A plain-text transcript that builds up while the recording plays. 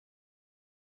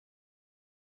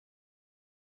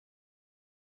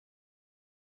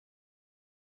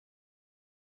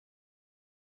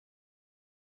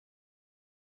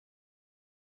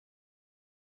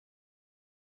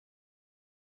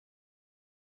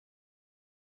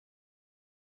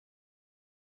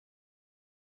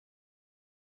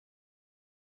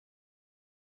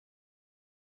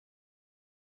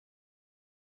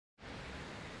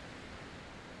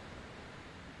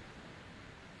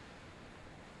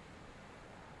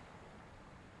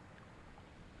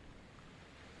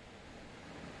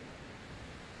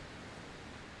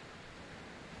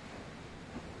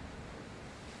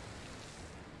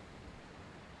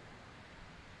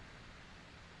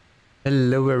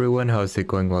Hello everyone, how's it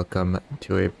going? Welcome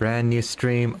to a brand new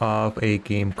stream of a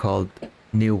game called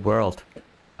New World.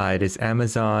 It is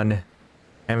Amazon's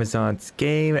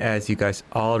game, as you guys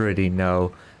already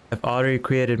know. I've already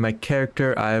created my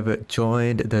character. I've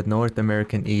joined the North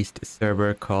American East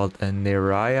server called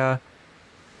Neraya,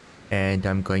 and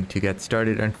I'm going to get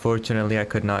started. Unfortunately, I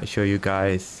could not show you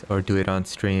guys or do it on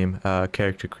stream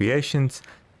character creations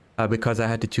because I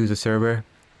had to choose a server.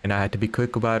 And I had to be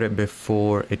quick about it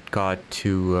before it got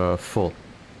to full.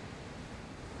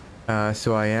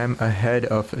 So I am ahead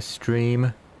of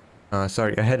stream.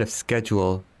 Ahead of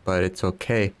schedule, but it's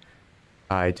okay.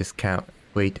 I just can't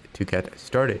wait to get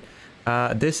started.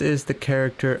 This is the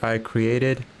character I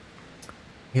created.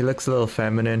 He looks a little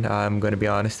feminine. I'm going to be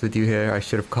honest with you here. I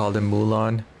should have called him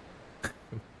Mulan.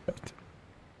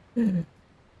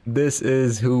 This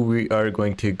is who we are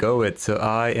going to go with. So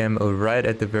I am right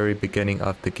at the very beginning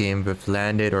of the game. We've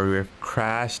landed, or we've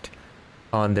crashed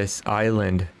on this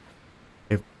island,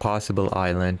 if possible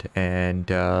island, and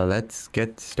let's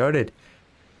get started.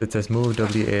 It says move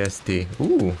WASD.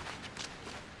 Ooh.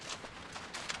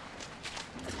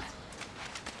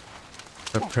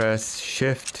 So press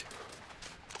shift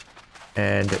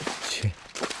and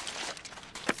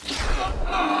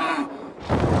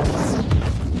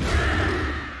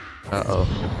uh-oh.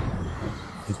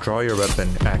 Draw your weapon,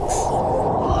 X.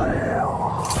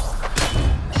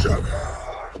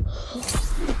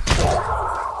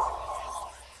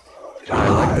 I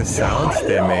like the sounds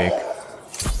they make.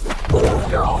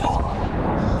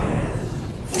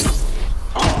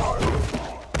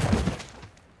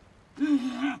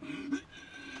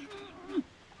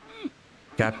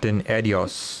 Captain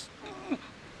Adios.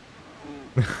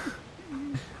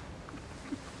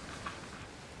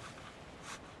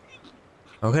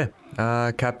 Okay,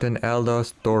 Captain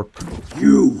Aldos Thorpe.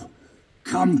 You!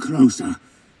 Come closer.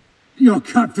 Your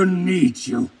captain needs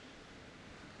you.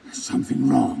 There's something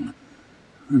wrong.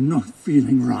 I'm not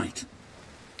feeling right.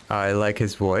 I like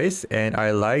his voice, and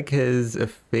I like his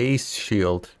face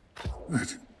shield.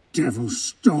 That devil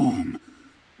storm.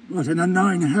 What in the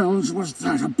nine hells was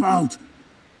that about?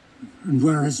 And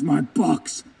where is my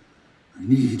box? I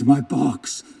need my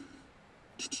box.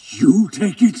 Did you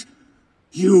take it?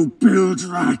 You build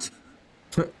rat!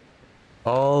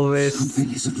 Always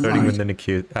Something isn't starting right. with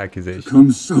an accusation.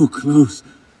 Come so close.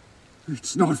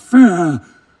 It's not fair.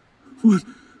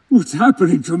 What's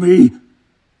happening to me?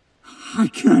 I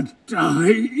can't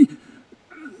die.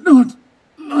 Not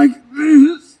like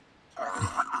this.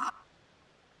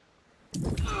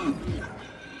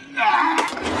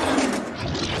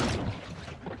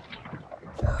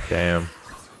 Damn.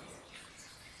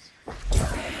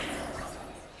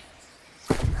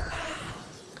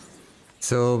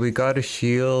 So we got a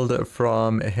shield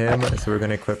from him, so we're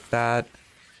gonna equip that.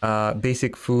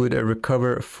 Basic food,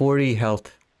 recover 40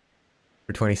 health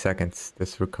for 20 seconds.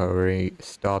 This recovery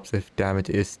stops if damage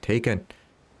is taken.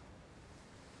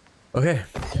 Okay.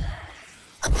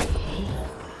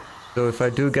 So if I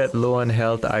do get low on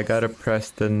health, I gotta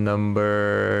press the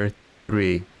number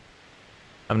 3.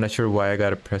 I'm not sure why I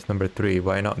gotta press number 3.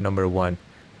 Why not number 1?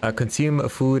 Consume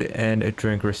food and a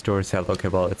drink restores health. Okay,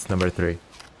 well, it's number 3.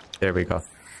 There we go.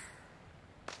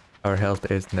 Our health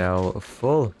is now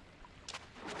full.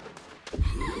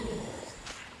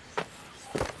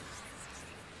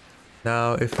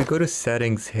 Now, if we go to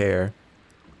settings here,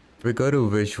 we go to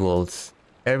visuals,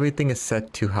 everything is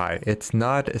set to high. It's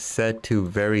not set to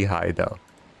very high though.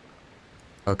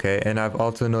 Okay, and I've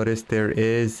also noticed there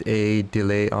is a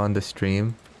delay on the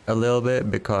stream a little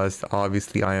bit because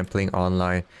obviously I am playing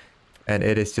online and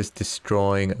it is just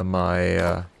destroying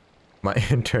my my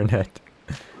internet.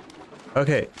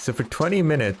 Okay, so for 20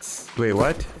 minutes, wait,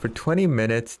 what? For 20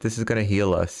 minutes, this is gonna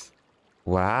heal us.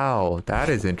 Wow, that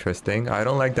is interesting. I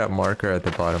don't like that marker at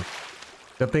the bottom.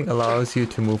 Jumping allows you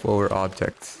to move over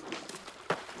objects.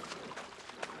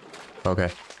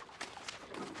 Okay.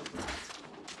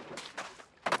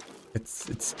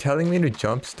 It's telling me to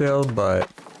jump still, but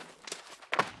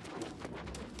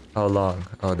how long?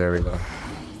 Oh, there we go.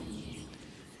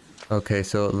 Okay,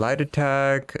 so light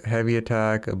attack, heavy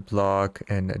attack, block,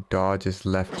 and dodge is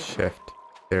left shift.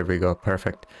 There we go,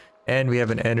 perfect. And we have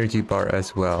an energy bar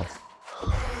as well.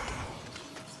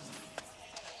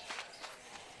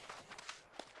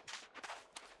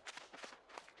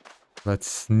 Let's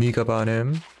sneak up on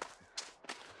him.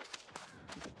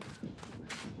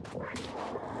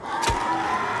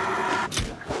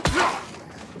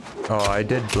 Oh, I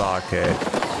did block it.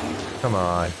 Come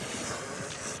on.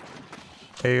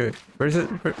 Hey, where's it?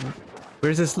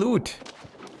 Where's this loot?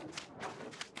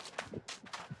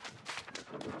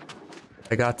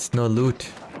 I got no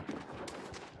loot.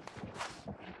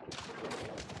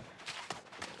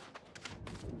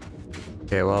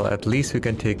 Okay, well, at least we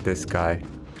can take this guy.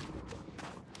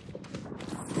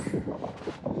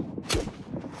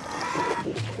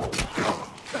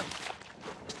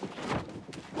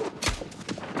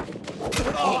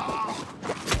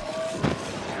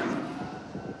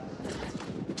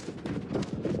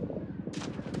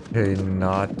 Okay,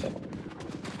 not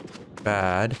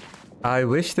bad. I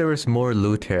wish there was more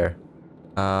loot here.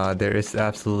 There is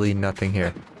absolutely nothing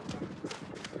here.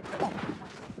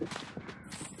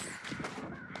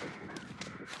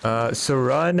 So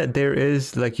run, there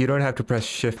is, like, you don't have to press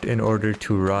shift in order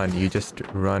to run. You just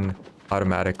run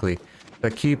automatically. So I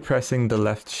keep pressing the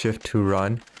left shift to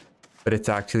run, but it's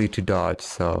actually to dodge,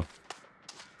 so...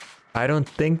 I don't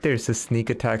think there's a sneak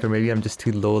attack, or maybe I'm just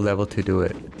too low level to do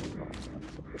it.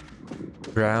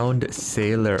 Ground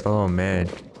sailor, oh man,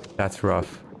 that's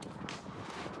rough.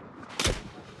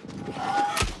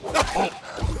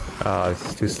 Oh,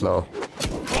 it's too slow.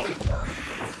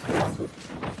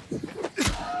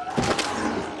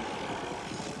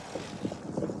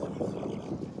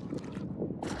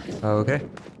 Okay,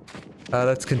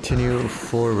 let's continue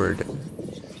forward.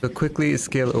 So quickly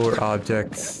scale over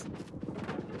objects.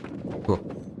 Cool.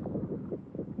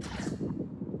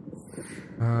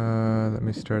 Let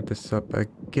me start this up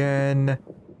again.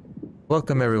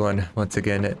 Welcome everyone once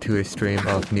again to a stream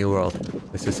of New World.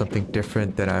 This is something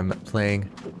different that I'm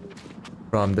playing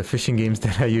from the fishing games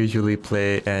that I usually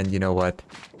play, and you know what?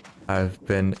 I've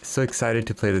been so excited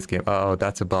to play this game. Oh,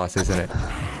 that's a boss, isn't it?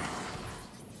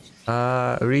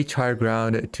 Reach higher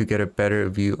ground to get a better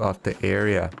view of the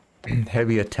area.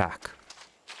 Heavy attack.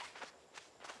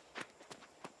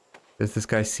 Does this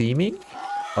guy see me?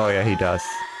 Oh yeah, he does.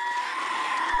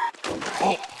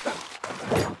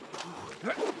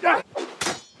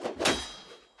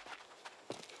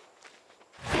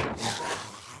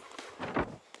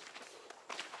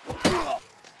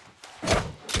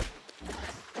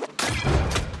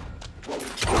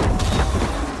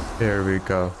 There we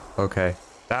go. Okay.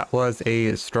 That was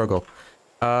a struggle.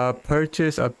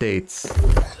 Purchase updates.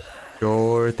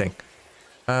 Sure thing.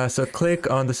 So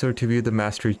click on the sword to view the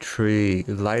mastery tree.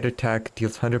 Light attack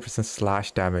deals 100%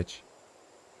 slash damage.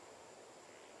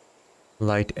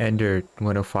 Light ender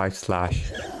 105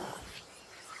 slash.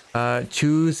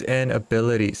 Choose an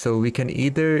ability. So we can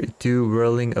either do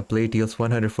whirling a blade deals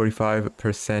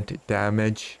 145%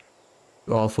 damage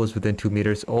to all foes within 2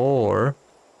 meters, or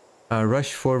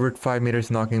rush forward 5 meters,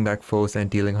 knocking back foes and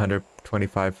dealing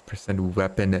 125%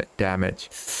 weapon damage.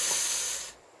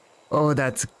 Oh,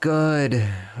 that's good.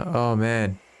 Oh,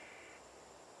 man.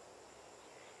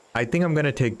 I think I'm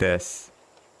gonna take this.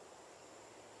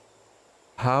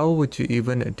 How would you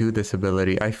even do this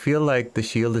ability? I feel like the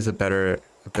shield is a better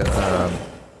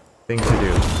thing to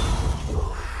do.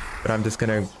 But I'm just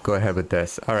gonna go ahead with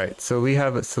this. Alright, so we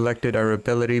have selected our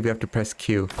ability. We have to press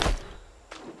Q.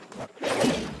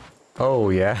 Oh,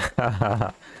 yeah.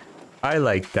 I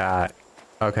like that.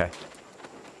 Okay.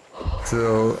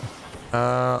 So,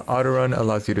 auto run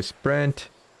allows you to sprint.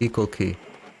 Equal key.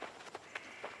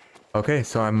 Okay,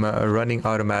 so I'm running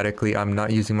automatically. I'm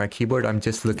not using my keyboard. I'm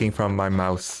just looking from my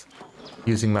mouse.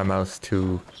 Using my mouse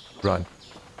to run.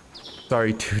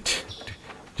 Sorry, to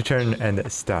turn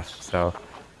and stuff, so.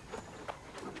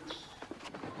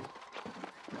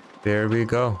 There we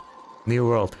go. New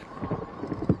world.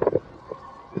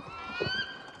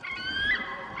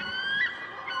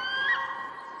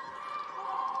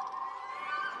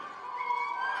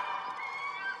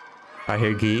 I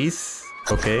hear geese.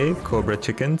 Okay, cobra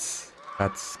chickens.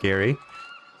 That's scary.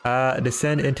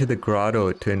 Descend into the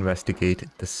grotto to investigate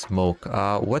the smoke.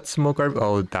 What smoke are...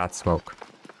 Oh, that smoke.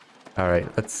 Alright,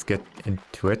 let's get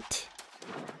into it.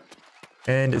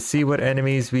 And see what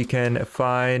enemies we can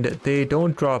find. They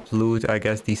don't drop loot. I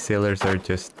guess these sailors are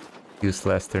just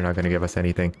useless. They're not going to give us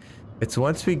anything. It's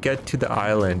once we get to the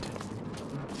island.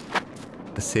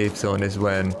 The safe zone is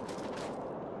when...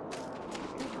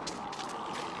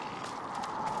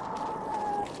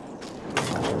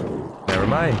 Never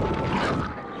mind.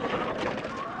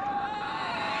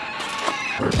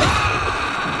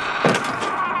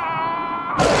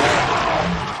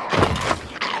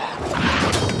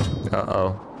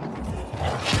 Uh-oh.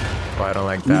 Oh, I don't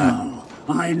like that. Now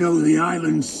I know the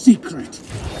island's secret.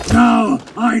 Now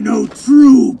I know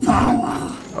true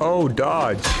power. Oh,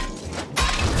 dodge.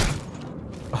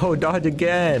 Oh, dodge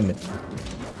again.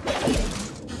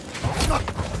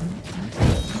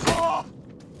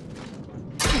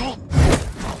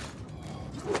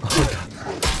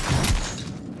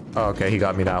 Oh, okay, he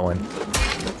got me that one.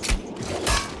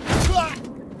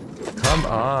 Come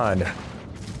on.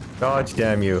 Dodge,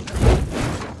 damn you.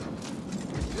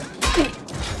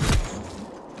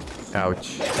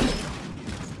 Ouch.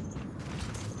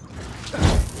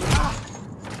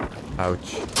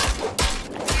 Ouch.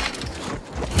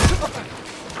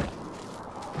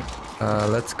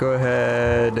 Let's go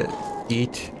ahead,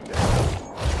 eat.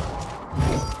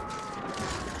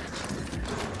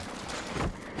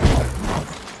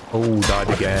 Oh,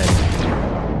 died again.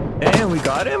 And we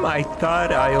got him? I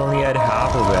thought I only had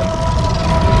half of him.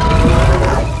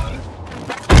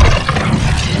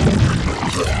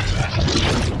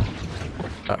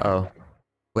 Uh-oh.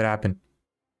 What happened?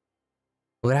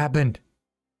 What happened?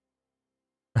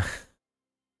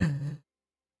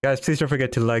 Guys, please don't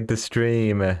forget to like the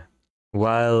stream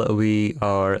while we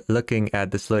are looking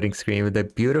at this loading screen with a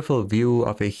beautiful view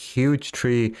of a huge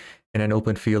tree in an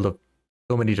open field of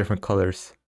so many different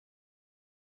colors.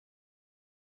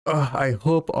 I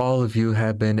hope all of you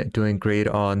have been doing great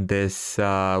on this,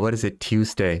 what is it,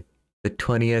 Tuesday, the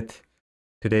 20th.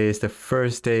 Today is the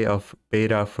first day of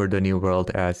beta for the new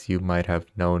world, as you might have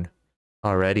known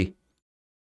already.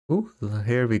 Ooh,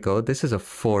 here we go. This is a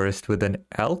forest with an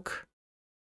elk.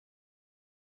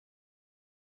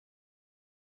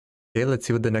 Okay, let's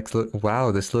see what the next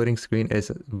wow, this loading screen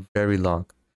is very long.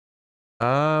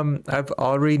 I've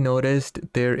already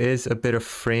noticed there is a bit of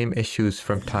frame issues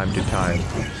from time to time.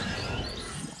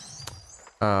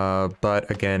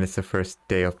 But again, it's the first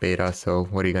day of beta, so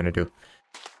what are you gonna do?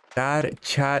 That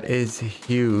chat is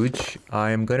huge.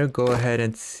 I'm gonna go ahead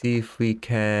and see if we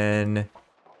can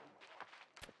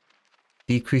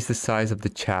decrease the size of the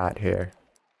chat here.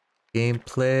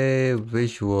 Gameplay,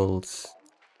 visuals,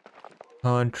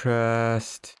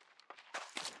 contrast,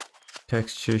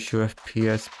 texture, show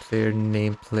FPS, player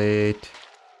nameplate.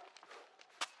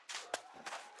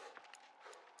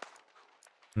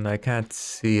 And I can't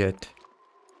see it.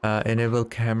 Enable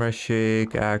camera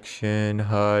shake, action,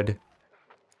 HUD,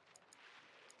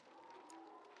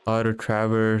 auto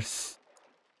traverse,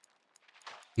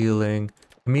 healing,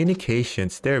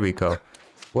 communications. There we go.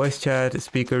 Voice chat,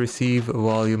 speaker receive,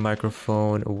 volume,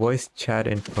 microphone, voice chat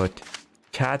input,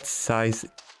 chat size.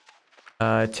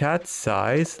 Chat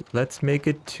size, let's make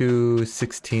it to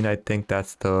 16. I think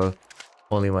that's the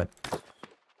only one.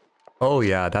 Oh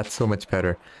yeah, that's so much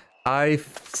better. I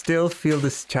still feel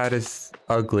this chat is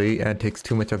ugly and takes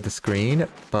too much of the screen,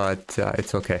 but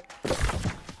it's okay.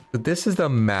 So this is the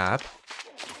map.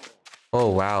 Oh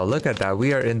wow, look at that.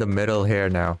 We are in the middle here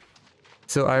now.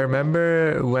 So I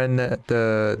remember when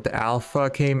the alpha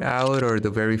came out, or the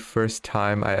very first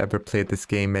time I ever played this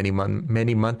game many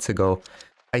months ago.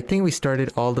 I think we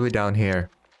started all the way down here,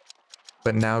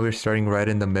 but now we're starting right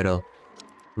in the middle.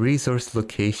 Resource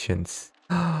locations.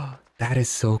 Oh, that is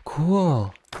so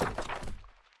cool.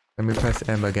 Let me press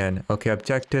M again. Okay,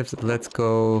 objectives. Let's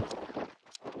go.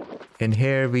 In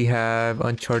here we have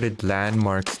uncharted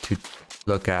landmarks to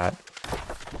look at.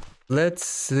 Let's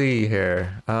see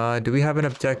here. Do we have an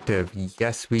objective?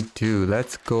 Yes, we do.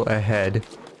 Let's go ahead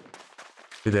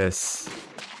to this.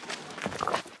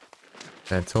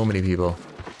 And so many people.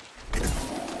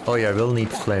 Oh yeah, we'll need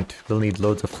flint. We'll need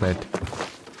loads of flint.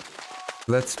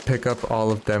 Let's pick up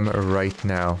all of them right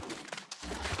now.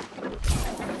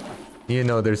 You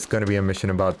know there's gonna be a mission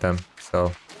about them,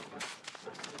 so...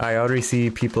 I already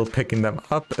see people picking them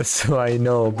up, so I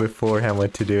know beforehand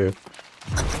what to do.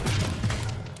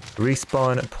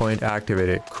 Respawn point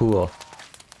activated. Cool.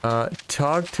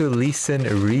 Talk to Leeson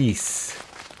Reese.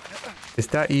 Is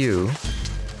that you?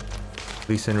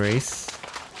 Leeson Reese?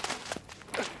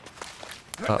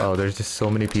 Uh-oh, there's just so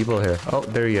many people here. Oh,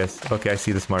 there he is. Okay, I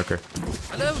see this marker.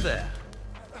 Hello there.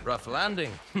 Rough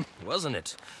landing, wasn't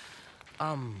it?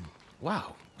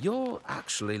 Wow, you're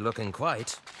actually looking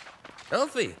quite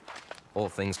healthy, all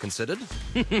things considered.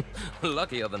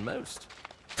 Luckier than most.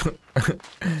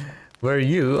 Were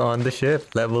you on the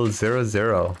ship? Level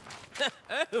 00.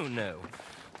 Oh, no.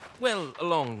 Well, a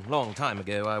long time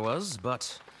ago I was,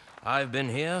 but I've been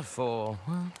here for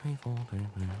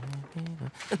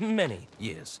many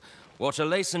years. Watcher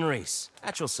Layson Reese,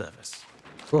 at your service.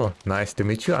 Cool. Nice to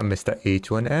meet you. I'm Mr.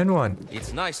 H1N1.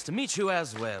 It's nice to meet you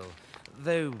as well.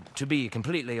 Though, to be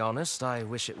completely honest, I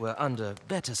wish it were under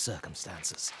better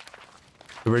circumstances.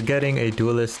 We're getting a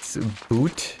duelist's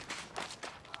boot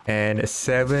and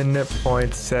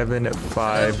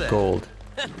 7.75 gold.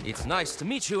 It's nice to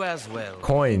meet you as well.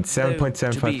 Coins,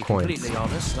 7.75 to be coins. Completely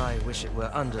honest, I wish it were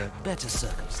under better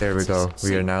circumstances. There we go.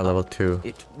 We are now level 2.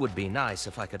 It would be nice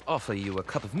if I could offer you a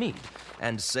cup of mead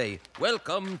and say,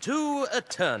 "Welcome to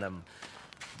AETERNUM."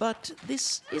 But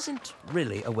this isn't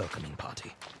really a welcoming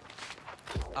party.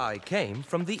 I came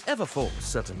from the Everfall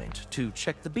settlement to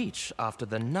check the beach after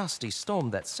the nasty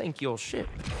storm that sank your ship,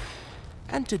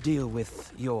 and to deal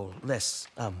with your less,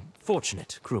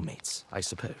 fortunate crewmates, I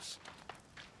suppose.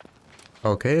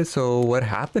 Okay, so what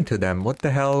happened to them? What the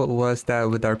hell was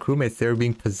that with our crewmates? They were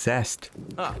being possessed.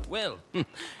 Ah, well,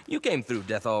 you came through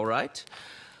death all right.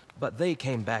 But they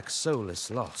came back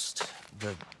soulless, lost,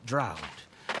 drowned.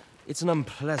 It's an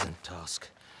unpleasant task.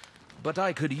 But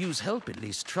I could use help at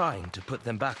least trying to put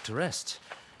them back to rest.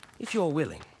 If you're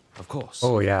willing, of course.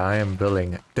 Oh yeah, I am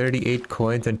willing. 38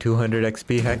 coins and 200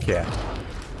 XP, heck yeah.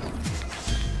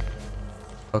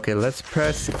 Okay, let's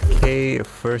press K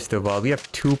first of all. We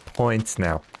have 2 points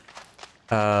now.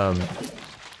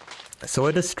 So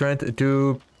what does strength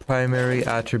do? Primary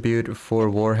attribute for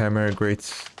Warhammer,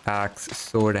 Great Axe,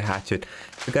 Sword, Hatchet.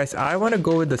 So guys, I want to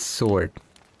go with the sword.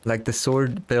 Like the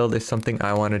sword build is something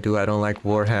I want to do. I don't like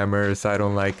Warhammers. I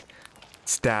don't like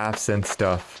staffs and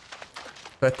stuff.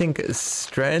 So I think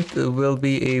strength will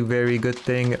be a very good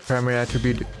thing. Primary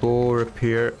attribute, bow,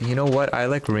 rapier. You know what? I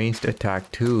like ranged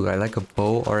attack too. I like a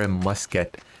bow or a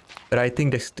musket. But I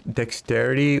think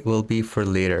dexterity will be for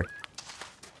later.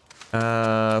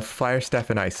 Fire, staff,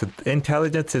 and ice. So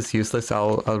intelligence is useless.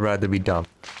 I'll rather be dumb.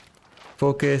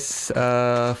 Focus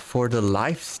for the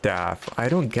life staff. I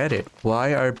don't get it.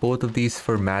 Why are both of these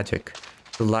for magic?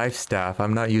 The life staff.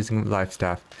 I'm not using life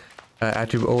staff.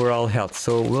 Attribute overall health.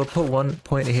 So we'll put 1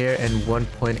 point here and 1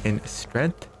 point in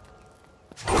strength.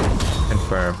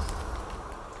 Confirm.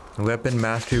 Weapon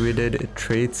mastery. We did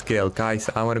trade scale. Guys,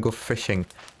 I want to go fishing.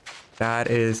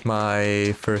 That is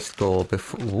my first goal.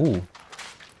 Ooh.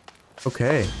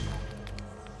 Okay.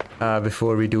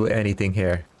 Before we do anything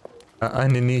here.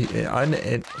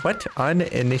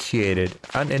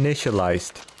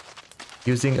 Uninitialized.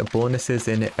 Using bonuses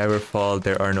in Everfall.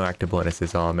 There are no active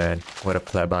bonuses. Oh man, what a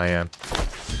pleb I am.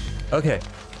 Okay.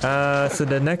 So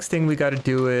the next thing we gotta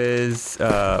do is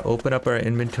open up our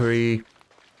inventory.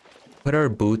 Put our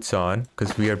boots on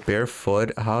because we are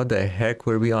barefoot. How the heck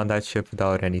were we on that ship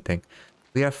without anything?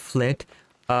 We have flint.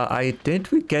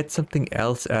 Didn't we get something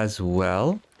else as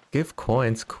well? Give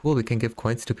coins. Cool, we can give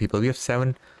coins to people. We have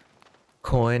 7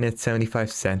 coin at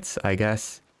 75 cents, I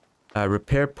guess.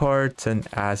 Repair parts and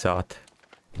azot.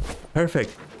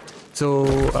 Perfect. So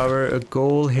our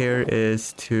goal here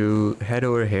is to head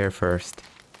over here first.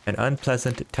 An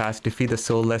unpleasant task, defeat the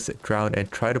soulless, drown,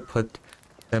 and try to put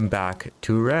them back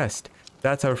to rest.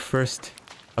 That's our first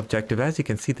objective. As you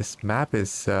can see, this map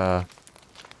is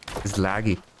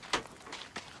laggy.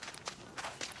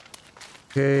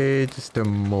 Okay, just a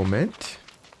moment.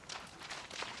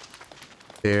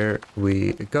 There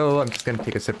we go. I'm just gonna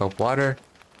take a sip of water.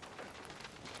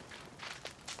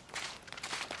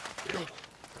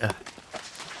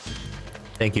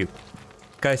 Thank you.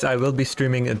 Guys, I will be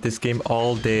streaming this game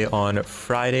all day on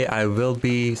Friday. I will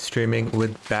be streaming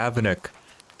with Bavinuk.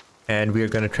 And we are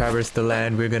gonna traverse the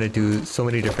land. We're gonna do so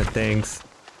many different things.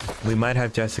 We might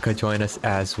have Jessica join us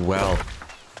as well.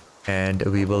 And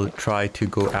we will try to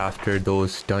go after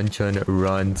those dungeon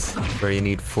runs where you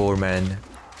need 4-man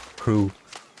crew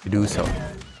to do so.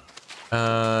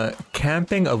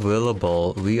 Camping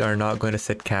available. We are not going to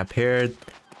set camp here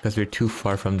because we're too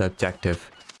far from the objective.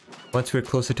 Once we're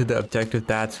closer to the objective,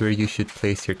 that's where you should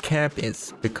place your camp.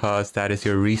 It's because that is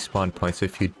your respawn point. So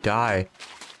if you die,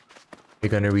 you're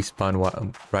going to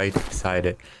respawn right beside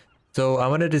it. So I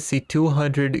wanted to see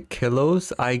 200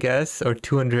 kilos, I guess, or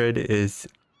 200 is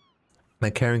my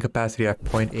carrying capacity at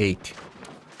 0.8.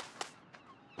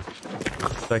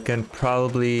 So I can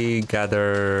probably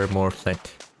gather more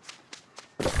flint.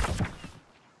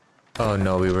 Oh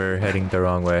no, we were heading the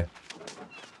wrong way.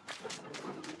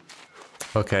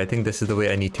 Okay, I think this is the way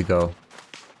I need to go.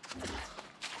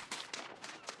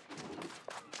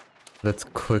 Let's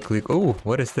quickly... Oh,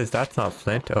 what is this? That's not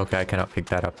flint. Okay, I cannot pick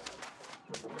that up.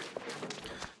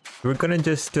 We're gonna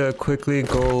just quickly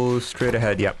go straight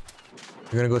ahead. Yep.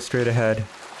 We're gonna go straight ahead.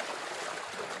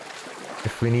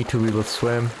 If we need to, we will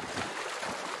swim.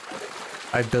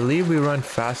 I believe we run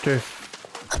faster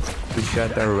if we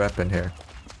shut our weapon here.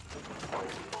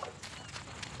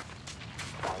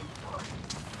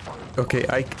 Okay,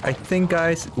 I think,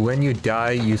 guys, when you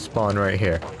die, you spawn right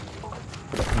here.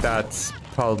 That's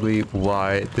probably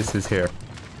why this is here.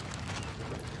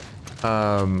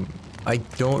 I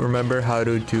don't remember how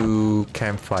to do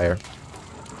campfire.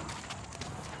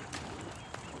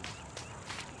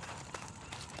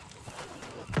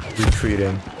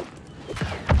 Retreating.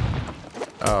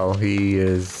 Oh, he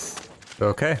is...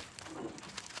 Okay.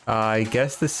 I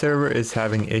guess the server is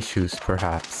having issues,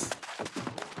 perhaps.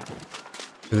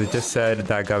 It just said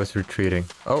that guy was retreating.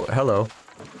 Oh, hello.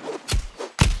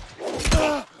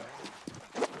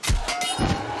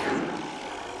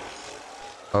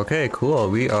 Okay, cool.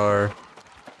 We are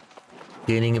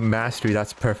gaining mastery.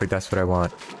 That's perfect. That's what I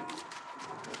want.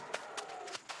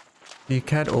 You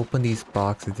can't open these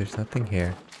boxes. There's nothing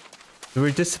here.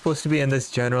 We're just supposed to be in this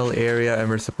general area and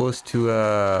we're supposed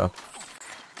to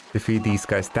defeat these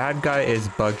guys. That guy is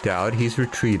bugged out. He's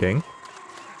retreating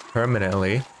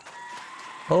permanently.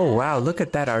 Oh wow, look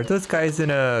at that. Are those guys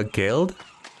in a guild?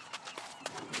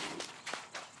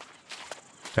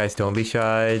 Guys, don't be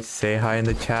shy. Say hi in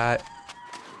the chat.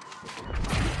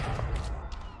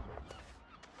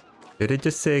 Did it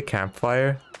just say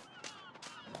campfire?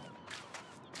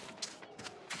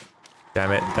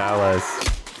 Damn it, that was...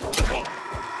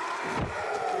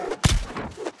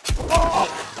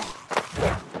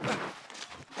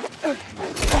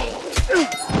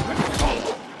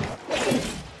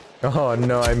 Oh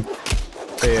no, I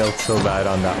failed so bad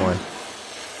on that one.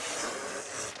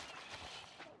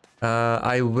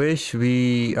 I wish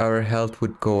our health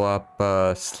would go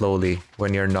up slowly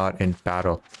when you're not in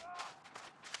battle.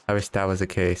 I wish that was the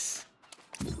case.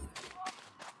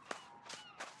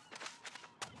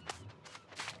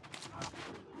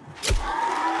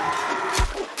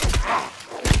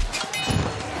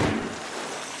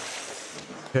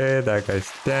 Okay, that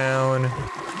guy's down.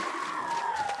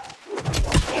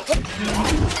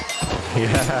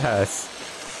 Yes!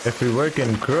 If we work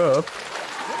in group...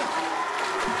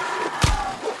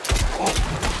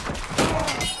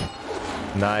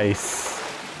 Nice.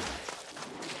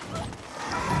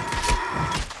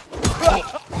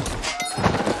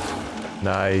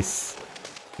 Nice.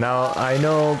 Now, I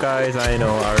know, guys, I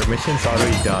know our mission's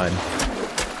already done.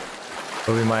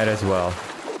 But we might as well.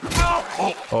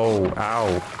 Oh,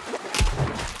 ow.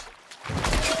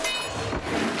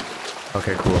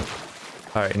 Okay, cool.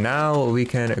 Alright, now we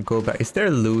can go back. Is there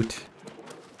loot?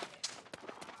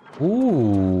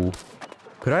 Ooh.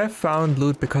 Could I have found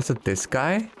loot because of this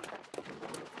guy?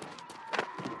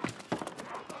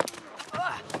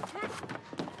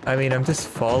 I mean, I'm just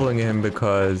following him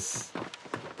because...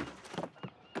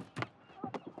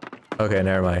 Okay,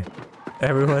 never mind.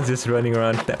 Everyone's just running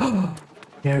around.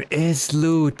 There is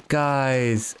loot,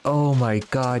 guys! Oh my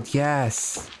god,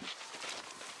 yes!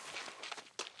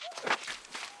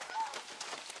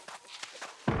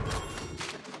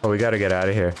 Oh, we gotta get out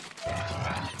of here.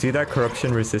 See that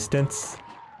corruption resistance?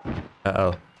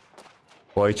 Uh-oh.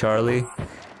 Boy Charlie.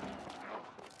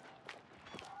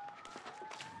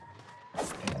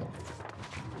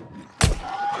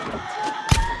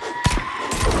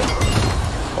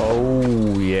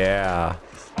 Oh, yeah.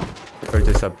 For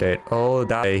this update. Oh,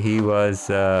 that he was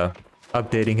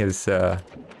updating his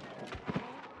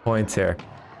points here.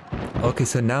 Okay,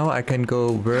 so now I can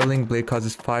go Whirling Blade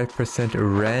causes 5%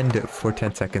 rend for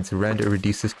 10 seconds. Rend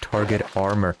reduces target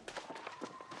armor.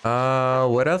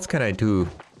 What else can I do?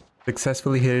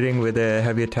 Successfully hitting with a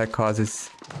heavy attack causes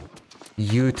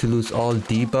you to lose all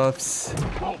debuffs.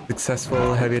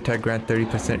 Successful heavy attack grant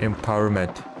 30%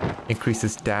 empowerment.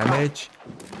 Increases damage.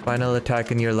 Final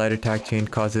attack in your light attack chain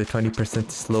causes a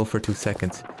 20% slow for 2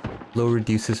 seconds. Slow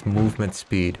reduces movement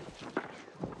speed.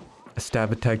 A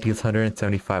stab attack deals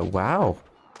 175. Wow.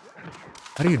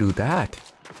 How do you do that?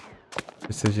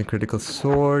 Precision critical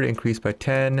sword increased by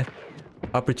 10.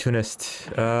 Opportunist.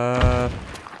 Oh.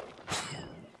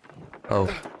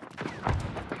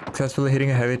 Successfully hitting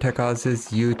a heavy attack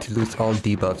causes you to lose all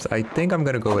debuffs. I think I'm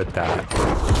gonna go with that.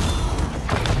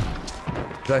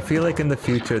 I feel like in the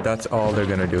future, that's all they're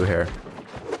gonna do here.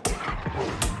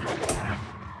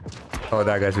 Oh,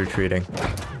 that guy's retreating.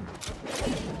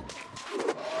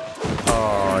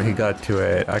 Oh, he got to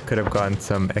it. I could have gotten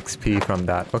some XP from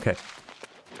that. Okay.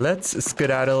 Let's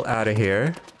skedaddle out of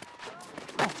here.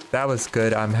 That was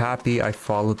good. I'm happy I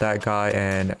followed that guy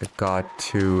and got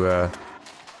to...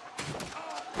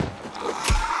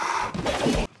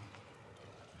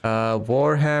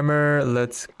 Warhammer,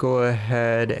 let's go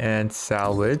ahead and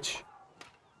salvage.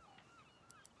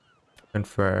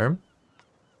 Confirm.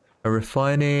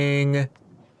 Refining.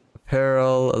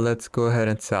 Apparel, let's go ahead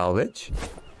and salvage.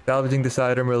 Salvaging this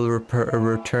item will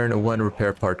return 1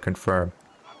 repair part. Confirm.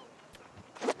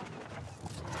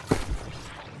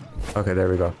 Okay, there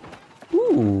we go.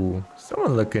 Ooh,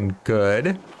 someone looking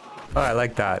good. Oh, I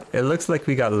like that. It looks like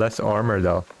we got less armor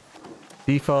though.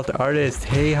 Default artist,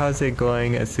 hey, how's it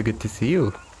going? It's so good to see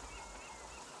you.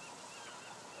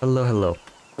 Hello, hello.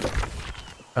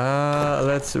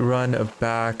 Let's run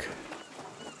back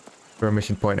for a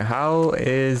mission point. How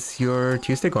is your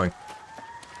Tuesday going?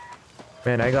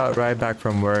 Man, I got right back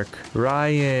from work.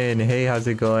 Ryan, hey, how's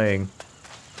it going?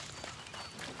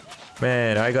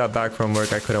 Man, I got back from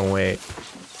work. I couldn't wait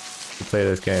to play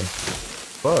this game.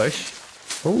 Bush?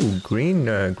 Oh,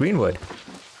 Greenwood.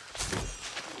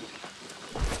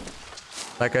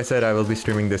 Like I said, I will be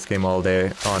streaming this game all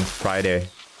day on Friday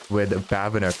with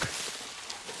Bavinuk.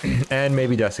 And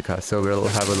maybe Jessica, so we'll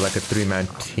have like a 3-man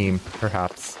team,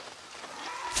 perhaps.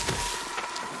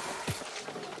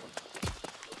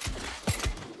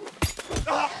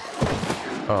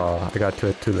 Oh, I got to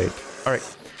it too late.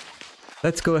 Alright,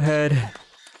 let's go ahead,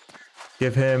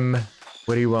 give him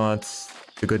what he wants,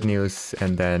 the good news,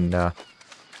 and then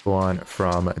go on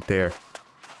from there.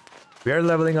 We are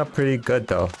leveling up pretty good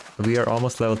though. We are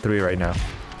almost level 3 right now.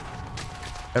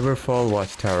 Everfall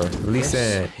Watchtower. Release it.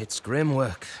 Yes, it's grim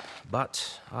work,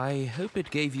 but I hope it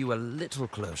gave you a little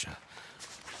closure.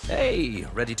 Hey,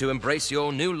 ready to embrace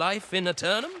your new life in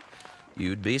Aeternum?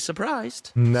 You'd be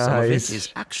surprised. Nice. Some of it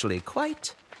is actually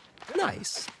quite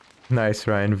nice. Nice,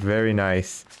 Ryan. Very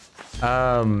nice.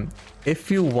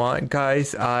 If you want,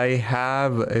 guys, I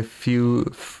have a few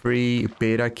free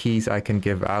beta keys I can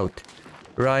give out.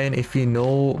 Ryan, if you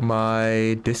know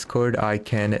my Discord, I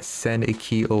can send a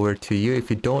key over to you. If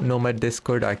you don't know my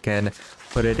Discord, I can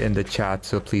put it in the chat,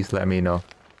 so please let me know.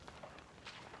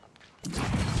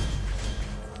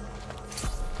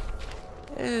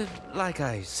 Like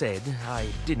I said, I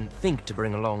didn't think to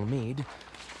bring along mead,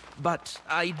 but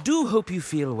I do hope you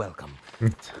feel welcome.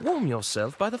 Warm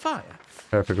yourself by the fire.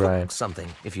 Perfect, Ryan. Cook something,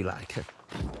 if you like.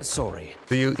 Sorry.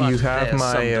 So you but have there's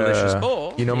some delicious my,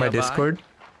 boar you know my nearby. Discord?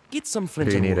 Get some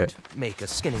flint Do you and need wood, it? make a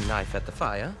skinning knife at the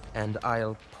fire, and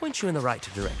I'll point you in the right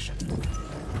direction.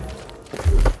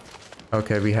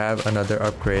 Okay, we have another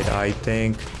upgrade, I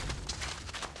think.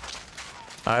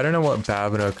 I don't know what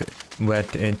Babinok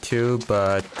went into,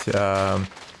 but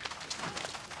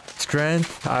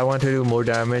strength, I want to do more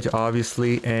damage,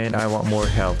 obviously, and I want more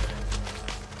health.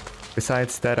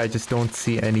 Besides that, I just don't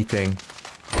see anything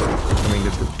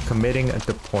committing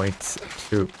the points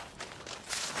to.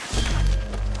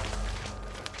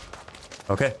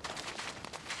 Okay,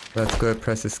 let's go ahead,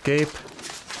 press escape.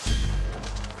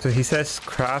 So he says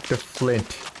craft a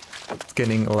flint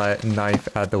skinning knife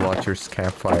at the Watcher's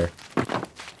campfire.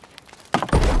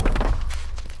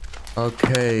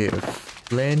 Okay,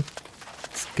 flint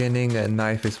skinning a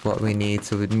knife is what we need.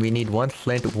 So we need 1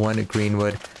 flint, 1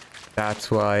 greenwood.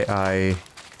 That's why I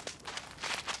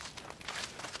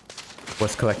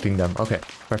was collecting them. Okay,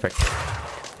 perfect.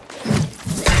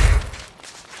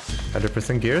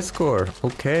 100% gear score.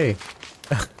 Okay.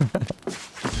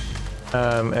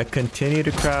 Continue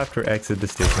to craft or exit the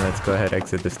station. Let's go ahead,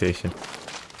 exit the station.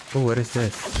 Oh, what is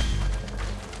this?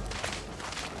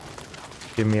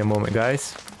 Give me a moment,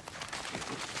 guys.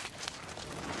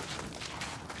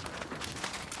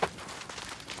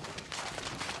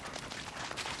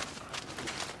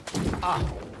 Ah,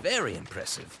 very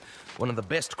impressive. One of the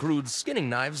best crude skinning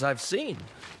knives I've seen.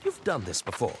 You've done this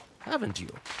before, haven't you?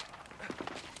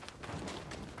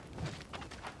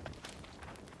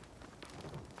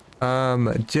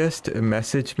 Just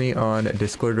message me on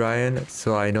Discord, Ryan,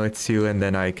 so I know it's you, and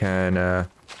then I can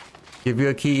give you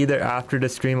a key either after the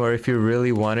stream, or if you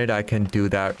really want it, I can do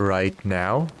that right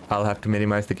now. I'll have to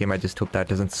minimize the game. I just hope that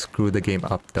doesn't screw the game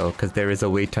up though, because there is a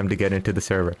wait time to get into the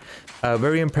server.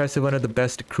 Very impressive. One of the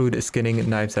best crude skinning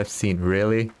knives I've seen.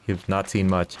 Really? You've not seen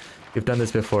much. You've done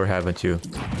this before, haven't you?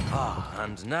 Ah,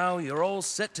 and now you're all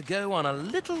set to go on a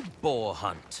little boar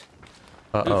hunt.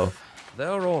 Uh-oh. Oof,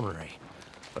 they're ornery,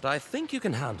 but I think you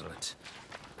can handle it.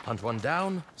 Hunt one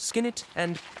down, skin it,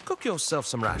 and cook yourself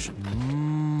some ration.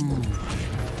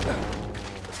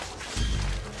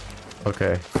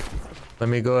 Okay. Let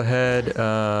me go ahead.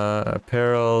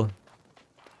 Apparel.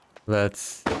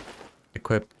 Let's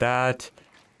equip that.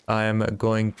 I am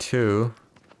going to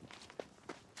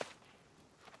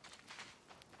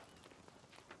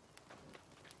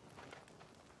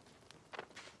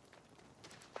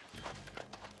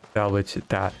salvage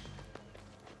that.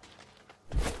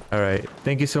 Alright,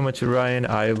 thank you so much, Ryan.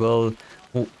 I will,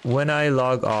 when I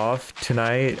log off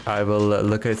tonight, I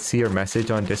will see your message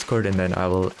on Discord, and then I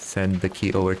will send the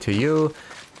key over to you.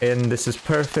 And this is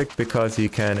perfect because you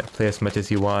can play as much as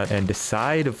you want and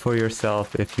decide for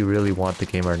yourself if you really want the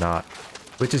game or not,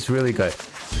 which is really good.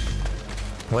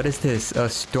 What is this?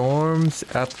 Storms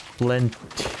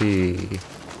aplenty.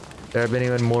 There have been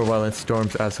even more violent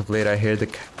storms as of late. I hear the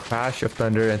crash of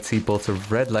thunder and see bolts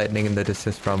of red lightning in the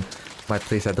distance from my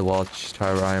place at the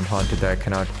watchtower. I am haunted that I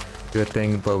cannot do a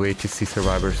thing but wait to see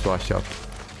survivors wash up.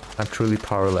 I'm truly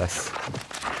powerless.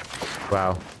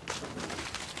 Wow.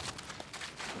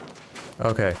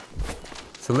 Okay.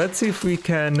 So let's see if we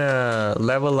can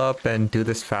level up and do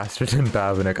this faster than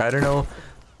Babinok. I don't know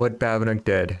what Babinok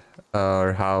did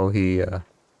or how he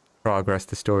progressed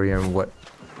the story and what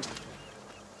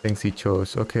things he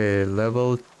chose. Okay,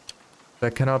 level.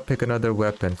 I cannot pick another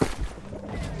weapon.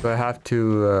 So I have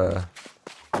to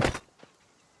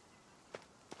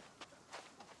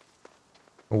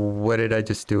What did I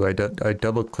just do? I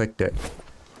double clicked it.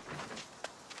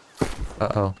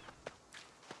 Uh-oh.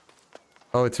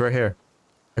 Oh, it's right here.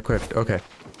 Equipped. Okay.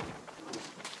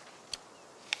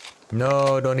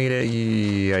 No, don't need it.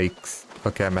 Yikes.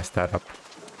 Okay, I messed that up.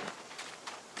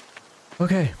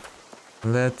 Okay.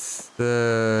 Let's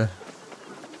get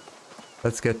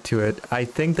to it. I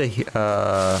think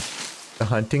the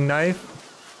hunting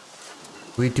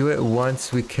knife, we do it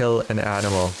once we kill an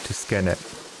animal to skin it.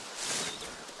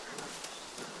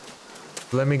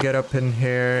 Let me get up in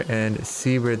here and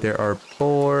see where there are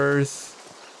boars.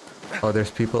 Oh, there's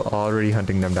people already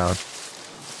hunting them down.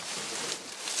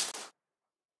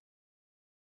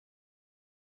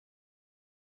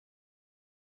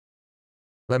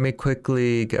 Let me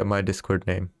quickly get my Discord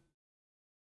name.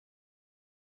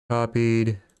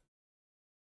 Copied.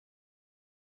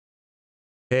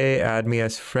 Okay, add me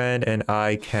as friend and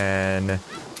I can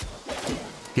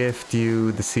gift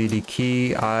you the CD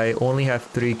key. I only have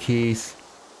 3 keys.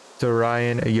 So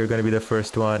Ryan, you're gonna be the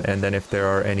first one, and then if there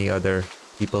are any other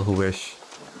people who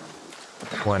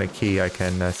want a key, I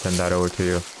can send that over to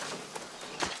you.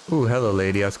 Ooh, hello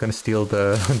lady, I was gonna steal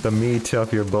the meat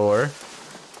of your boar.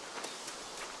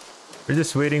 We're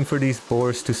just waiting for these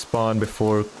boars to spawn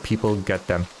before people get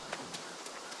them.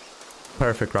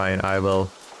 Perfect, Ryan, I will.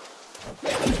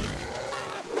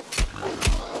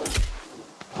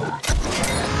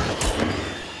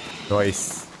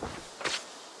 Nice.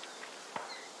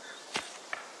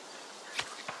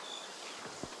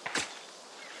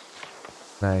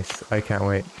 Nice. I can't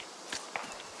wait.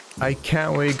 I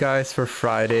can't wait, guys, for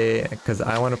Friday because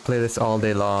I want to play this all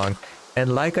day long.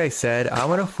 And like I said, I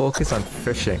want to focus on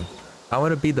fishing. I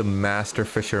want to be the master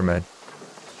fisherman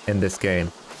in this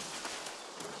game.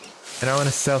 And I want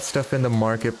to sell stuff in the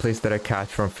marketplace that I catch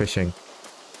from fishing.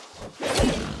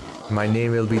 My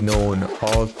name will be known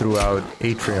all throughout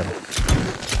Atrium.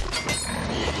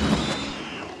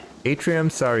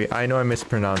 Atrium, sorry, I know I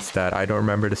mispronounced that. I don't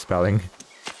remember the spelling.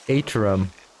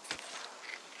 Atrium.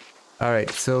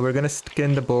 Alright, so we're gonna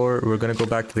skin the boar, we're gonna go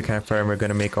back to the campfire, and we're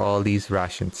gonna make all these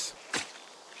rations.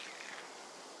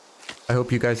 I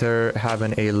hope you guys are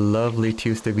having a lovely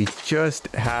Tuesday. We just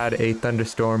had a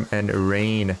thunderstorm and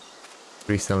rain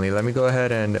recently. Let me go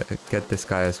ahead and get this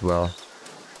guy as well.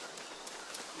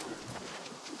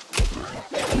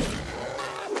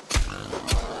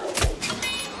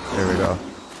 There we go.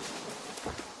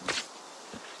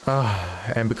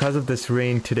 And because of this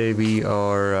rain today,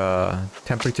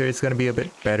 temperature is going to be a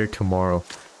bit better tomorrow.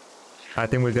 I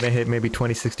think we're going to hit maybe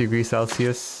 26 degrees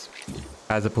Celsius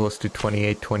as opposed to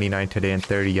 28, 29 today and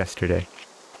 30 yesterday.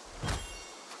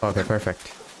 Okay,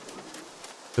 perfect.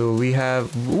 So we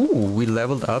have, we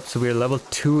leveled up. So we're level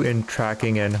 2 in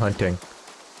tracking and hunting.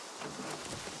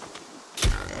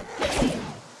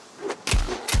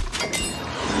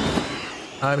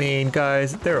 I mean,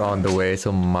 guys, they're on the way,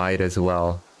 so might as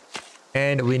well.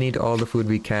 And we need all the food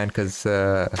we can because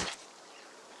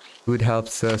food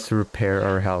helps us repair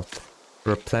our health,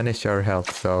 replenish our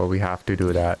health, so we have to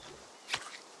do that.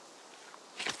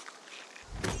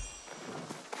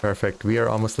 Perfect. We are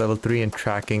almost level 3 in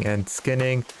tracking and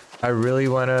skinning. I really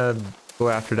want to go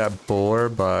after that boar,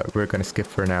 but we're going to skip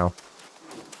for now.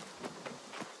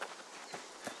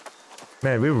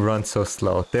 Man, we run so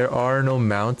slow. There are no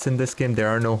mounts in this game. There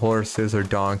are no horses or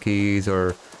donkeys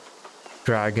or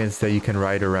dragons that you can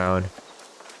ride around.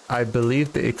 I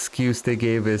believe the excuse they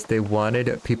gave is they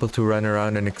wanted people to run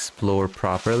around and explore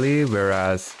properly,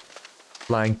 whereas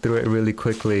flying through it really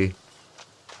quickly.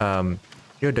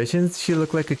 Yo, doesn't she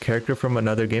look like a character from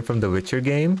another game from the Witcher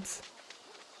games?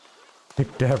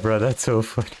 Deborah, that's so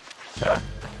funny.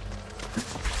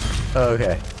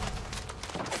 Okay.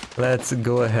 Let's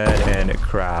go ahead and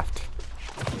craft.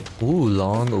 Ooh,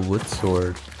 long wood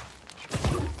sword.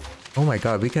 Oh my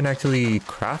god, we can actually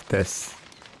craft this.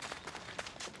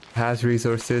 Has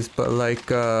resources, but like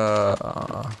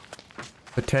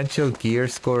potential gear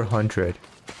score 100.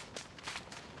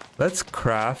 Let's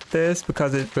craft this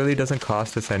because it really doesn't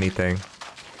cost us anything.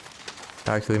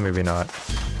 Actually, maybe not.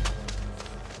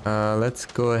 Let's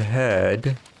go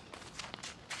ahead.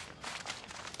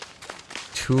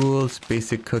 Tools,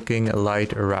 basic cooking,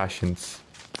 light rations.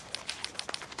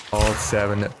 All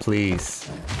 7, please.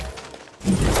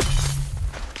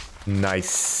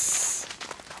 Nice.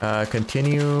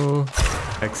 Continue.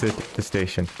 Exit the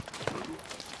station. So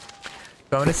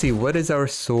I want to see, what is our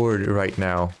sword right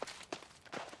now?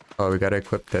 Oh, we gotta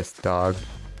equip this dog.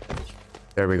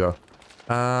 There we go.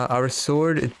 Our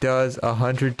sword, it does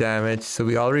 100 damage, so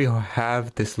we already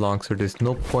have this longsword. There's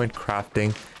no point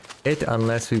crafting it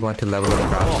unless we want to level up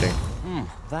crafting.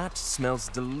 that smells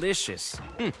delicious.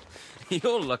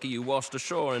 You're lucky you washed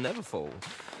ashore in Everfall.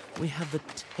 We have the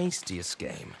tastiest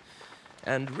game.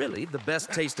 And really, the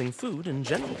best tasting food in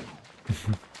general.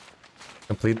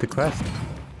 Complete the quest.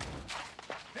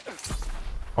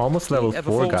 Almost level 4,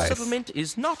 Everfall guys. settlement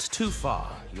is not too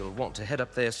far. You'll want to head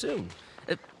up there soon.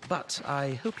 But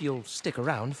I hope you'll stick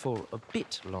around for a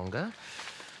bit longer.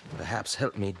 Perhaps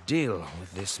help me deal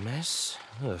with this mess.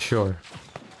 Ugh. Sure.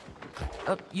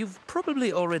 You've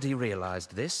probably already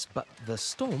realized this, but the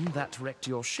storm that wrecked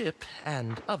your ship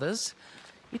and others,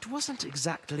 it wasn't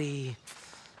exactly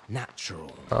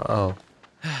natural. Uh-oh.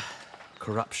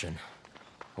 Corruption.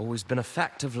 Always been a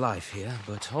fact of life here,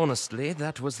 but honestly,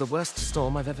 that was the worst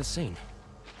storm I've ever seen.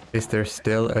 Is there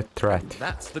still a threat?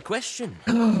 That's the question.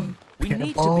 We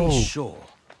need to be sure.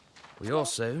 We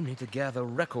also need to gather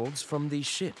records from these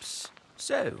ships.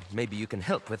 So, maybe you can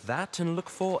help with that and look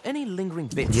for any lingering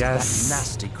bits of that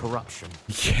nasty corruption.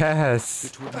 Yes!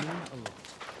 It would mean a lot.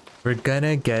 We're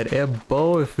gonna get a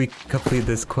bow if we complete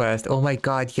this quest. Oh my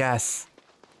god, yes!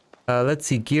 Let's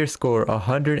see, gear score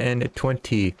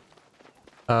 120.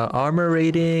 Armor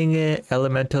rating,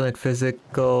 elemental and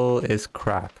physical is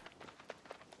crap.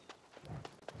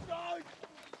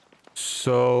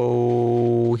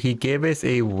 So he gave us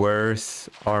a worse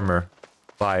armor.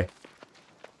 Why?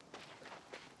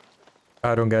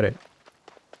 I don't get it.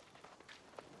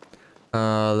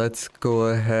 Let's go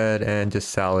ahead and just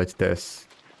salvage this.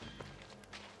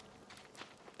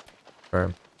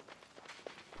 Firm.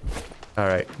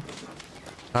 Alright.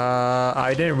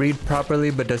 I didn't read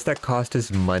properly, but does that cost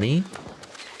us money?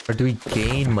 Or do we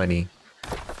gain money?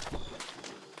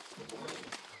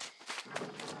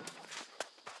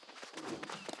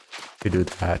 To do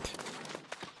that.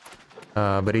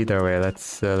 But either way,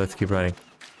 let's keep running.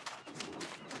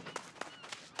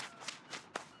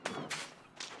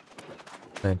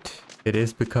 And it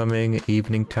is becoming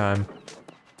evening time.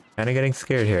 Kinda getting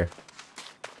scared here.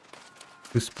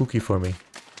 Too spooky for me.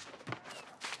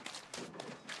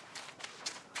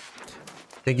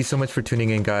 Thank you so much for tuning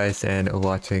in, guys, and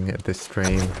watching this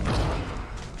stream.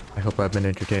 I hope I've been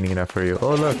entertaining enough for you.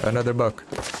 Oh look, another book.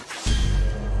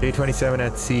 Day 27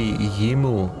 at sea.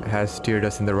 Yimu has steered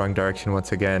us in the wrong direction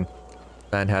once again.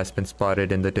 Land has been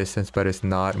spotted in the distance, but is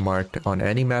not marked on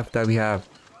any map that we have.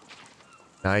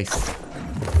 Nice.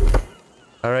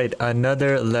 Alright,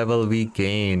 another level we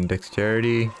gained.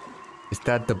 Dexterity. Is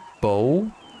that the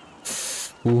bow?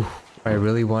 Ooh, I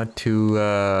really want to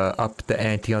up the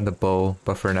ante on the bow,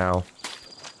 but for now.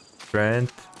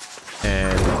 Strength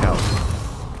and health.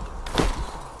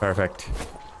 Perfect.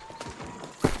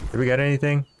 Did we get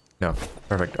anything? No.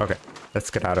 Perfect. Okay.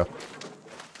 Let's get out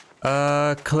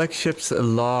of. Collect ship's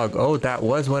log. Oh, that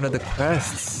was one of the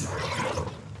quests.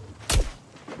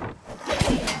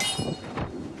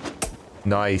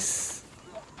 Nice.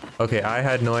 Okay, I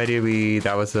had no idea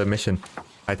that was a mission.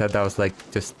 I thought that was like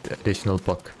just additional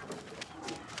book.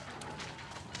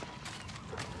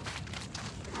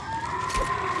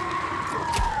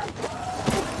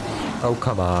 Oh,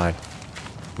 come on.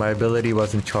 My ability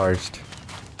wasn't charged.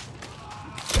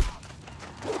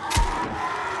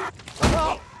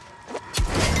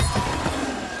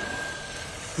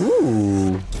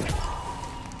 Ooh.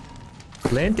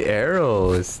 Flint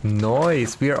arrows.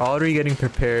 Nice. We are already getting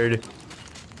prepared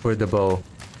for the bow.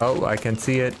 Oh, I can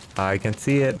see it. I can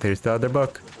see it. There's the other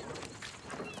book.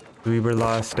 We were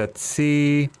lost at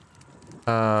sea.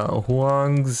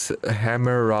 Huang's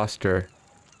hammer roster.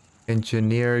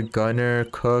 Engineer, gunner,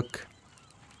 cook.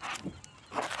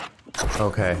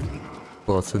 Okay.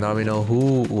 Cool. So now we know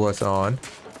who was on.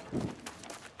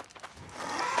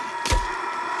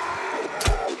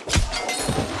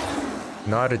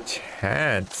 Not a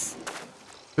chance.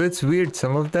 So it's weird.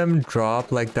 Some of them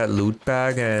drop like that loot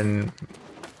bag and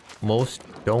most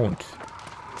don't.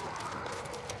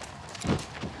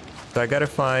 So I gotta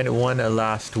find one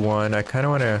last one. I kind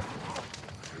of want to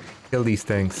kill these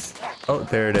things. Oh,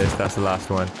 there it is. That's the last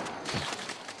one.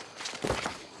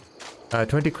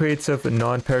 20 crates of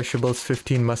non-perishables,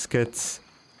 15 muskets,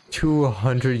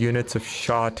 200 units of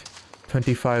shot,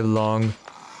 25 long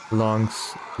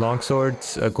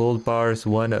swords, gold bars,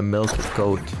 1 milk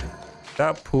goat.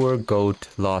 That poor goat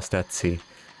lost at sea.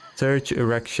 Search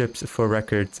wreck ships for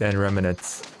records and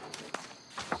remnants.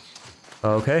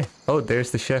 Okay. Oh,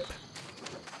 there's the ship.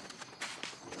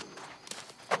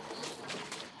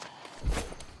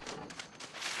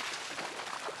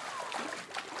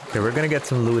 Okay, we're gonna get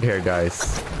some loot here,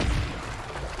 guys.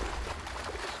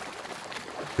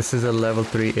 This is a level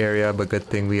 3 area, but good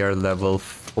thing we are level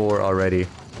 4 already.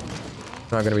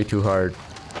 It's not gonna be too hard.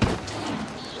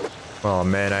 Oh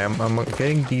man, I'm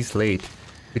getting these late.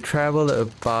 We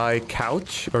traveled by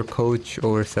couch or coach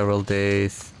over several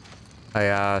days. I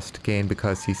asked Gain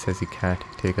because he says he can't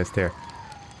take us there.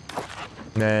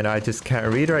 Man, I just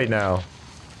can't read right now.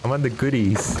 I'm on the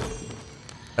goodies.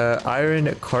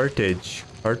 Iron cartridge.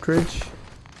 Cartridge?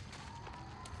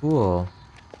 Cool.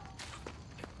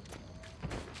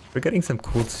 We're getting some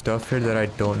cool stuff here that I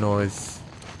don't know is...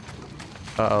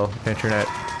 Uh-oh, internet.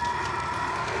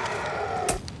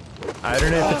 I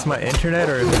don't know if it's my internet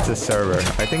or if it's a server.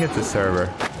 I think it's a server.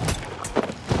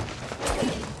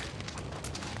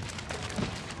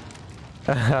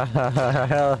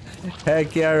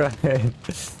 Heck yeah, right.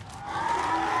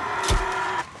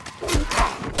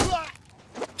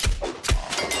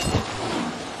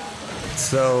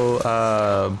 So,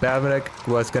 Babinek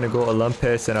was gonna go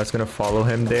Olympus and I was gonna follow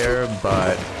him there,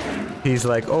 but he's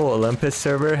like, oh, Olympus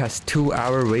server has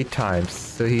 2-hour wait times.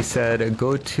 So he said,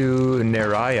 go to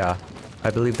Neraya. I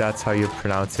believe that's how you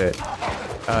pronounce it.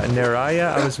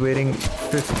 Neraya, I was waiting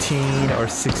 15 or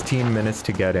 16 minutes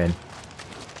to get in.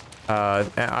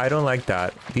 I don't like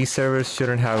that. These servers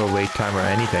shouldn't have a wait time or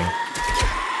anything.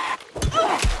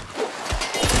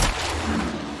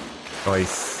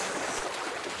 Nice.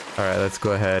 Alright, let's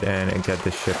go ahead and get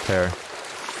this ship there.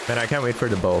 Man, I can't wait for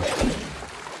the bow.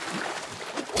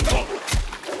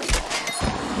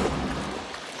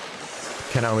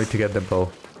 Cannot wait to get the bow.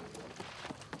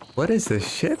 What is this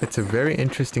ship? It's a very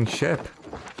interesting ship.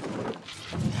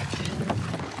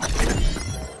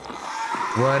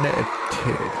 1, 2.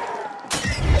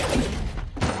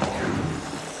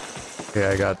 Okay,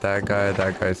 I got that guy.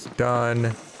 That guy's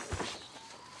done.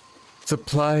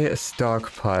 Supply a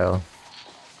stockpile.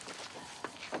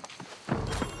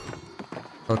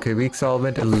 Okay, weak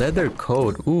solvent, leather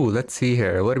coat. Ooh, let's see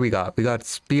here. What do we got? We got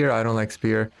spear. I don't like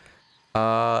spear.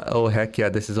 Oh heck yeah,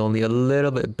 this is only a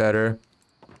little bit better.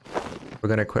 We're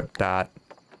gonna equip that.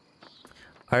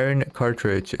 Iron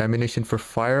cartridge, ammunition for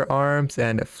firearms,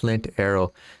 and a flint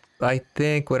arrow. I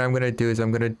think what I'm gonna do is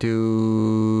I'm gonna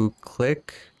do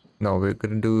click. No, we're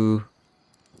gonna do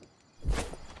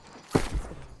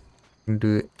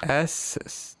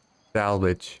S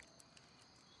salvage.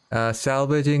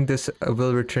 Salvaging this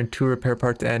will return 2 repair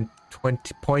parts and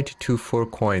 20.24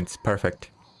 coins. Perfect.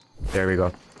 There we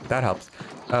go. That helps.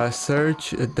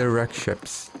 Search the wreck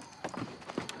ships.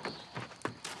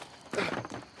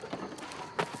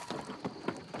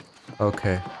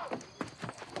 Okay.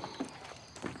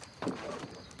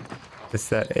 Is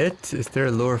that it? Is there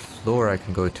a lower floor I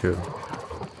can go to?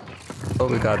 Oh,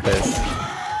 we got this.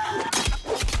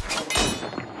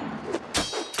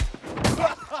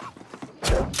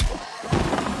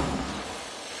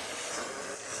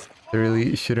 They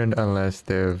really shouldn't unless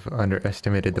they've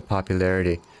underestimated the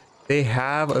popularity. They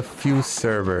have a few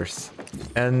servers.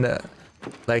 And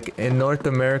like in North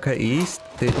America East,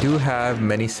 they do have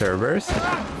many servers.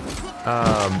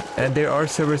 And there are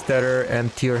servers that are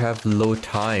empty or have low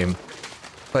time.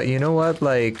 But you know what?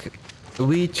 Like,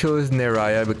 we chose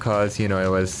Neraya because, you know, it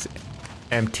was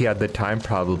empty at the time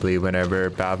probably whenever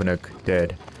Bavinuk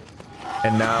did.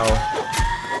 And now...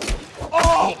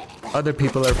 other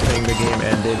people are playing the game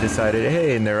and they decided,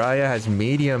 hey, Neraya has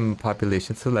medium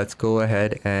population, so let's go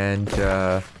ahead and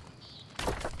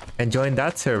join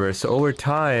that server. So over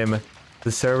time,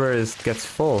 the server gets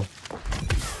full.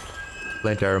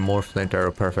 Flint arrow, more flint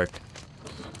arrow, perfect.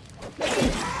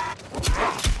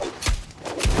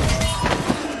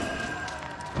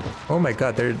 Oh my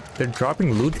god, they're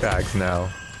dropping loot bags now.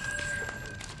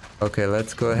 Okay,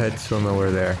 let's go ahead and swim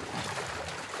over there.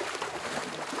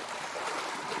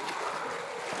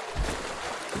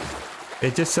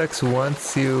 It just sucks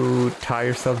once you tie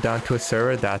yourself down to a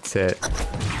server, that's it.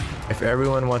 If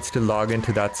everyone wants to log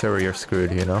into that server, you're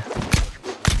screwed, you know?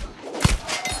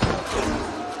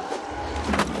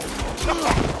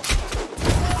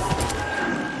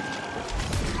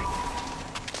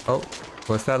 Oh,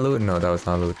 was that loot? No, that was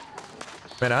not loot.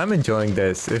 Man, I'm enjoying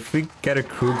this. If we get a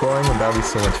crew going, that'll be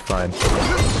so much fun.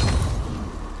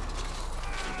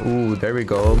 Ooh, there we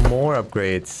go. More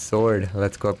upgrades. Sword.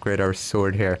 Let's go upgrade our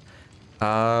sword here.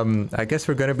 I guess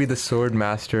we're gonna be the sword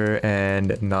master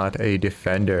and not a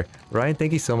defender. Ryan,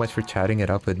 thank you so much for chatting it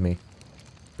up with me.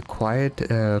 A quiet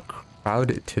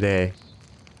crowd today.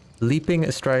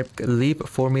 Leaping strike, leap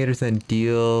 4 meters and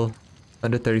deal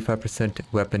under 35%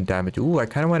 weapon damage. Ooh, I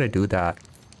kind of want to do that.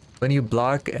 When you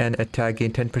block an attack,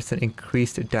 gain 10%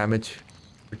 increased damage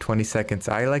for 20 seconds.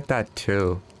 I like that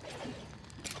too.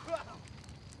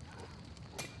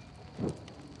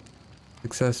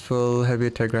 Successful heavy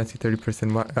attack grants you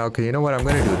 30%. Okay, you know what? I'm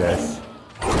gonna do this.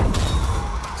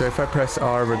 So if I press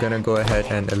R, we're gonna go ahead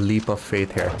and a leap of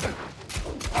faith here.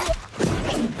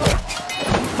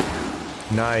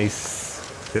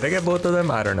 Nice. Did I get both of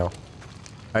them? I don't know.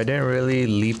 I didn't really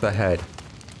leap ahead.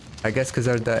 I guess because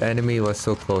the enemy was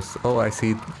so close. Oh, I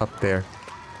see up there.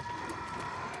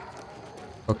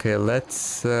 Okay,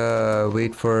 let's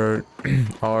wait for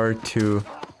R to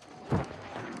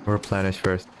replenish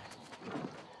first.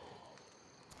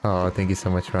 Oh, thank you so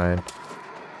much, Ryan.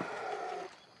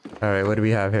 Alright, what do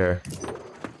we have here?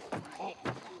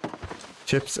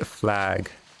 Ship's flag.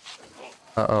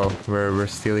 Uh-oh, we're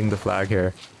stealing the flag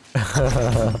here.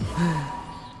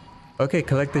 Okay,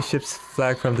 collect the ship's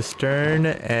flag from the stern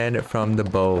and from the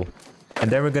bow. And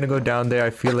then we're gonna go down there. I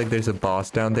feel like there's a boss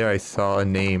down there. I saw a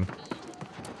name.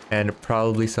 And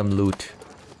probably some loot.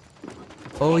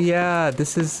 Oh yeah,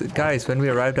 this is... Guys, when we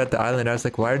arrived at the island, I was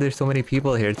like, why are there so many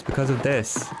people here? It's because of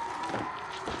this.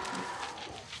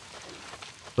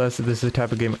 Plus, this is the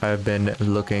type of game I've been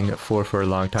looking for a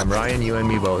long time. Ryan, you and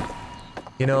me both.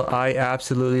 You know, I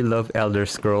absolutely love Elder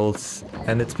Scrolls,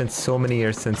 and it's been so many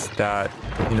years since that,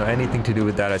 you know, anything to do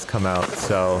with that has come out,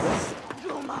 so...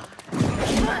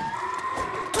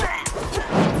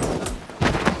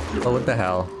 Oh, what the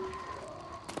hell?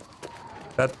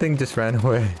 That thing just ran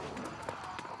away.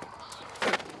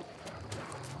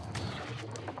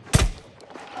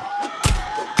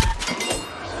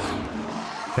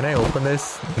 Can I open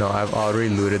this? No, I've already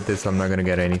looted this, so I'm not gonna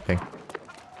get anything.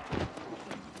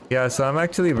 Yeah, so I'm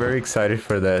actually very excited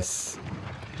for this.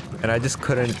 And I just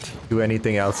couldn't do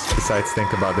anything else besides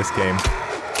think about this game.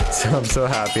 So I'm so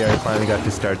happy I finally got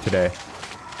to start today.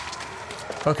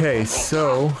 Okay,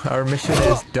 so our mission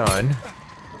is done.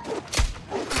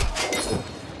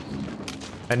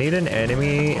 I need an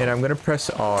enemy, and I'm gonna press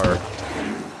R.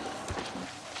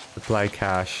 Supply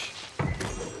cache.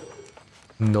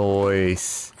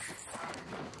 Nice.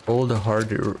 Old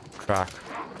hard track.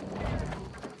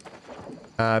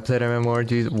 I played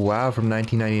MMORPGs, wow, from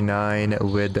 1999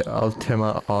 with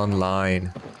Ultima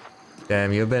Online.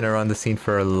 Damn, you've been around the scene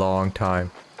for a long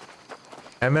time.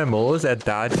 MMOs at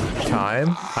that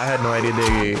time, I had no idea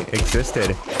they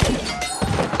existed.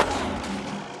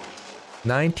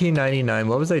 1999,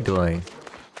 what was I doing?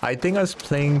 I think I was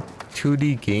playing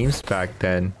 2D games back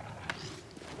then.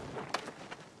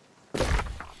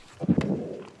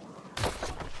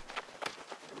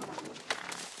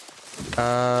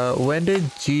 When did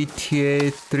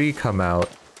GTA 3 come out?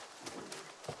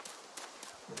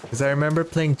 Because I remember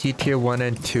playing GTA 1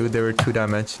 and 2, they were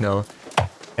two-dimensional.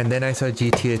 And then I saw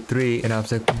GTA 3 and I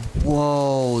was like,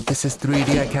 whoa, this is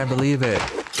 3D, I can't believe it.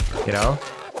 You know?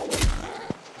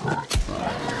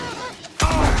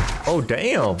 Oh,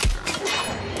 damn!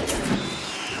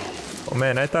 Oh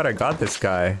man, I thought I got this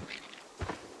guy.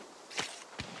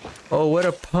 Oh, what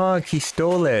a punk, he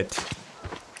stole it.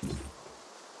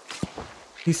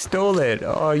 He stole it.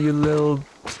 Oh, you little...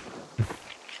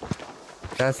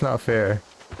 That's not fair.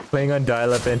 Playing on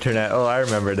dial-up internet. Oh, I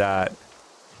remember that.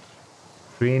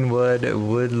 Greenwood,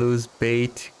 would lose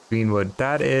bait. Greenwood.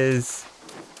 That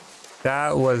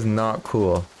was not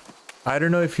cool. I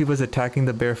don't know if he was attacking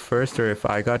the bear first or if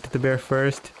I got to the bear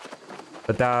first.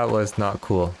 But that was not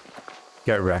cool.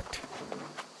 Get wrecked.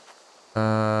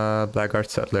 Blackguard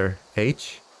Settler.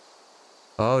 H?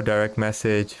 Oh, direct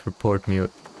message. Report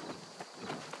mute.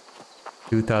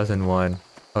 2001.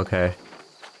 Okay.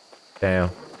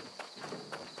 Damn.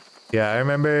 Yeah, I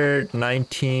remember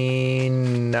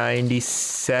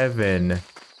 1997.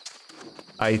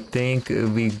 I think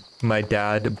my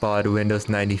dad bought Windows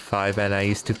 95 and I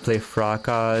used to play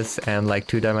Fracas and like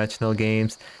two-dimensional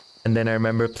games. And then I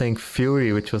remember playing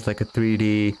Fury, which was like a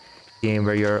 3D game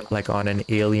where you're like on an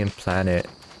alien planet.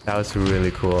 That was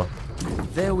really cool.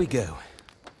 There we go.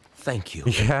 Thank you.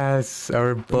 Yes,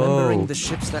 our bow. Remembering the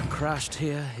ships that crashed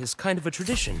here is kind of a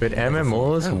tradition. With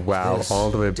MMOs, wow, all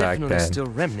the way back then. Definitely still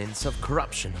remnants of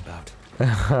corruption about.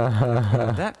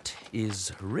 That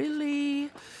is really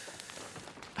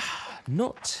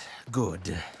not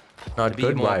good. Not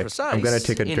good? Why? I'm gonna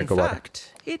take a drink of water. In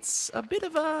fact, it's a bit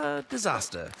of a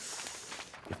disaster.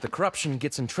 If the corruption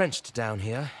gets entrenched down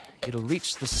here, it'll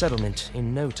reach the settlement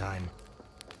in no time.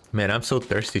 Man, I'm so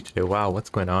thirsty today. Wow, what's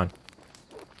going on?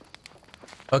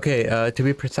 Okay, to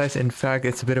be precise, in fact,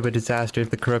 it's a bit of a disaster. If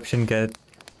the corruption get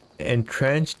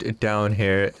entrenched down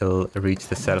here, it'll reach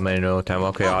the settlement in no time.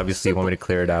 Okay, obviously you want me to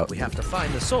clear it out. We have to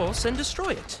find the source and destroy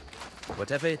it.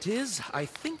 Whatever it is, I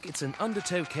think it's an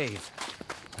undertow cave.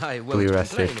 I won't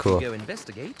complain if you go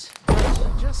investigate.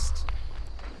 Just...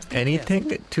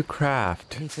 Anything to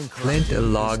craft. Flint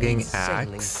logging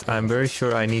axe. I'm very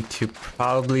sure I need to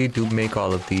probably make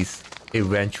all of these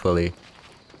eventually.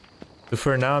 But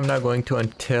for now, I'm not going to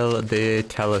until they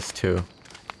tell us to.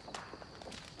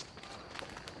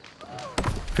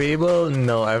 Fable?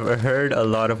 No, I've heard a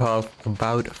lot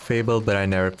about Fable, but I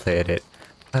never played it.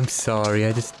 I'm sorry,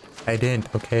 I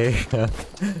didn't, okay?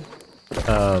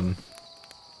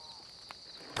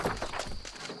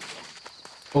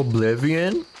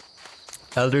 Oblivion?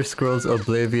 Elder Scrolls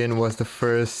Oblivion was the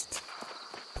first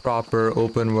proper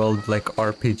open world like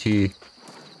RPG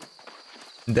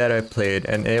that I played,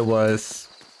 and it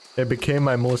became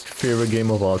my most favorite game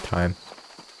of all time.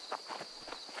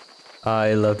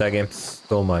 I love that game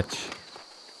so much.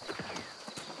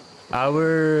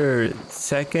 Our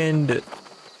second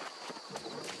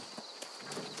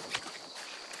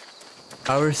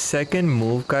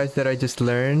move, guys, that I just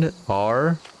learned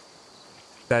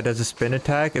that does a spin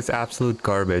attack is absolute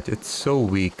garbage. It's so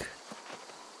weak.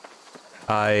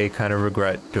 I kind of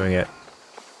regret doing it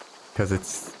because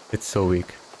it's so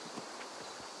weak.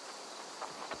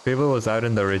 Fable was out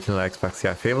in the original Xbox.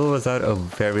 Yeah, Fable was out a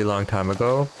very long time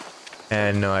ago.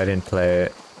 And no, I didn't play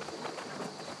it.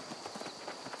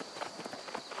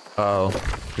 Oh,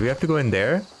 do we have to go in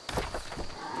there?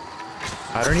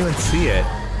 I don't even see it.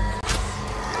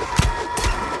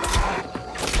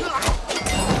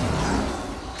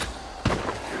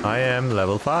 I am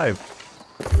level 5.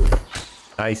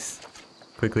 Nice.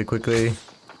 Quickly, quickly.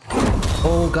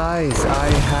 Oh, guys, I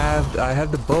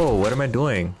have the bow. What am I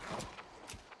doing?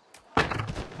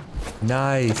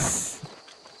 Nice.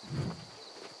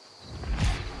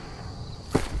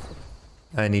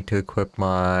 I need to equip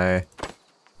my...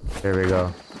 There we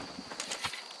go.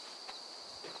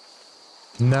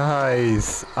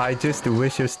 Nice. I just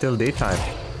wish it was still daytime.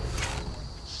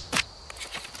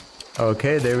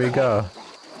 Okay, there we go.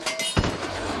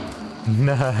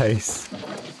 Nice.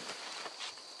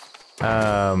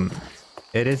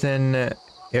 It is an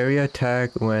area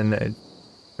attack when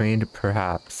trained,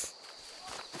 perhaps.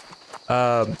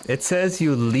 It says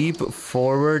you leap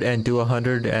forward and do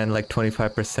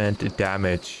 125%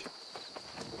 damage.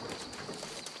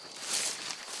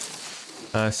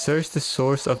 Search the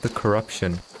source of the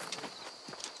corruption.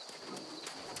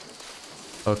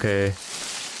 Okay.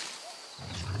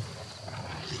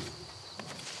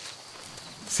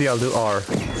 See, I'll do R.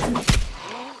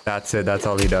 That's it, that's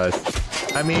all he does.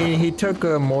 I mean, he took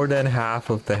more than half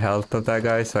of the health of that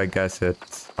guy, so I guess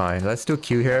it's fine. Let's do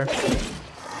Q here.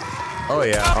 Oh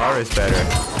yeah, R is better.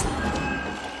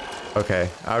 Okay,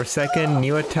 our second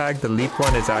new attack, the leap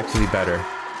one, is actually better.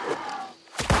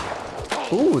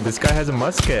 Ooh, this guy has a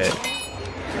musket.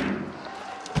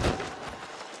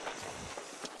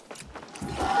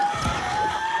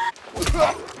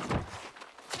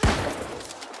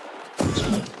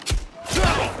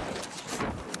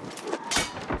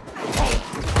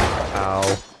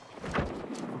 Ow.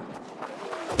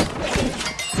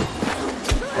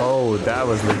 Oh, that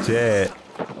was legit.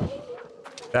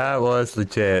 That was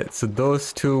legit. So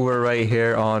those two were right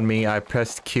here on me. I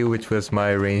pressed Q, which was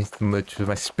my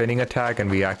spinning attack, and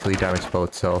we actually damaged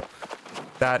both. So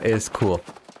that is cool.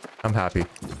 I'm happy.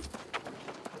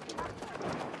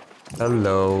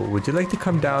 Hello. Would you like to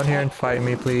come down here and fight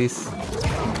me, please?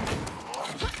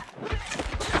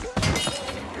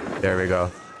 There we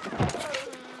go.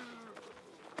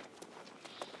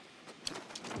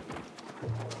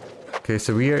 Okay,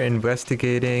 so we are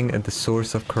investigating the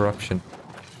source of corruption.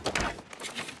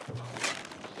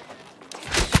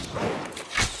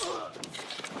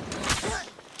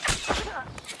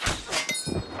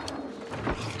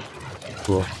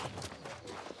 Cool.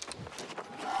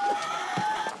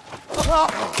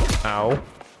 Ow.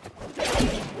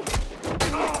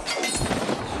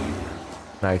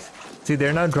 Nice. See,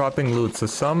 they're not dropping loot, so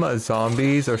some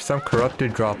zombies or some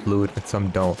corrupted drop loot and some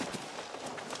don't.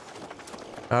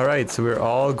 Alright, so we're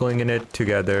all going in it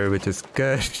together, which is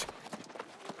good.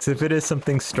 So if it is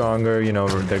something stronger, you know,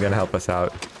 they're gonna help us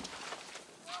out.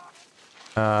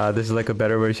 This is like a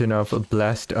better version of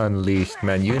Blessed Unleashed.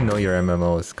 Man, you know your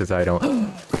MMOs, because I don't.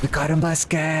 We got a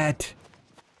musket!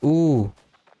 Ooh.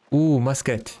 Ooh,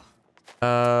 musket.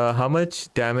 How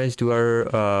much damage do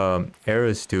our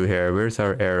arrows do here? Where's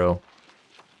our arrow?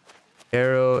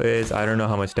 Arrow is... I don't know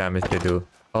how much damage they do.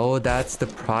 Oh, that's the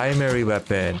primary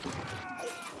weapon.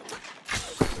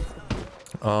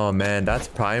 Oh man, that's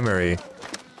primary.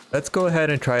 Let's go ahead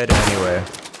and try it anyway.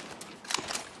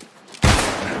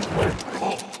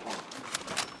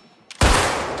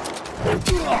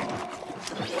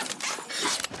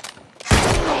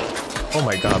 Oh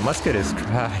my god, musket is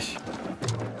trash.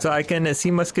 So I can see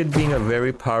musket being a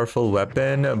very powerful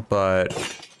weapon, but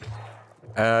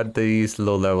at these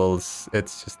low levels,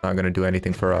 it's just not gonna do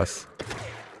anything for us.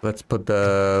 Let's put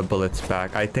the bullets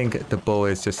back. I think the bow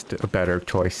is just a better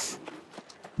choice.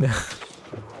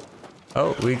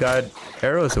 Oh, we got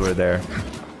arrows over there.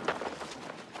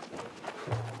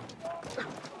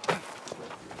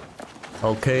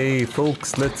 Okay,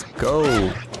 folks, let's go.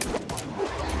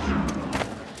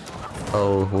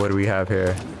 Oh, what do we have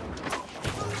here?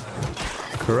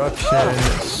 Corruption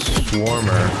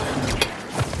Swarmer.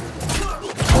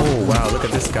 Oh, wow, look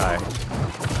at this guy.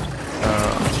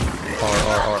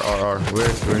 R.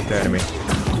 Where's the enemy?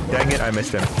 Dang it, I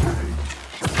missed him.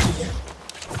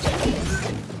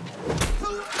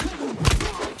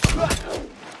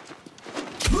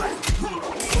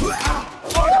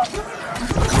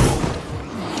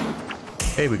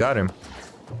 Hey, we got him.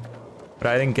 But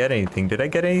I didn't get anything. Did I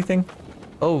get anything?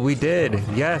 Oh, we did.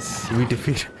 Yes, we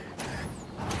defeated.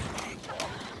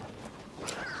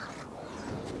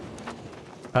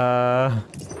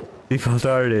 Default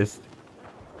artist.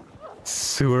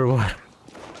 Sewer water.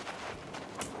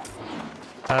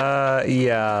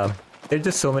 Yeah. There's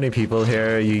just so many people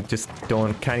here, you just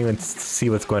can't even see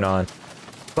what's going on.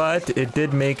 But it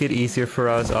did make it easier for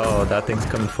us. Oh, that thing's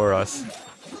coming for us.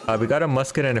 We got a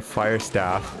musket and a fire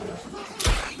staff.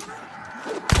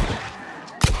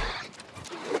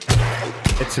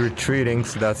 It's retreating,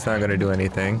 so that's not gonna do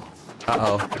anything.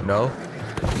 Uh-oh, no.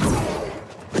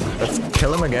 Let's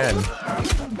kill him again.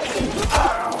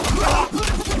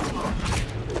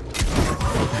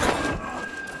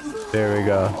 There we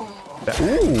go.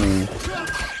 Ooh!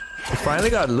 We finally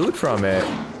got loot from it.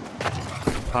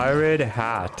 Pirate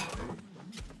hat.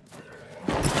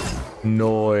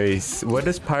 Nice. What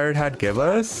does pirate hat give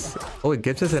us? Oh, it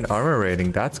gives us an armor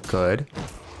rating. That's good.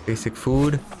 Basic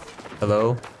food.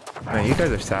 Hello. Man, you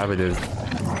guys are savages.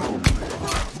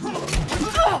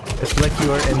 It's like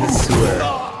you are in the sewer.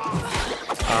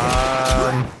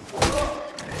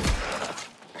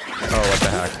 Oh, what the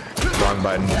heck? Wrong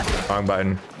button. Wrong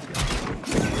button.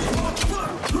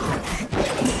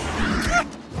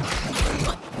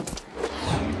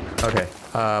 Okay.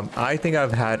 I think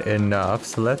I've had enough,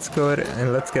 so let's go ahead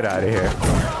and let's get out of here.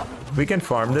 We can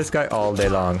farm this guy all day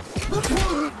long.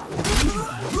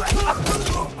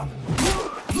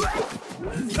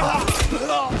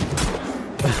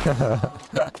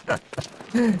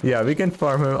 Yeah, we can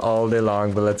farm him all day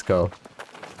long, but let's go.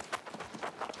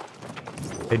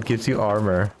 It gives you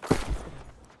armor.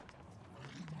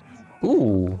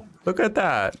 Ooh, look at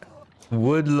that.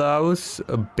 Woodlouse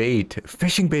bait.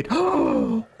 Fishing bait.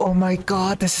 Oh my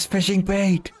god, this is fishing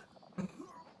bait.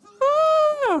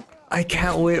 I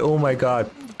can't wait. Oh my god.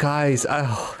 Guys,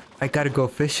 I gotta go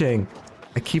fishing.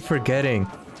 I keep forgetting.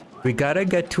 We gotta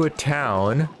get to a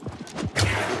town.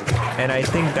 And I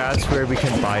think that's where we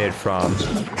can buy it from.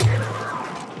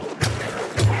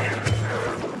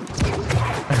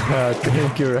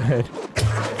 Thank you, Ryan.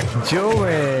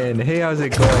 Joanne! Hey, how's it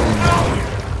going?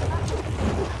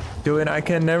 Joanne, I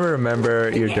can never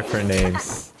remember your different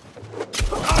names.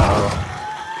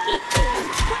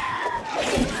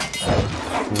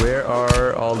 Where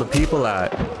are all the people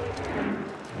at?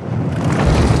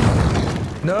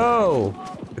 No!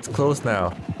 It's closed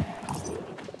now.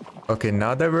 Okay,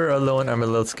 now that we're alone, I'm a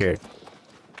little scared.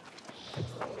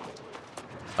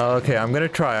 Okay, I'm gonna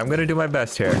try. I'm gonna do my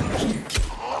best here.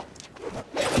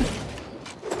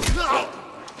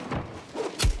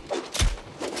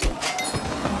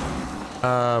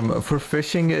 For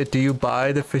fishing, do you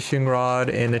buy the fishing rod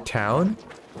in a town?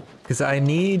 Because I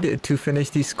need to finish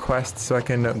these quests so I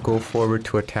can go forward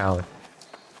to a town.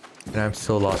 And I'm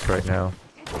so lost right now.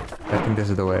 I think this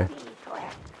is the way.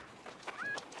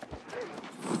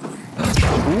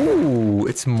 Ooh,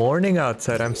 it's morning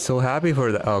outside. I'm so happy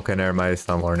for that. Oh, okay, never mind. It's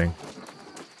not morning.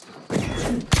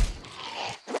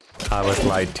 I was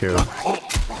lied to.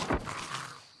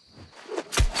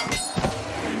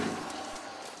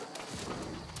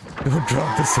 Don't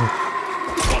drop this thing.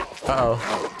 Uh-oh.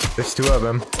 There's two of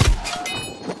them.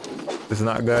 This is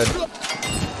not good.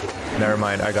 Never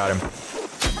mind, I got him.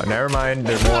 Oh, never mind,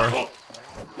 there's more.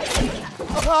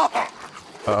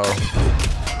 Uh-oh.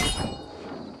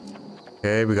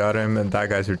 Okay, we got him, and that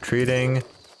guy's retreating.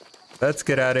 Let's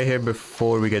get out of here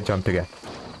before we get jumped again.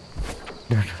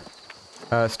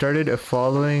 Started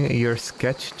following your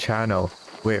sketch channel.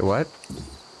 Wait, what?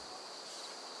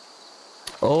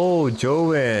 Oh,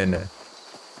 Joanne.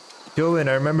 Joanne,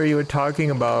 I remember you were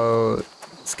talking about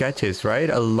sketches, right?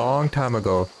 A long time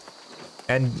ago.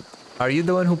 And are you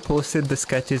the one who posted the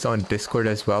sketches on Discord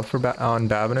as well for on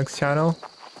Babinok's channel?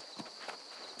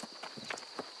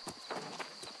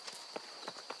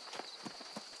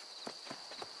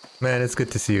 Man, it's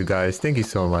good to see you guys. Thank you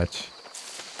so much.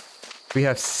 We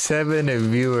have 7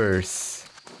 viewers.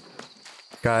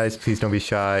 Guys, please don't be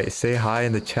shy. Say hi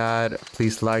in the chat.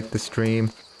 Please like the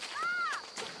stream.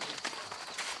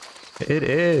 It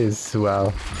is.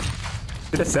 Wow.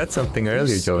 Should have said something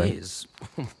earlier, Joey.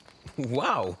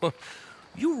 Wow.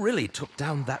 You really took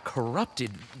down that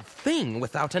corrupted thing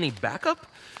without any backup?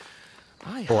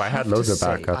 I had loads of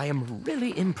backup. I am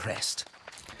really impressed.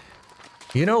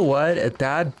 You know what?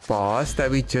 That boss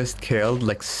that we just killed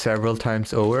like several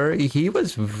times over, he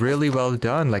was really well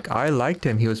done. Like, I liked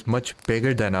him. He was much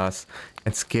bigger than us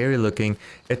and scary looking.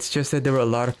 It's just that there were a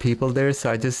lot of people there,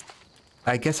 so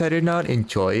I guess I did not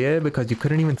enjoy it because you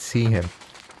couldn't even see him.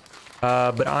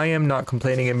 But I am not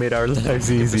complaining. It made our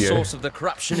lives easier. The source of the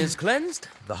corruption is cleansed.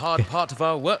 The hard part of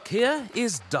our work here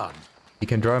is done. You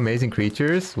can draw amazing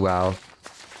creatures? Wow.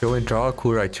 Go and draw a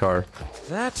Kurai char.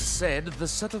 That said, the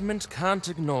settlement can't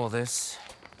ignore this.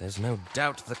 There's no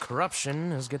doubt the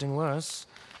corruption is getting worse.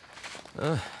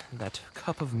 That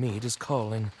cup of mead is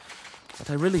calling, but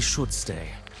I really should stay.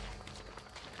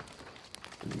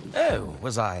 Oh,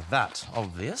 was I that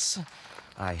obvious?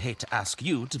 I hate to ask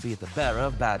you to be the bearer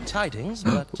of bad tidings,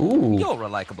 but you're a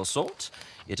likable sort.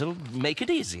 It'll make it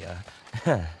easier.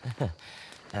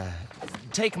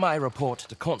 Take my report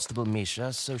to Constable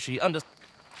Misha so she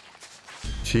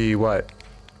She what?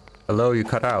 Hello, you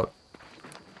cut out.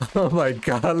 Oh my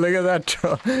god, look at that.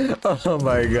 Oh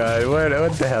my god,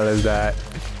 what the hell is that?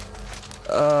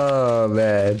 Oh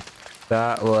man,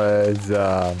 that was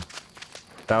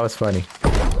funny.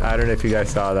 I don't know if you guys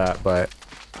saw that, but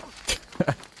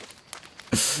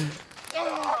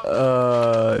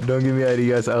don't give me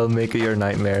ideas. I'll make it your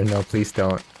nightmare. No, please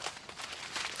don't.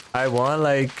 I want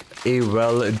like a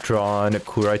well-drawn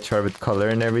Kurai chart with color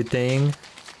and everything,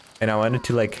 and I want it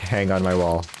to like hang on my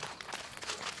wall.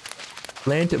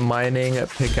 Flint mining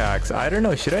pickaxe. I don't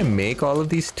know. Should I make all of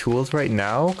these tools right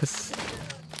now? Because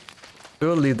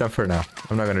we'll leave them for now.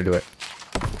 I'm not gonna do it.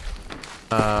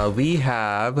 We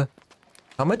have.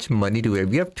 How much money do we have?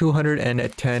 We have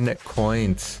 210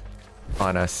 coins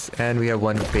on us, and we have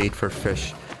one bait for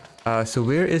fish. So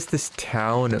where is this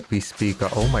town we speak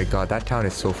of? Oh my god, that town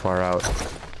is so far out.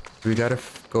 We gotta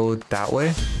go that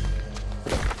way.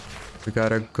 We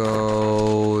gotta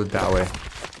go that way.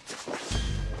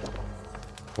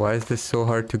 Why is this so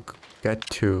hard to get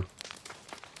to?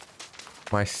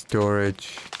 My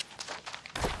storage.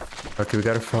 Okay, we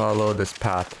gotta follow this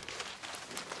path.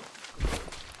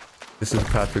 This is the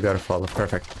path we gotta follow.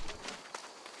 Perfect.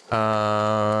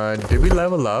 Did we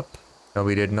level up? No,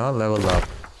 we did not level up.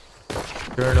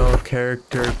 Journal,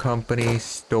 character, company,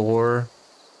 store.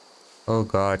 Oh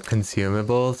god,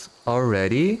 consumables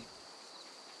already?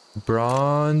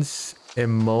 Bronze,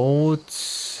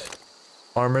 emotes,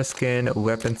 armor skin,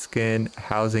 weapon skin,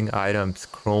 housing items,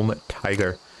 chrome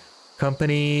tiger.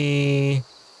 Company,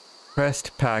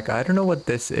 crest pack. I don't know what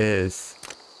this is.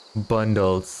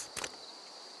 Bundles.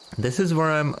 This is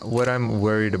where what I'm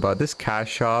worried about. This cash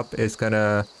shop is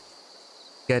gonna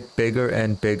get bigger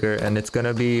and bigger, and it's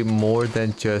gonna be more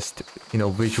than just, you know,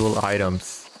 visual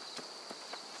items.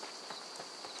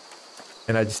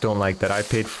 And I just don't like that. I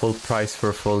paid full price for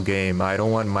a full game. I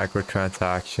don't want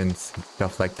microtransactions and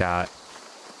stuff like that.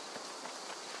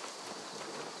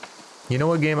 You know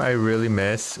what game I really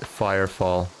miss?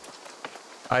 Firefall.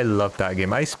 I love that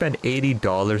game. I spent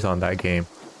 $80 on that game.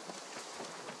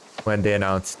 When they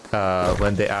announced,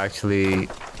 when they actually...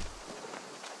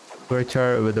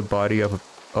 Virtual with the body of a...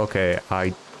 Okay,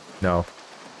 no.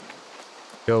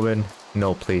 Joven,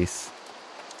 no please.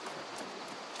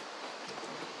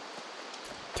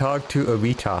 Talk to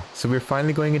Avita. So we're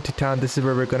finally going into town. This is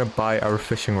where we're gonna buy our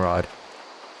fishing rod.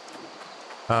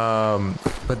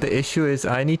 But the issue is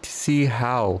I need to see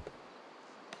how.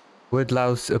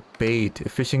 Woodlouse bait. A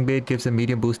fishing bait gives a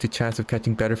medium boost to chance of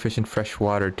catching better fish in fresh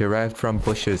water, derived from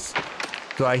bushes.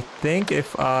 So I think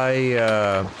if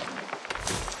I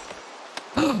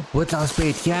Woodlouse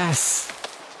bait, yes!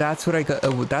 That's what I got.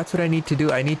 That's what I need to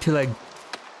do. I need to like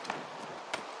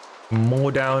mow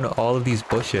down all of these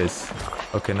bushes.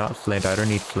 Okay, not flint. I don't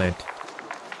need flint.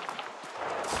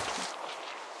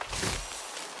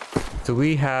 So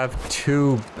we have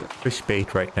 2 fish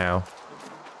bait right now.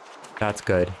 That's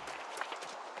good.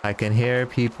 I can hear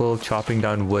people chopping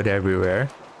down wood everywhere.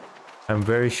 I'm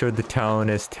very sure the town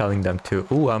is telling them to.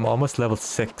 Ooh, I'm almost level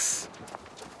 6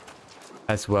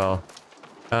 as well.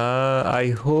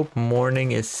 I hope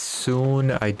morning is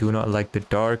soon. I do not like the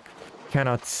dark.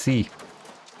 Cannot see.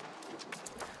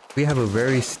 We have a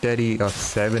very steady of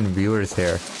 7 viewers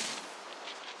here.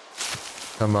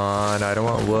 Come on, I don't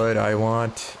want wood. I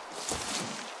want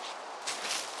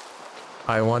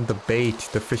the bait,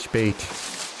 the fish bait.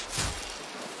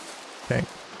 Okay.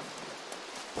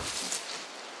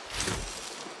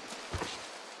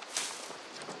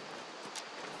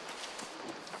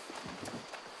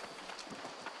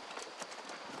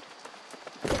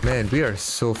 Man, we are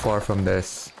so far from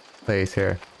this place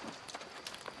here.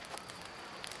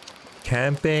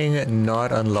 Camping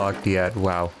not unlocked yet.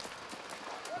 Wow.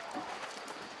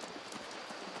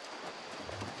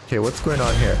 Okay, what's going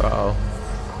on here? Uh-oh.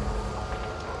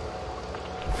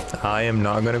 I am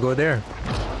not gonna go there.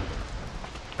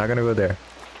 Not gonna go there.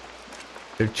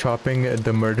 They're chopping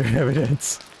the murder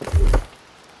evidence.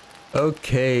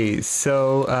 Okay,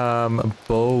 so,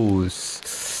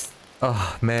 bows.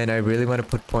 Oh, man, I really want to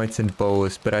put points in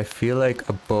bows, but I feel like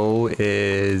a bow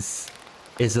is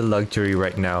a luxury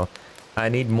right now. I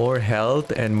need more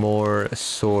health and more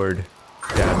sword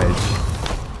damage.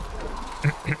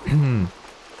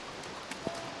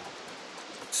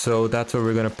 So that's what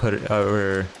we're gonna put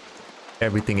our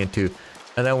everything into.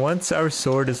 And then once our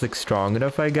sword is like strong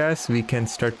enough, I guess, we can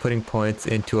start putting points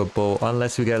into a bow,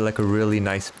 unless we get like a really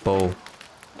nice bow.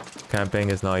 Camping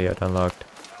is not yet unlocked.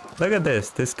 Look at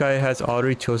this. This guy has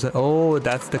already chosen. Oh,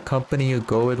 that's the company you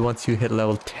go with once you hit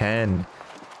level 10.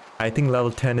 I think level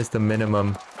 10 is the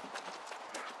minimum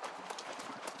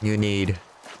you need.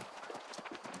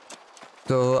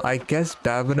 So I guess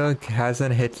Davina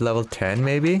hasn't hit level 10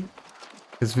 maybe?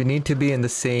 Because we need to be in the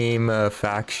same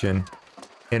faction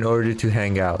in order to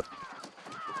hang out.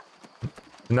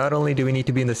 Not only do we need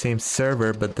to be in the same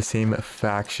server, but the same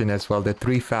faction as well. There are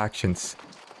 3 factions.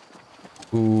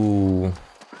 Ooh.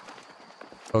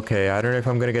 Okay, I don't know if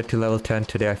I'm gonna get to level 10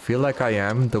 today. I feel like I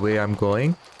am, the way I'm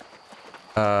going.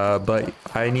 But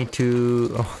I need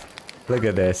to... Oh, look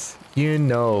at this. You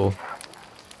know,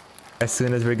 as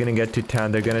soon as we're gonna get to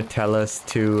town, they're gonna tell us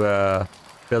to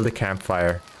build a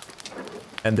campfire.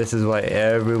 And this is why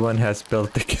everyone has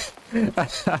built the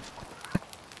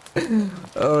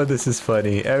Oh, this is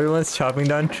funny. Everyone's chopping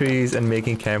down trees and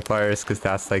making campfires because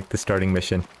that's like the starting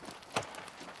mission.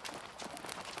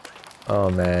 Oh,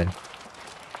 man.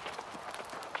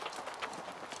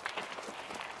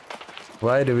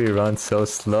 Why do we run so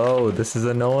slow? This is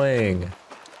annoying.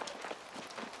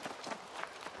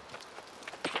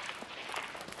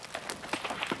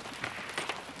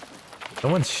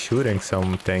 Someone's shooting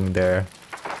something there.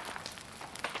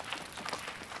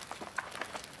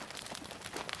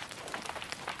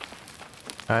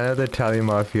 I know the Italian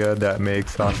mafia that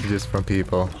makes sausages from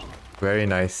people. Very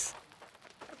nice.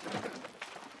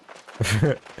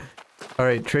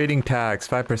 Alright, trading tax,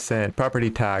 5%, property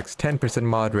tax, 10%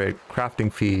 moderate,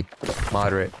 crafting fee,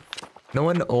 moderate. No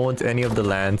one owns any of the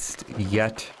lands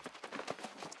yet.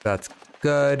 That's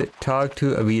good. Talk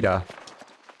to Avita.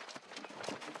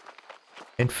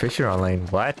 And Fisher Online,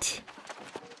 what?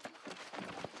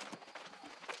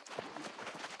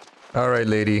 Alright,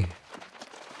 lady.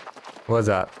 What's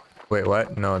up? Wait,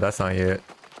 what? No, that's not it.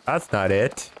 That's not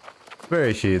it. Where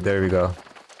is she? There we go.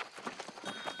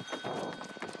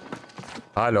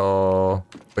 Hello.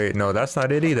 Wait, no, that's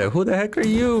not it either. Who the heck are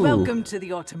you? Welcome to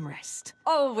the Autumn Rest.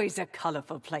 Always a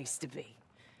colourful place to be.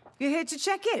 You're here to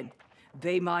check in?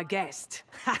 Be my guest.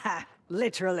 Haha,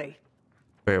 literally.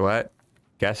 Wait, what?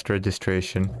 Guest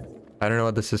registration. I don't know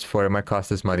what this is for. It might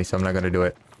cost us money, so I'm not gonna do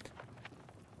it.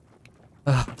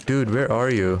 Dude, where are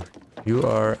you? You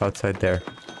are outside there.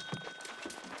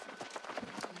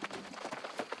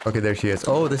 Okay, there she is.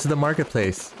 Oh, this is the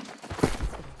marketplace.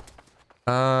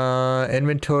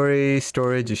 Inventory,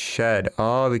 storage shed.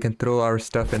 Oh, we can throw our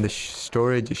stuff in the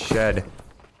storage shed.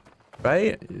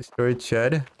 Right? Storage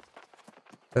shed.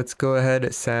 Let's go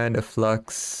ahead, sand,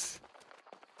 flux.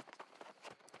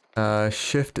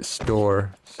 Shift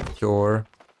store. Store.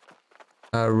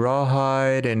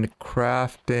 Rawhide and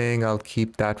crafting. I'll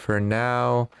keep that for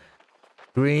now.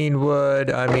 Greenwood.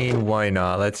 I mean, why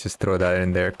not? Let's just throw that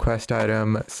in there. Quest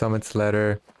item. Summon's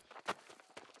letter.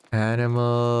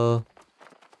 Animal.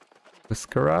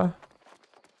 Mascara.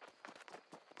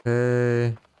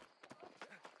 Okay.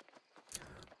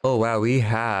 Oh wow, we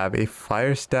have a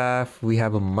fire staff, we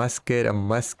have a musket,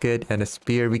 and a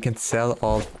spear. We can sell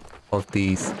all of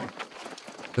these.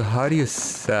 So how do you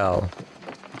sell?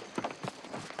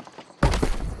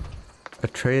 A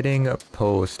trading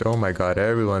post. Oh my god,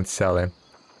 everyone's selling.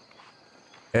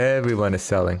 Everyone is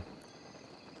selling.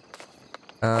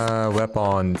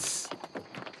 Weapons.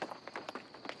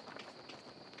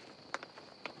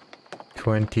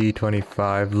 20,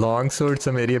 25. Longsword,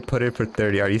 some idiot put it for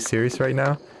 30. Are you serious right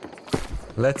now?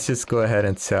 Let's just go ahead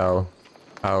and sell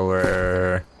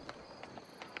our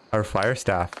fire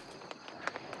staff.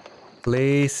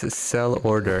 Place sell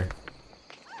order.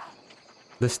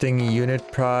 Listing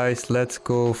unit price. Let's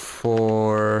go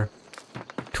for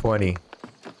 20.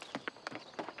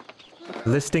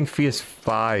 Listing fee is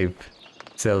 5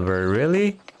 silver.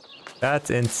 Really? That's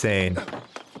insane.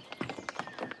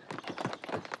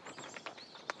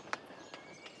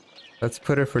 Let's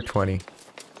put her for 20.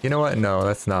 You know what? No,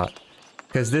 let's not.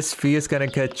 Because this fee is gonna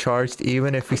get charged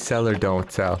even if we sell or don't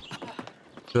sell.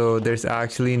 So there's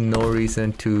actually no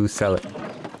reason to sell it.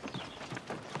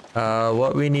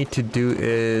 What we need to do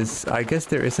is... I guess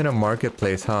there isn't a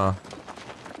marketplace, huh?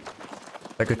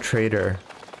 Like a trader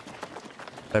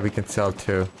that we can sell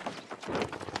to.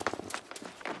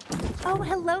 Oh,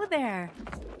 hello there.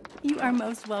 You are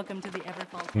most welcome to the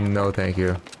Everfall. No, thank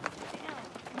you.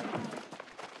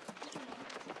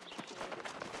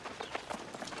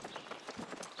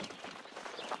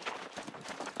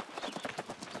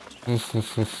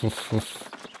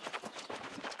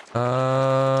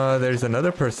 There's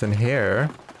another person here.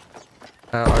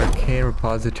 Arcane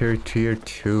Repository Tier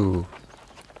 2.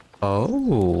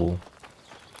 Oh.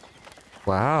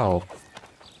 Wow.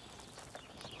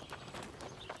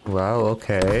 Wow,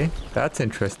 okay. That's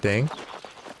interesting.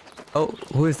 Oh,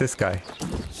 who is this guy?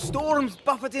 Storms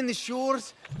buffeting the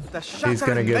shores. The He's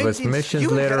gonna give us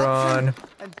missions later on.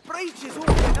 And breaches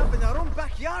opening up in our own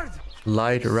backyard.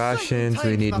 Light rations,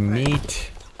 we need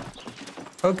meat.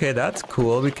 Okay, that's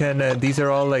cool. We can, these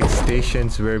are all like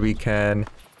stations where we can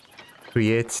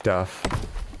create stuff.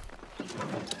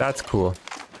 That's cool.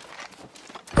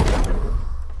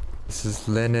 This is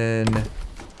linen.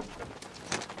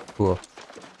 Cool.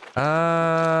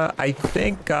 I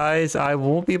think, guys, I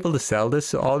won't be able to sell this,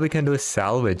 so all we can do is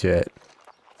salvage it.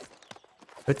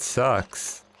 It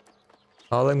sucks.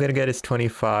 All I'm gonna get is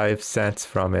 25 cents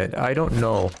from it. I don't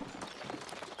know.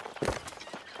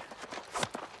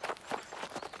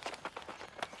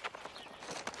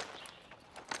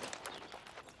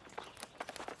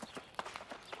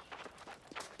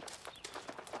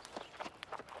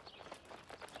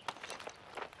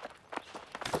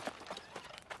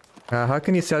 How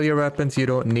can you sell your weapons you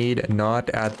don't need? Not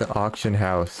at the auction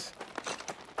house.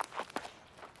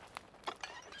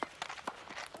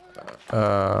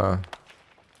 I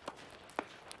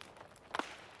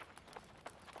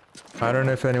don't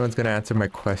know if anyone's gonna answer my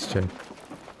question.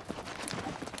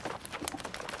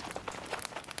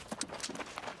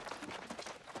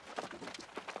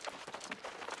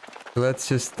 Let's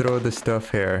just throw the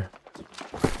stuff here.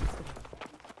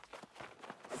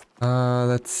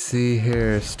 Let's see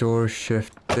here. Store,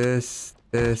 shift this,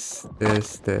 this,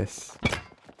 this, this.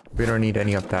 We don't need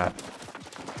any of that.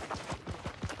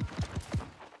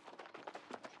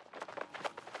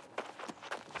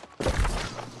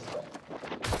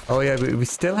 Oh yeah, we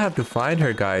still have to find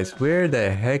her, guys. Where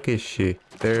the heck is she?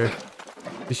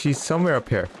 She's somewhere up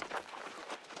here.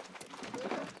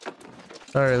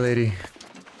 Alright, lady.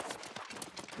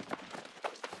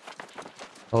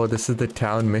 Oh, this is the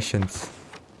town missions.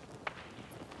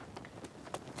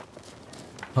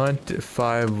 Hunt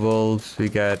 5 wolves, we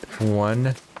get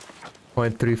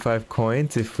 1.35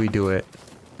 coins if we do it.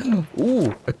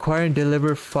 Ooh, acquire and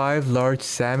deliver 5 large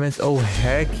salmons. Oh,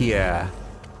 heck yeah.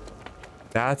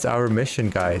 That's our mission,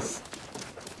 guys.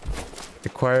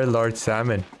 Acquire large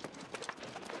salmon.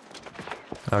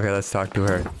 Okay, let's talk to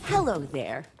her. Hello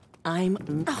there.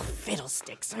 Oh,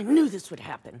 fiddlesticks. I knew this would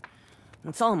happen.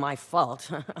 It's all my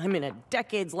fault. I'm in a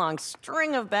decades-long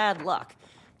string of bad luck.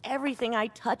 Everything I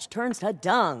touch turns to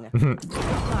dung.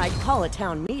 I'd call a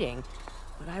town meeting,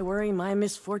 but I worry my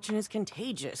misfortune is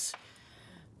contagious.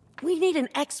 We need an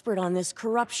expert on this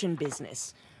corruption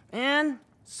business, and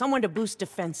someone to boost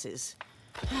defenses.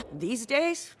 These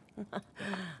days,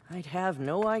 I'd have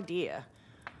no idea.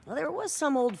 Well, there was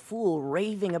some old fool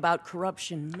raving about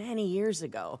corruption many years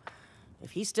ago.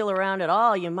 If he's still around at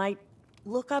all, you might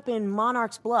look up in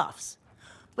Monarch's Bluffs.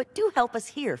 But do help us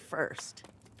here first.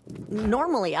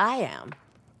 Normally I am,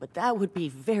 but that would be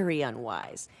very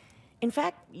unwise. In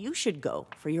fact, you should go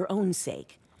for your own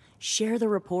sake. Share the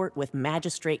report with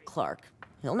Magistrate Clark.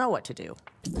 He'll know what to do.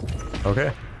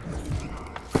 Okay.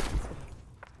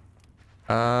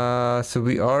 So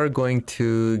we are going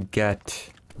to get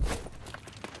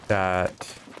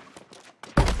that.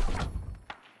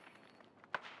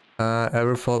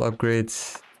 Everfall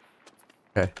upgrades.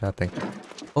 Okay, nothing.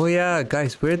 Oh yeah,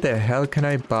 guys, where the hell can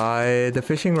I buy the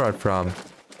fishing rod from?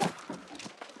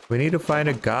 We need to find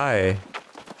a guy.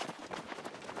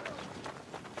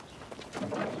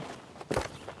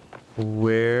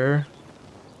 Where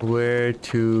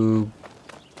to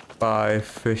buy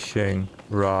fishing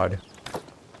rod?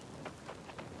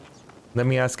 Let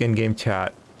me ask in-game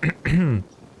chat. You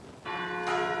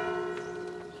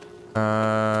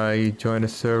join a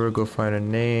server, go find a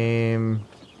name.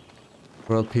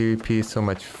 World PvP is so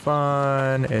much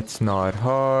fun. It's not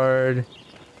hard.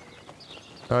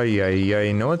 Oh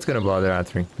yeah, no one's gonna bother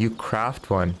answering. You craft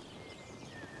one.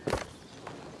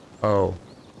 Oh.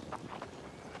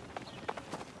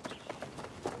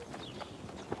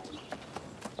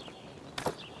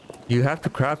 You have to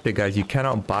craft it, guys. You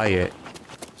cannot buy it.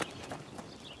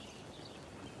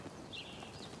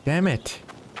 Damn it.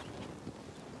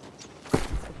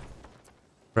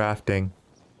 Crafting.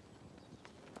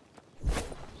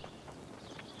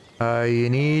 You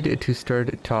need to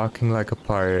start talking like a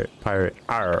pirate.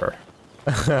 Arr.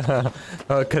 Oh,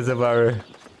 because of our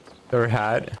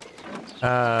hat.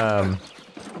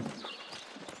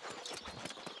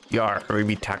 Yar,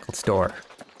 Ruby Tackle Store.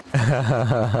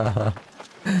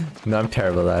 No, I'm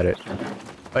terrible at it.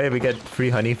 Oh yeah, we get free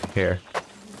honey here.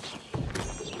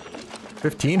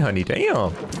 15 honey,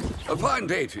 damn. A fine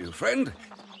day to you, friend.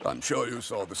 I'm sure you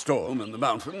saw the storm in the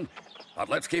mountain, but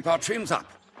let's keep our chins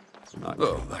up.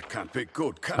 Oh, that can't be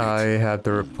good, can it? I have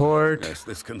the report. Yes,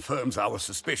 this confirms our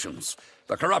suspicions.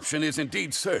 The corruption is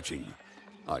indeed surging.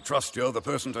 I trust you're the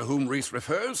person to whom Reese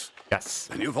refers? Yes.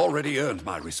 And you've already earned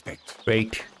my respect.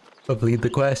 Great. Complete the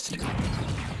quest.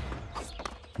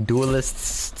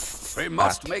 Duelists. We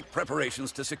must make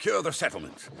preparations to secure the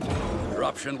settlement.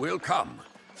 Corruption will come.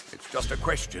 It's just a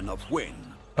question of when.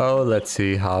 Oh, let's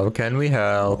see. How can we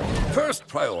help? First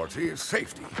priority is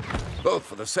safety, both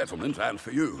for the settlement and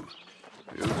for you.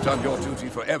 You've done your duty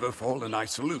for Everfall, and I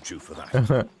salute you for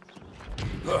that.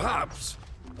 Perhaps,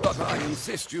 but I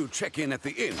insist you check in at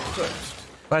the inn first.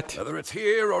 What? Whether it's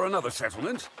here or another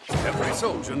settlement, every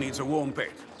soldier needs a warm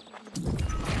bed.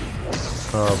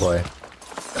 Oh boy.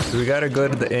 We gotta go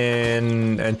to the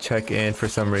inn and check in for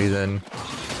some reason.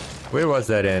 Where was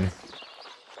that inn?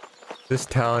 This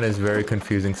town is very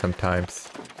confusing sometimes.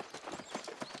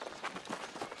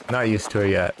 Not used to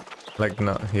it yet. Like,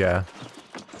 no, yeah.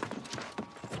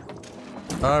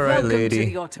 Alright, lady. Welcome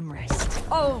to the autumn rest.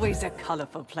 Always a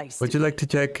colorful place. Would you like to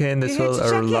check in? This You're will here to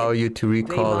check allow in. you to Be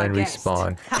recall my and guest.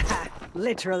 respawn.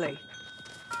 Literally.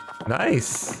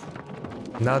 Nice.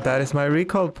 Now that is my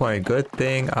recall point. Good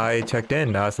thing I checked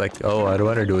in. I was like, oh, I don't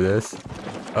want to do this.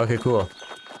 Okay, cool.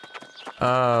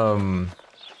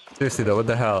 Seriously though, what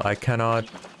the hell? I cannot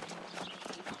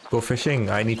go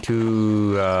fishing. I need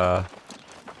to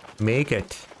make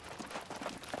it.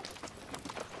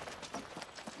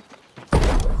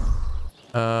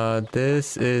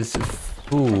 This is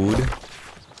food.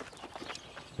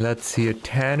 Let's see, a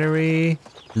tannery,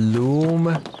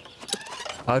 loom,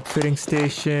 outfitting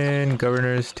station,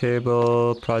 governor's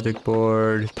table, project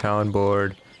board, town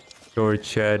board, storage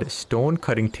shed, stone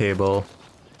cutting table,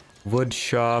 wood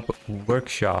shop,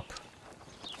 workshop,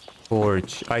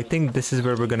 forge. I think this is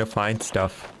where we're gonna find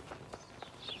stuff.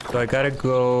 So I gotta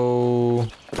go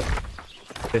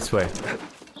this way.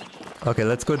 Okay,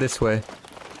 let's go this way.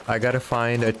 I gotta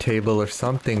find a table or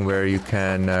something where you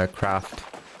can craft.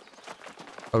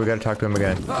 Oh, we gotta talk to him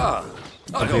again. I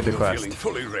Complete hope the you're quest. feeling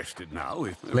fully rested now.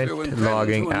 If Flint you intend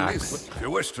logging to axe. If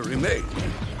you wish to remain,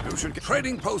 you should get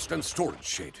trading post and storage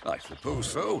shed. I suppose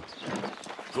so.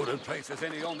 Good a place as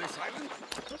any on this island.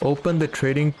 Open the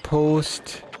trading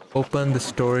post. Open the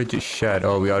storage shed.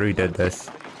 Oh, we already did this.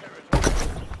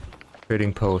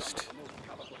 Trading post.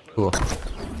 Cool.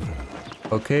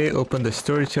 Okay, open the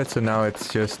storage shed. So now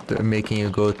it's just making you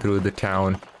go through the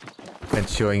town and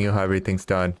showing you how everything's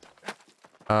done.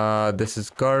 This is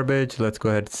garbage. Let's go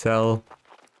ahead and sell.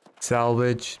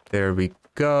 Salvage. There we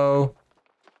go.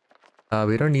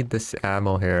 We don't need this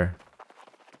ammo here.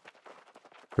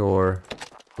 Store.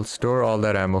 We'll store all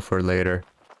that ammo for later.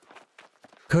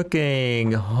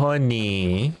 Cooking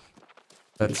honey.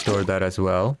 Let's store that as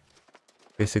well.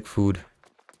 Basic food.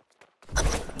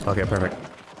 Okay, perfect.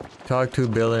 Talk to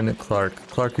Bill and Clark.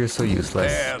 Clark, you're so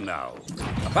useless. There now.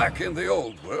 Back in the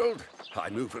old world, I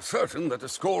knew for certain that a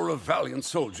score of valiant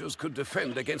soldiers could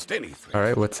defend against any threat. All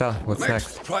right, what's up? What's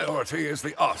Next next? priority is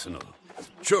the arsenal.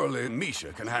 Surely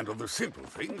Misha can handle the simple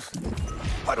things.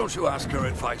 Why don't you ask her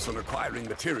advice on acquiring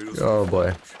materials? Oh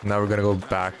boy. Now we're gonna go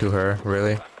back to her.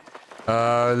 Really?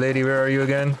 Lady, where are you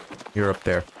again? You're up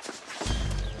there.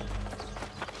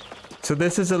 So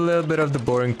this is a little bit of the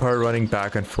boring part, running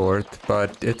back and forth,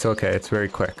 but it's okay. It's very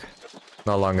quick.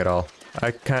 Not long at all.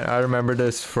 I remember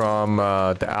this from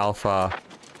the alpha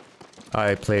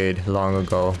I played long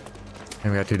ago,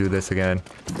 and we had to do this again.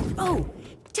 Oh,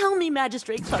 tell me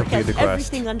Magistrate Clark Complete has the quest.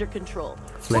 everything under control.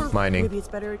 Flint Or mining. maybe it's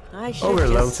better I should Oh, we're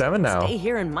level just 7 now. stay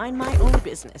here and mind my own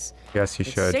business. Yes, you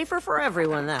It's should. safer for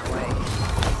everyone that way.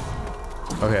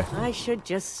 Okay. I should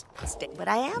just stay, but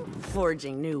I am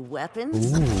forging new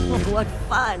weapons. Oh, what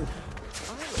fun!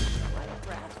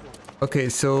 Okay,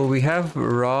 so we have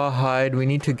raw hide. We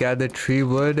need to gather tree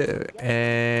wood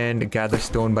and gather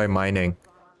stone by mining.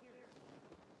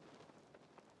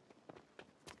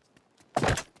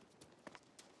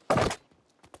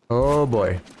 Oh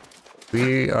boy.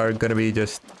 We are gonna be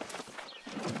just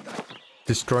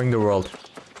destroying the world.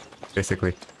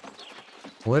 basically.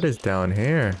 What is down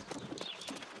here?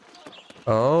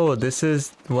 Oh, this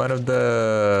is one of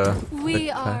the...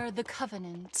 We are the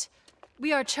Covenant.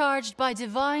 We are charged by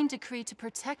divine decree to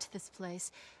protect this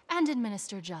place and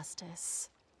administer justice.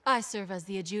 I serve as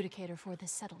the adjudicator for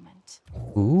this settlement.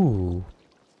 Ooh.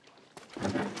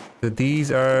 So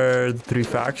these are the 3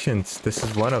 factions. This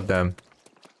is one of them.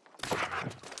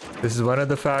 This is one of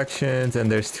the factions,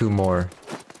 and there's 2 more.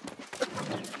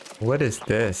 What is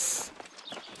this?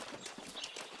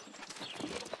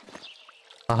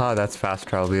 Aha, that's fast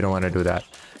travel. We don't want to do that.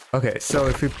 Okay, so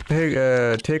if we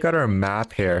take out our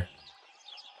map here,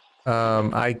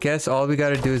 I guess all we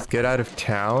gotta do is get out of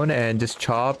town and just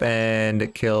chop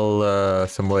and kill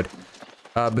some wood.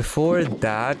 Before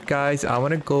that, guys, I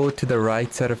want to go to the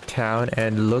right side of town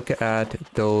and look at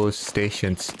those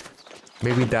stations.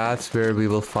 Maybe that's where we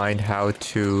will find how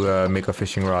to make a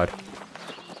fishing rod.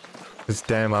 Because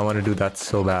damn, I want to do that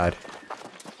so bad.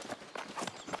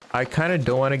 I kind of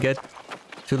don't want to get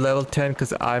to level 10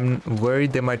 because I'm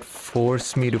worried they might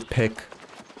force me to pick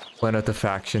one of the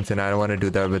factions, and I don't want to do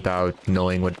that without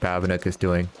knowing what Babinik is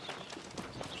doing.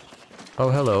 Oh,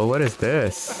 hello, what is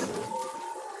this?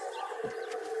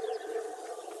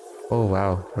 Oh,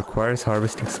 wow. Requires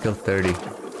harvesting skill 30.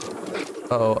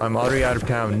 Uh-oh, I'm already out of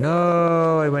town.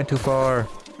 No, I went too far.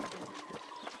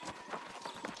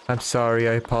 I'm sorry,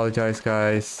 I apologize,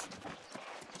 guys.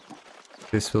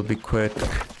 This will be quick.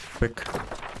 Look,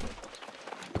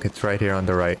 it's right here on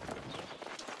the right.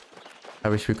 I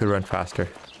wish we could run faster.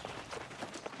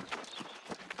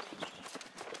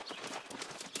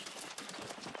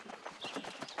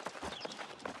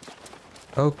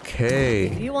 Okay.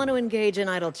 If you want to engage in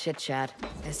idle chit-chat,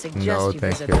 I suggest No, you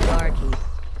thank visit you. the barkeep.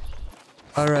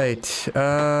 Alright,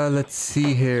 let's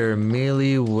see here.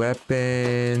 Melee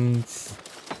weapons,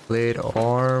 plate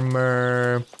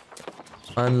armor,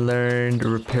 unlearned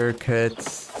repair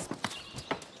kits,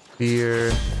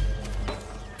 spear,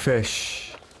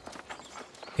 fish,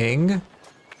 ing,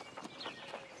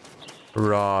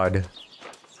 rod.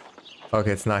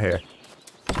 Okay, it's not here.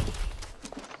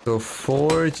 So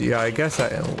forge, yeah, I guess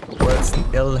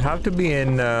it'll have to be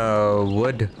in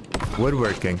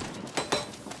woodworking.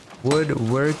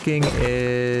 Woodworking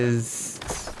is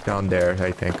down there,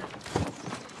 I think.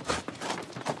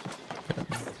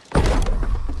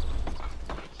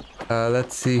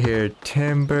 Let's see here.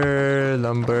 Timber,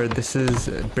 lumber. This is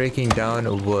breaking down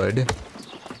wood.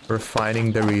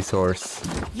 Refining the resource.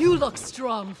 You look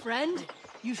strong, friend.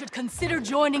 You should consider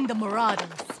joining the Marauders.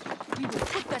 We will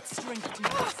put that strength to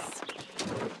use.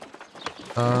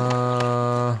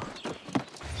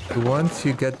 Once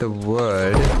you get the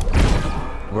wood,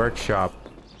 workshop,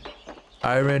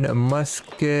 iron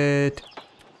musket,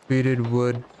 treated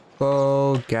wood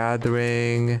bow,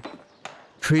 gathering,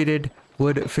 treated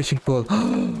wood fishing pole.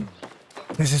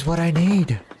 This is what I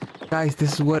need, guys.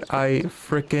 This is what I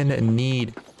freaking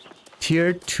need.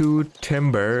 Tier 2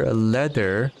 timber,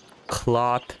 leather,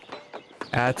 cloth.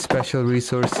 Add special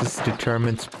resources,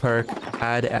 determines perk,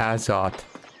 add azot.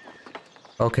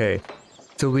 Okay,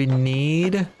 so we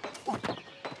need...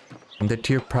 The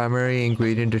tier primary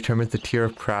ingredient determines the tier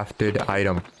of crafted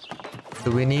item.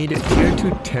 So we need tier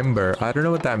 2 timber. I don't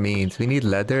know what that means. We need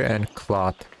leather and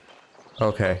cloth.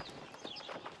 Okay.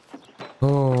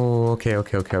 Oh, okay.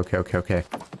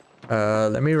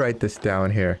 Let me write this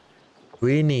down here.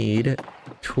 We need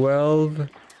 12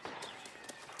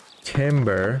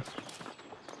 timber.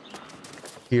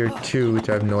 Tier 2, which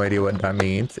I have no idea what that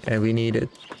means. And we need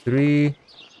 3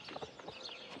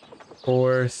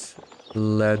 horse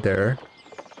leather.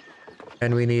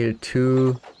 And we need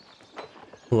 2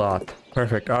 cloth.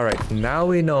 Perfect. Alright, now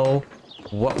we know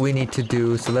what we need to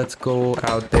do. So let's go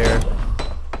out there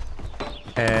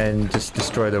and just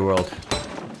destroy the world.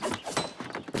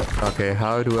 Okay,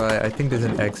 how do I think there's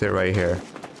an exit right here.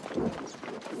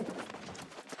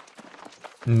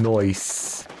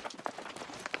 Nice.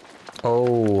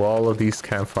 Oh, all of these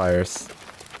campfires.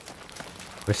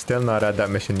 We're still not at that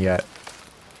mission yet.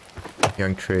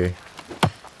 Young tree.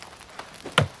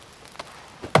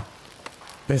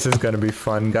 This is gonna be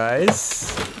fun, guys.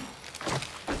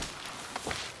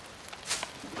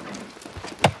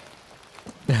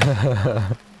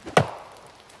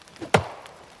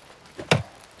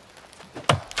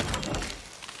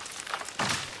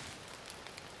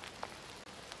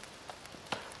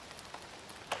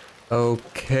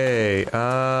 Okay,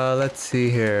 let's see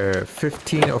here.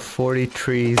 15 of 40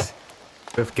 trees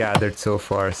we've gathered so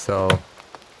far, so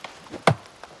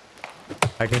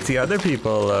I can see other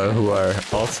people who are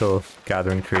also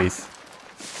gathering trees.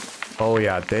 Oh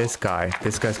yeah, this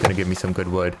guy's gonna give me some good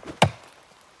wood.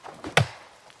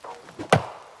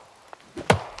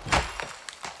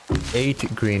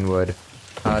 8 greenwood.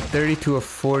 32 of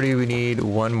 40, we need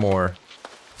one more.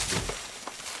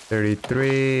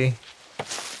 33.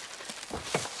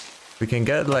 We can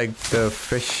get like the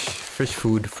fish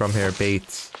food from here,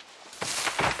 baits.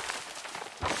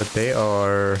 But they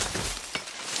are...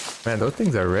 Man, those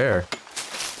things are rare.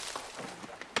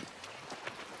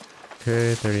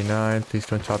 Okay, 39. Please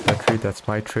don't chop that tree. That's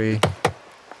my tree.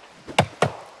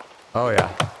 Oh, yeah.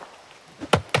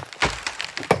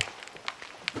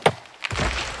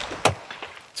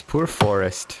 It's poor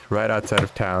forest right outside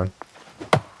of town.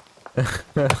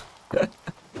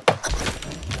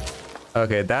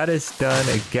 Okay, that is done.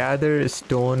 Gather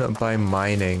stone by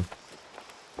mining.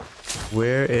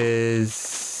 Where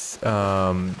is...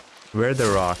 where are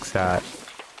the rocks at?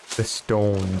 The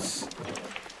stones.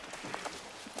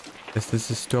 Is this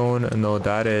a stone? No,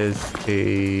 that is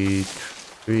a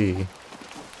tree.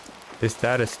 Is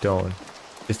that a stone?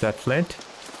 Is that flint?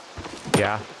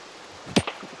 Yeah.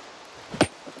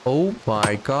 Oh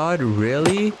my god,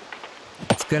 really?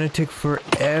 It's gonna take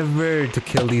forever to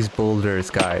kill these boulders,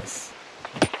 guys.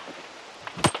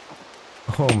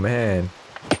 Oh man.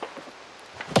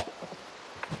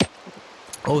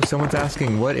 Oh, someone's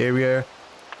asking what area...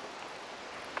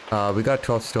 we got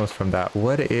 12 stones from that.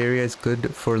 What area is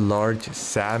good for large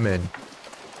salmon?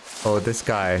 Oh, this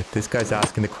guy's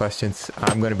asking the questions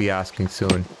I'm gonna be asking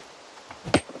soon.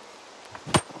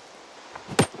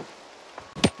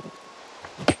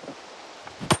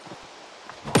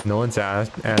 No one's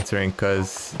answering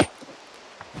because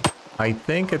I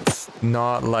think it's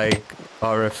not like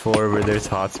RF4 where there's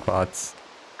hotspots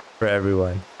for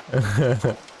everyone.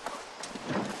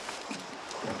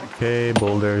 Okay,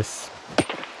 boulders.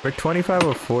 We're 25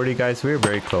 or 40, guys. We're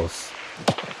very close.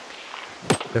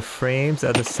 The frames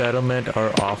at the settlement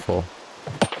are awful.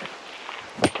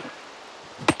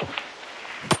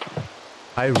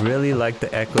 I really like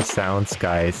the echo sounds,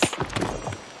 guys.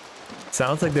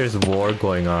 Sounds like there's war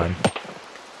going on.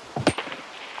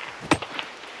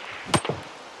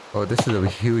 Oh, this is a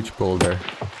huge boulder.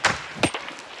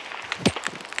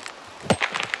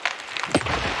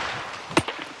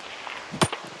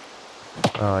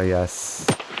 Oh, yes.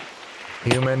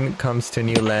 Human comes to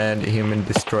new land. Human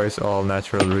destroys all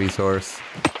natural resource.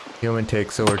 Human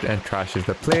takes over and trashes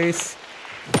the place.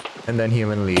 And then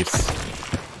human leaves.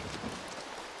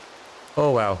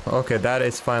 Oh wow, okay, that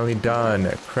is finally done.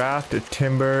 Craft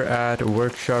timber at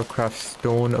workshop, craft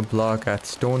stone block at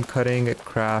stone cutting,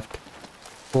 craft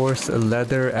coarse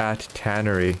leather at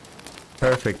tannery.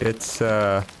 Perfect, it's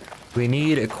we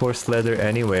need a coarse leather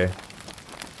anyway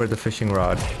for the fishing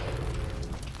rod.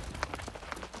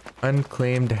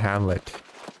 Unclaimed hamlet.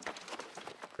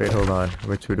 Wait, hold on,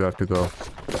 which way do I have to go?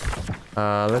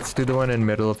 Let's do the one in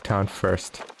middle of town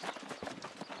first.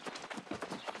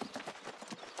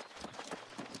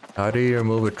 How do you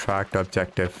remove a tracked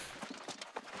objective?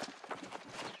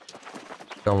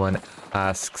 Someone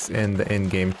asks in the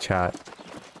in-game chat.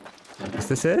 Is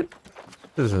this it?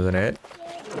 This isn't it.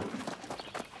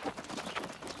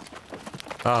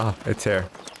 Ah, it's here.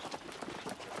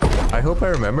 I hope I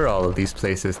remember all of these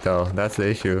places though. That's the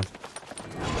issue.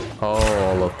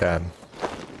 All of them.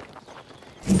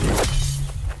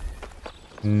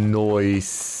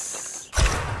 Nice.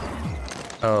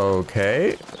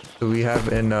 Okay. Do we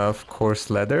have enough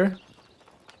coarse leather?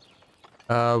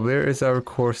 Where is our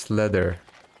coarse leather?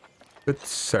 Good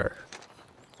sir.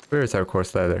 Where is our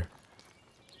coarse leather?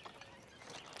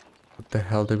 What the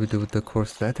hell did we do with the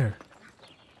coarse leather?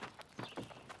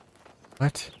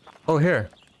 What? Oh, here.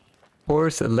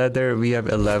 Coarse leather, we have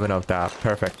 11 of that.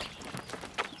 Perfect.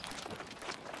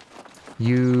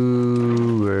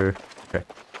 You were... Okay.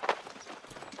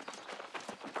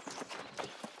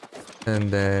 And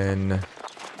then...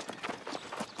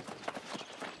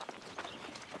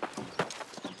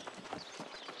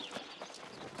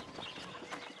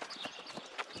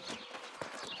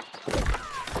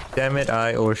 Damn it,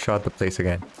 I overshot the place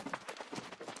again.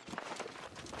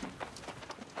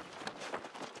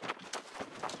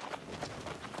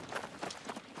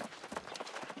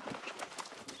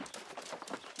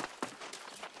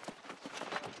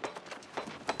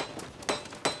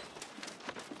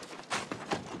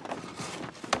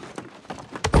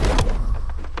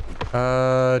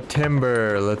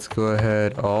 Timber. Let's go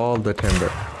ahead. All the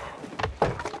timber.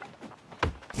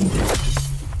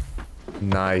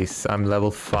 Nice. I'm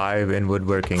level 5 in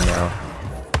woodworking now.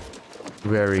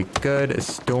 Very good.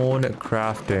 Stone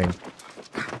crafting.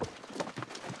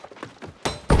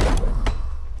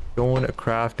 Stone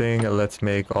crafting. Let's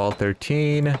make all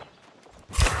 13.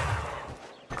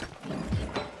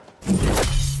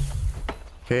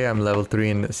 Okay, I'm level 3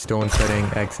 in stone cutting.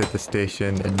 Exit the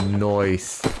station.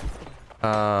 Nice.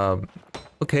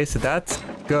 Okay, so that's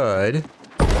good.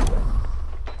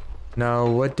 Now,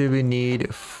 what do we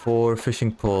need for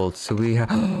fishing poles? So we have...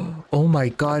 Oh my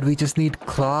god, we just need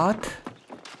cloth?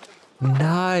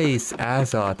 Nice!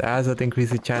 Azoth. Azoth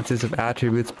increases chances of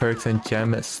attributes, perks, and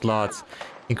gem slots.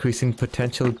 Increasing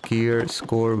potential gear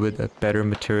score with a better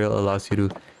material allows you to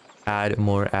add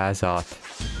more Azoth.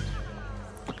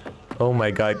 Oh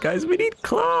my god, guys, we need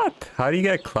cloth! How do you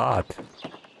get cloth?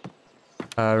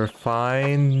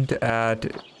 Refined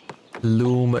at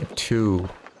Loom 2.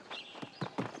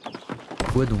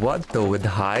 With what though? With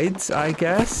hides, I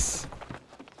guess?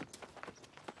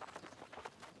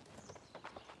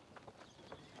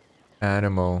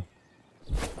 Animal.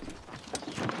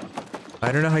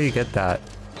 I don't know how you get that.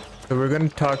 So we're gonna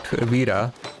talk to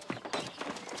Evita.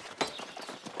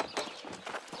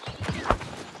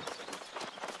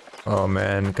 Oh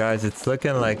man, guys, it's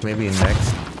looking like maybe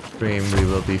next stream we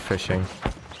will be fishing.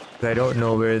 I don't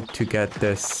know where to get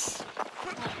this.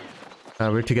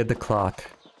 Where to get the cloth.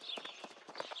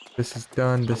 This is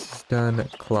done,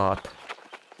 cloth.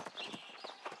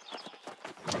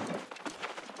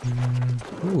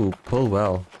 Ooh, pull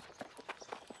well.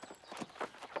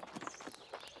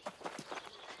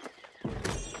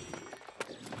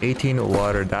 $18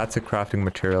 water, that's a crafting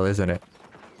material, isn't it?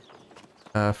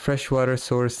 Freshwater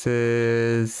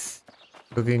sources.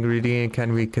 Cooking ingredient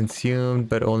can be consumed,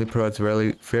 but only provides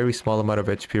very small amount of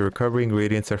HP recovery.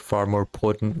 Ingredients are far more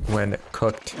potent when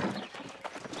cooked.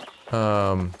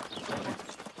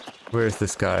 Where is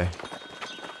this guy?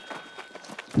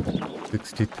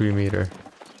 63 meter.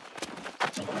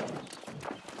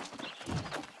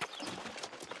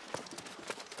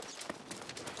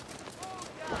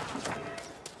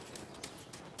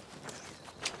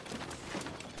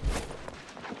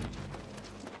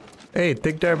 Hey,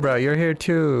 Thick Deborah, you're here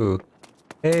too.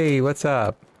 Hey, what's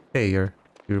up? Hey, you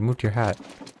removed your hat.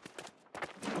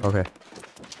 Okay.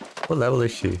 What level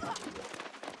is she?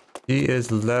 She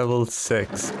is level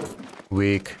 6.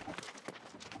 Weak.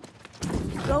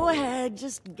 Go ahead,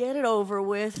 just get it over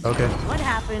with. Okay. What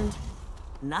happened?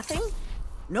 Nothing?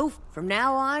 No, from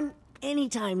now on,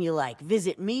 anytime you like,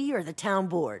 visit me or the town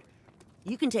board.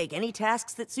 You can take any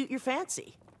tasks that suit your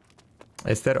fancy.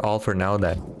 Is that all for now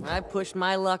then? I pushed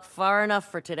my luck far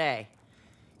enough for today.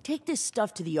 Take this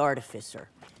stuff to the Artificer.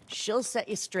 She'll set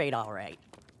you straight all right.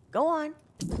 Go on.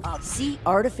 I'll see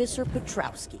Artificer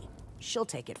Petrowski. She'll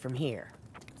take it from here.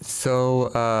 So,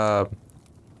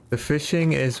 the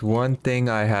fishing is one thing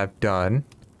I have done.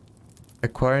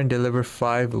 Acquire and deliver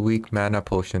 5 weak mana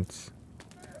potions.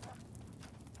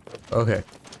 Okay.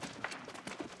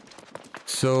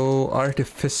 So,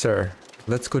 Artificer.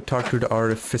 Let's go talk to the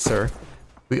Artificer.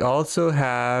 We also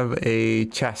have a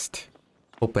chest.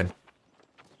 Open.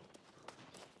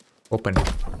 Open.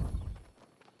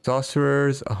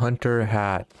 Sorcerer's Hunter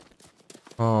hat.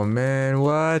 Oh man,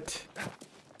 what?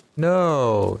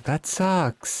 No, that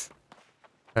sucks.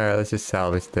 Alright, let's just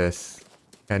salvage this.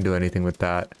 Can't do anything with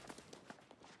that.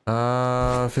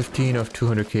 15 of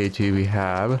 200 kg we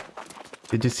have.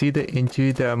 Did you see the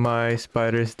injury that my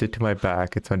spiders did to my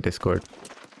back? It's on Discord.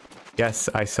 Yes,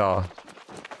 I saw.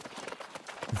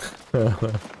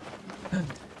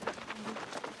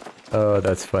 Oh,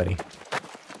 that's funny.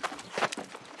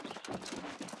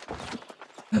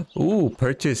 Ooh,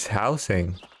 purchase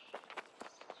housing.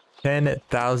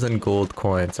 10,000 gold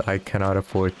coins. I cannot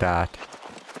afford that.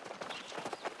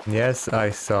 Yes, I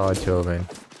saw, Joven.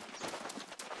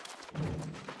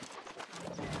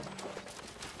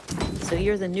 So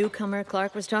you're the newcomer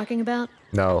Clark was talking about?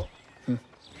 No.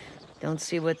 Don't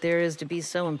see what there is to be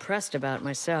so impressed about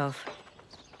myself.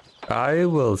 I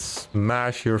will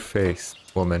smash your face,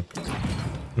 woman.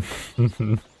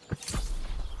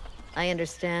 I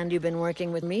understand you've been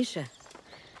working with Misha.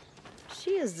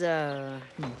 She is a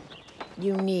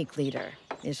unique leader,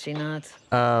 is she not?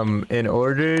 In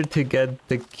order to get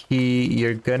the key,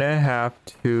 you're gonna have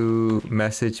to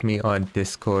message me on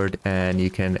Discord and you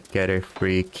can get a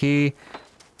free key.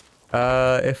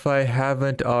 If I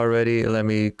haven't already, let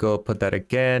me go put that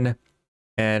again.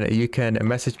 And you can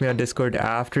message me on Discord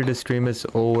after the stream is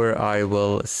over. I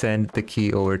will send the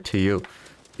key over to you.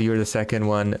 You're the second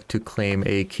one to claim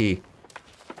a key.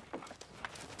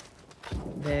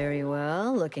 Very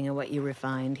well. Looking at what you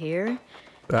refined here.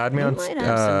 Add me on might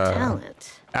have some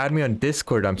talent. Add me on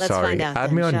Discord, I'm Let's sorry. find out Add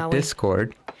then, me on shall we?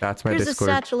 Discord. That's my Here's Discord.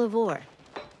 a satchel of ore.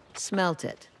 Smelt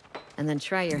it. And then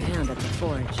try your hand at the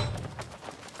forge.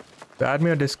 Add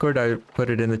me on Discord, I put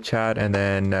it in the chat, and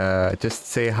then just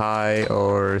say hi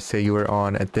or say you were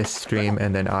on at this stream,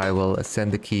 and then I will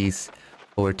send the keys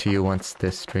over to you once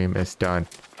this stream is done.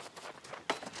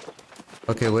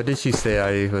 Okay, what did she say?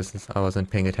 I wasn't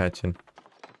paying attention.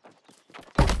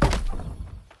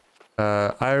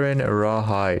 Iron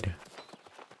rawhide.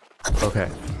 Okay.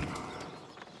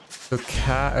 So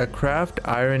craft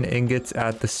iron ingots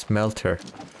at the smelter.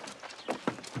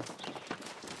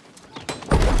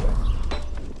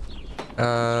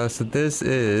 So this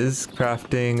is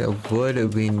crafting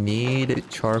wood. We need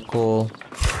charcoal.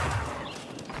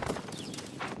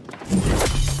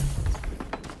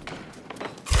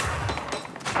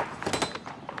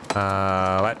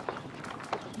 What?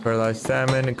 Fertilized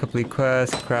salmon, complete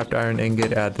quest, craft iron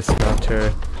ingot at the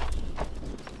smelter.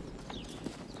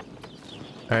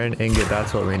 Iron ingot,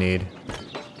 that's what we need.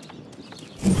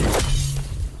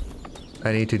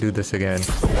 I need to do this again.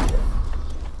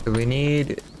 So we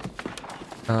need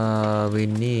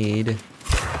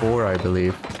 4, I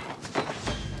believe.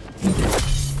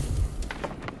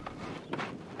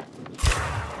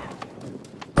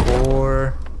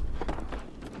 Four,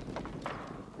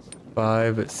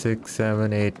 5, 6,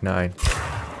 7, 8, 9.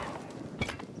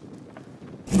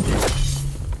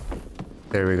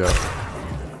 There we go.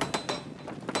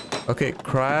 Okay,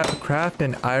 craft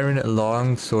an iron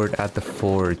longsword at the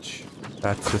forge.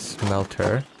 That's the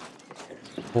smelter.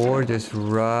 Forge is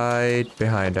right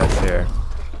behind us here.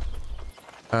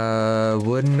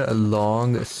 Wooden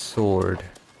long sword.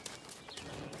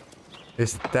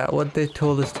 Is that what they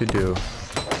told us to do?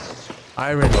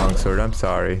 Iron longsword, I'm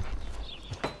sorry.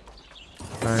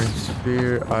 Iron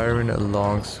spear, iron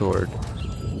longsword.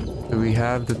 Do we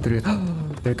have the 3?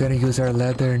 They're gonna use our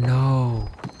leather, no.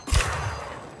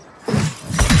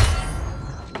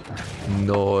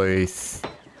 Nice.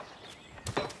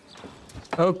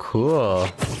 Oh, cool.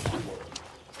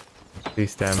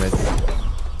 Please damage.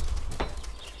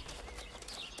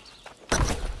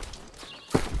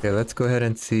 Okay, let's go ahead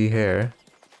and see here.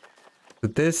 So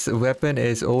this weapon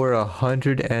is over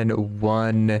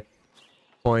 101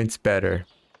 points better.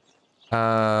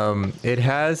 It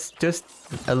has just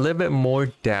a little bit more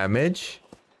damage.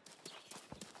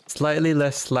 Slightly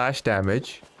less slash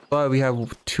damage. But we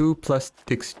have 2 plus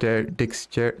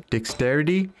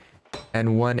dexterity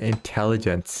and 1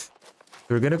 intelligence. So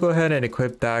we're gonna go ahead and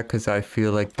equip that because I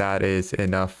feel like that is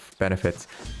enough benefits.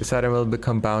 This item will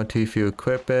become bound to if you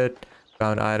equip it.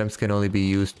 Bound items can only be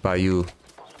used by you.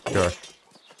 Sure.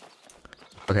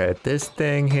 Okay, this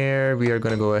thing here, we are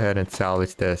gonna go ahead and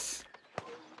salvage this.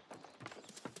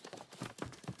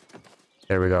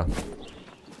 There we go.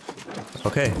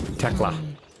 Okay, Tekla.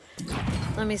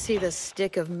 Let me see the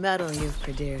stick of metal you've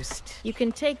produced. You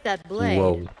can take that blade,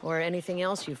 Whoa. or anything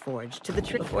else you forged, to the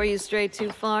tree. Before you stray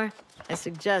too far, I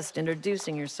suggest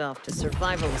introducing yourself to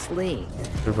Survivalist Lee.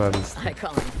 Survivalist. I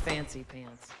call him Fancy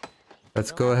Pants.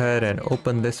 Let's go ahead and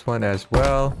open this one as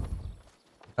well.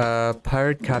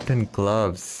 Pirate Captain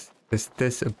gloves. Is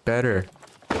this better?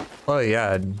 Oh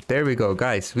yeah, there we go,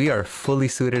 guys. We are fully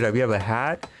suited up. We have a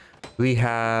hat. We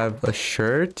have a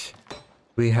shirt.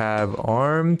 We have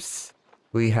arms.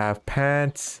 We have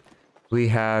pants. We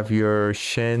have your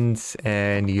shins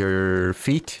and your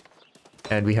feet.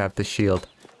 And we have the shield.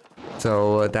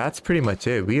 So that's pretty much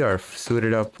it. We are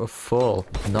suited up full.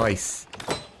 Nice.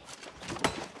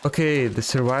 Okay, the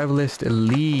survivalist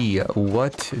Lee,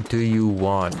 what do you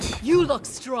want? You look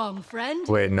strong, friend.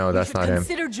 Wait, no, that's not him.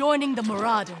 Consider joining the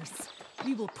Marauders.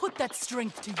 We will put that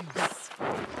strength to use.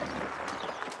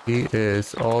 He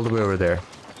is all the way over there.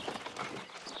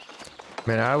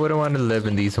 Man, I wouldn't want to live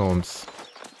in these homes.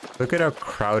 Look at how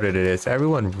crowded it is.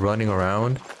 Everyone running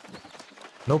around.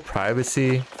 No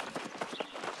privacy.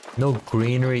 No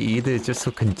greenery either. It's just so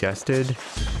congested.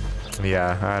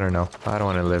 Yeah, I don't know. I don't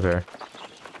want to live here.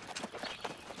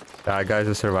 That guy's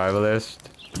a survivalist.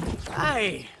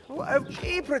 Aye. Well,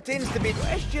 he pretends to be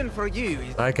question for you.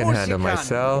 I can handle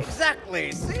myself.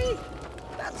 Exactly. See?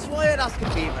 That's why I'd ask a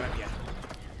favor of you.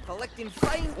 Collecting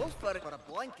fine wolf fur for a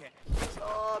blanket.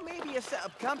 So maybe you set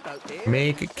up camp out there.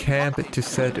 Make camp to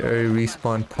set a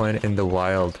respawn point in the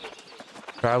wild.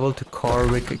 Travel to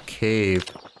Corwick Cave.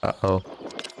 Uh-oh.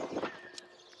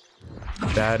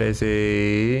 That is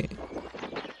a...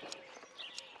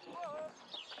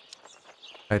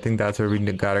 I think that's where we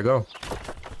gotta go.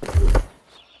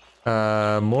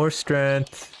 More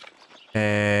strength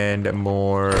and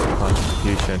more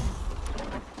constitution.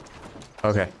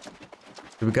 Okay.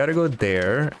 So we gotta go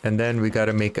there, and then we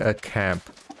gotta make a camp.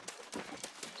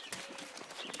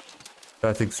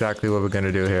 That's exactly what we're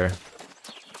gonna do here.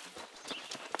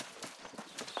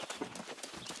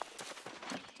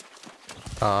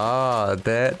 Ah,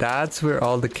 that's where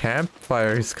all the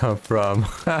campfires come from.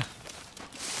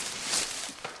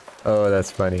 Oh, that's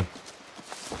funny.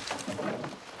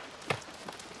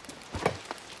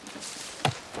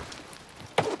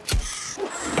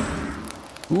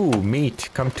 Ooh, meat,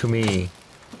 come to me.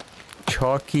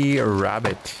 Chalky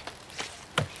rabbit.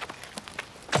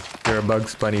 You're a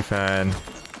Bugs Bunny fan.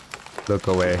 Look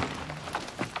away.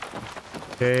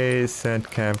 Okay, scent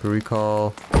camp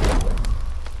recall.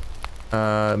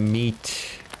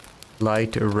 Meat.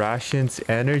 Light rations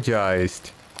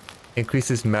energized.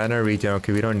 Increases mana regen.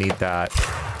 Okay, we don't need that.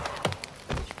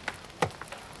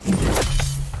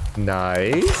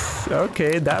 Nice.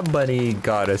 Okay, that bunny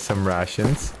got us some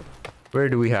rations. Where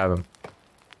do we have him?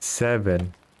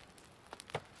 7.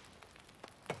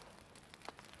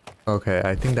 Okay,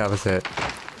 I think that was it.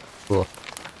 Cool.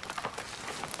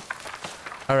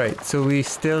 Alright, so we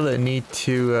still need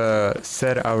to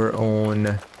set our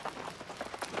own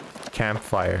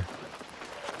campfire.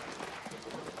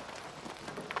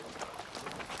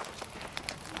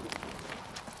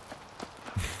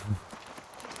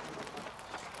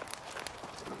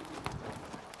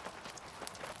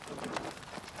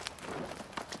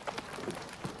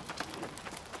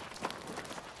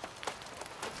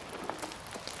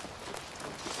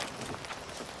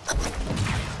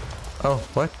 Oh,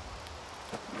 what?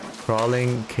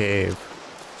 Crawling cave.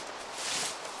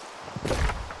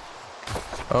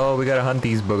 Oh, we gotta hunt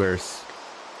these boogers.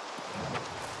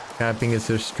 Camping is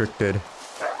restricted.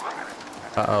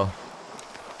 Uh-oh.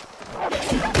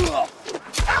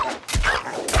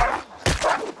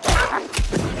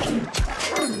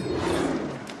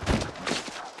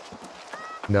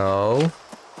 No.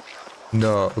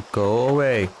 No, go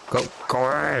away. Go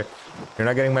away. You're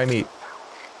not getting my meat.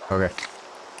 Okay.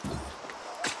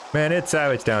 Man, it's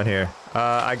savage down here.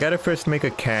 I gotta first make a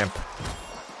camp.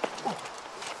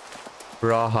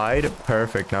 Rawhide?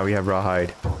 Perfect, now we have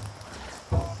rawhide.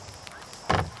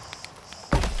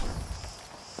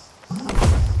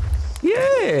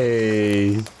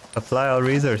 Yay! Apply all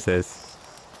resources.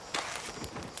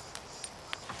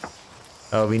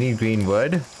 Oh, we need green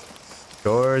wood?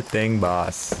 Sure thing,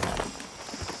 boss.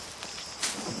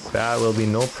 That will be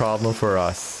no problem for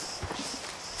us.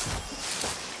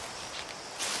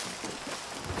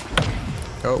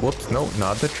 Oh, whoops, no,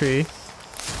 not the tree.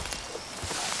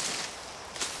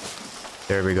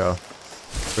 There we go.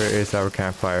 Where is our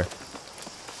campfire?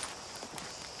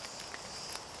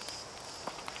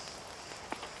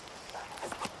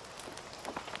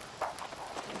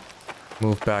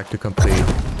 Move back to complete.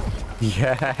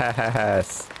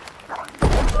 Yes!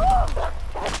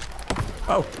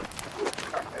 Oh!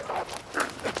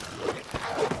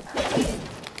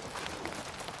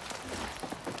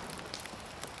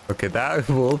 Okay, that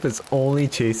wolf is only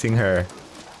chasing her.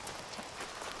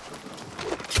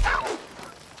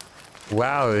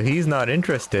 Wow, he's not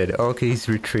interested. Okay, he's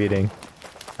retreating.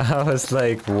 I was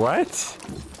like, what?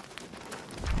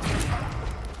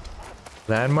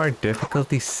 Landmark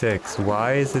difficulty 6.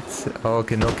 Why is it... Oh,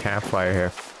 okay, no campfire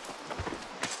here.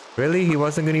 Really? He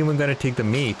wasn't even gonna take the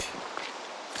meat.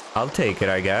 I'll take it,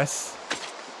 I guess.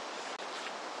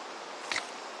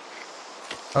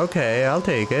 Okay, I'll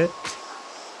take it.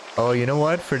 Oh, you know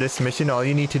what? For this mission, all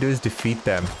you need to do is defeat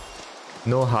them.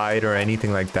 No hide or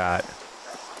anything like that.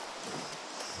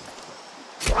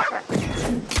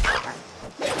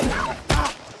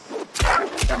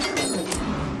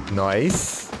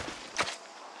 Nice.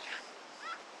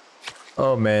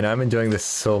 Oh man, I'm enjoying this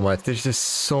so much. There's just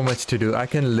so much to do. I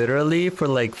can literally, for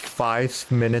like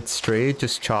 5 minutes straight,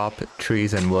 just chop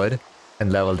trees and wood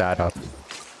and level that up.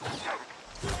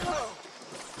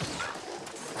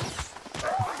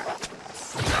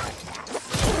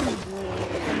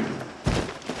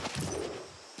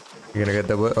 You're gonna get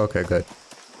the wood? Okay, good.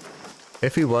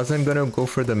 If he wasn't gonna go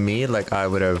for the meat, like, I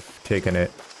would have taken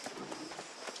it.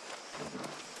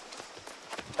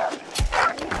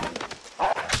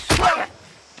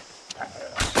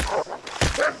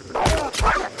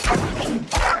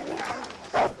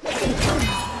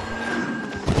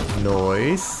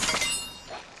 Noise.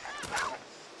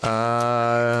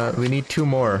 We need 2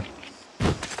 more.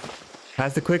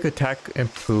 Has the quick attack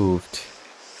improved?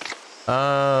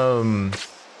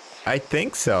 I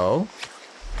think so.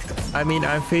 I mean,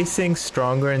 I'm facing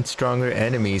stronger and stronger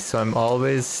enemies, so I'm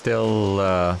always still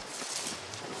not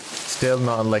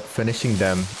like finishing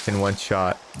them in one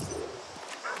shot.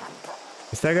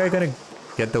 Is that guy gonna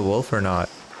get the wolf or not?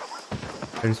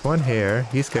 There's one here.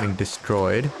 He's getting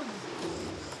destroyed.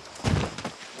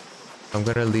 I'm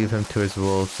gonna leave him to his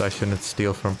wolves. I shouldn't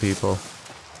steal from people.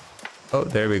 Oh,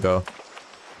 there we go.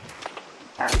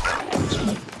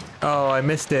 Oh, I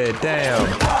missed it. Damn.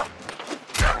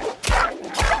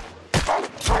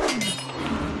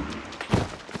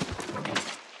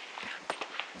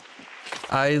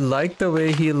 I like the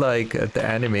way he the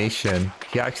animation.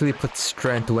 He actually puts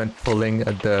strength when pulling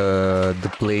the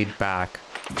blade back.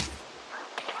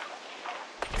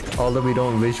 Although we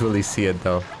don't visually see it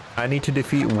though. I need to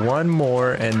defeat one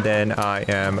more and then I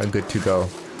am good to go.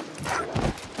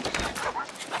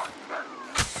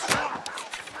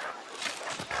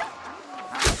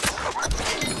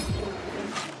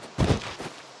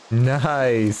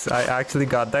 Nice! I actually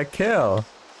got that kill.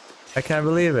 I can't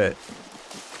believe it.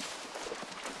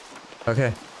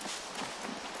 Okay.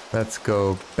 Let's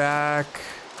go back.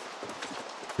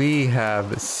 We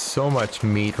have so much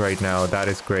meat right now. That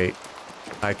is great.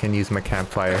 I can use my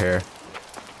campfire here.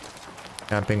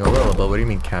 Camping available? What do you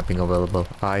mean camping available?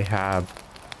 I have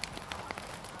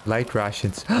light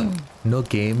rations. No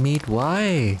game meat?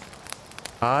 Why?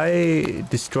 I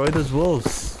destroyed those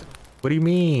wolves. What do you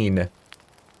mean?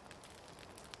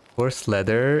 Horse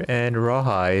leather and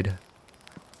rawhide.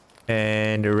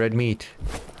 And red meat.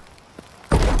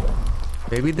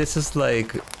 Maybe this is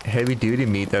like heavy duty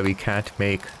meat that we can't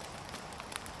make.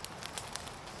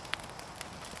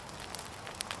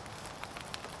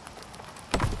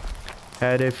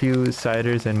 Had a few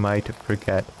ciders and might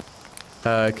forget.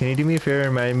 Can you do me a favor and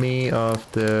remind me of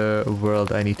the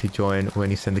world I need to join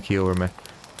when you send the key over, man?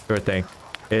 Sure thing.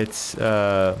 It's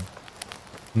Niraya.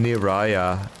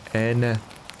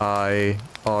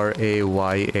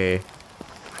 Niraya.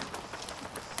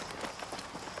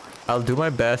 I'll do my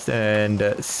best and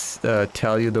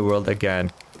tell you the world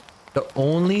again. The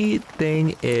only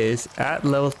thing is, at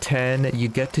level 10, you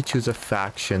get to choose a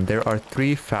faction. There are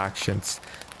 3 factions.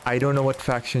 I don't know what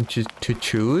faction to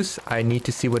choose. I need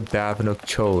to see what Bavanook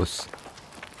chose.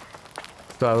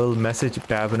 So I will message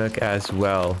Bavanook as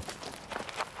well.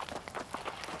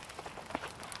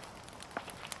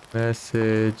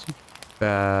 Message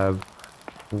Bav.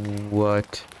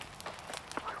 What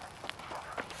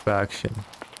faction?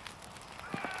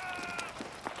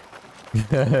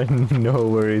 No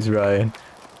worries, Ryan.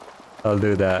 I'll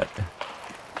do that.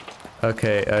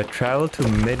 Okay, travel to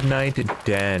Midnight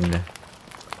Den.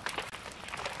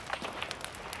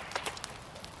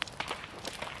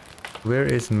 Where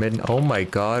is Oh my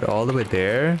god, all the way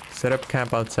there? Set up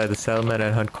camp outside the settlement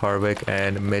and hunt Karvik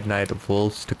and Midnight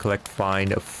Wolves to collect fine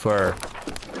fur.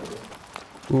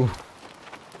 Ooh.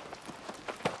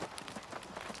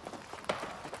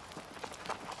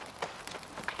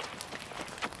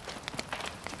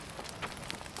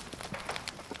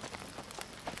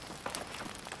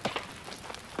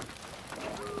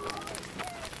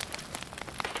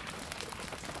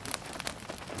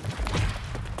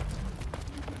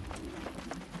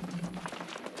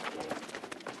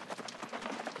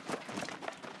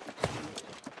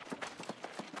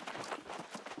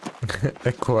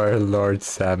 Acquire large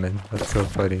salmon. That's so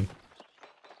funny.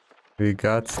 We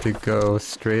got to go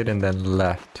straight and then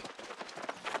left.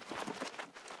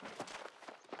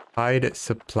 Hide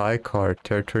supply cart.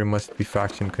 Territory must be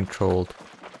faction controlled.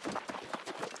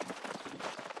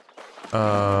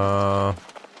 Let's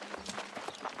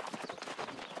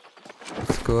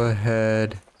go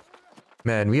ahead.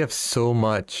 Man, we have so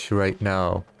much right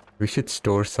now. We should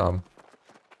store some.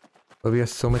 But we have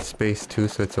so much space too,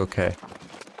 so it's okay.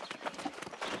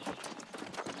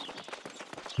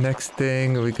 Next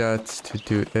thing we got to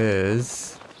do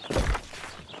is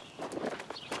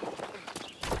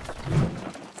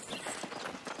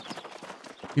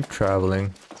keep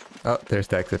traveling. Oh, there's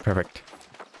the exit. Perfect.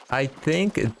 I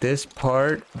think this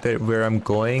part where I'm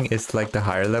going is like the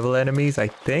higher level enemies, I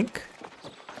think.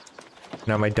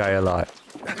 Now I might die a lot.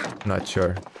 Not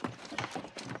sure.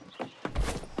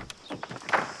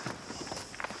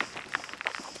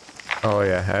 Oh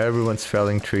yeah, everyone's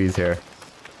felling trees here.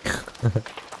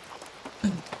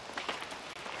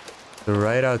 So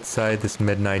right outside this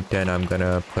Midnight Den, I'm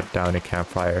gonna put down a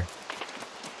campfire.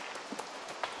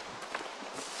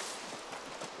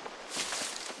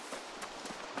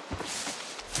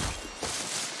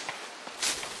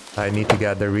 I need to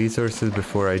gather resources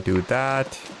before I do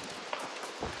that.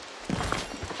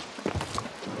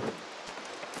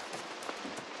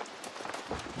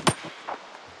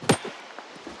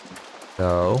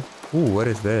 So, ooh, what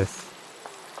is this?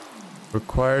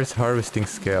 Requires harvesting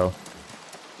skill.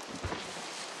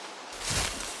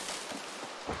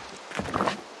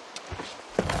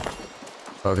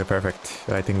 Okay, perfect.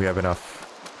 I think we have enough.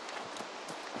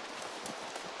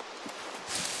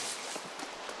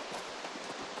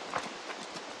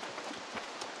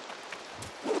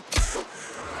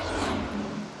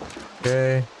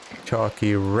 Okay,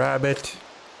 chalky rabbit.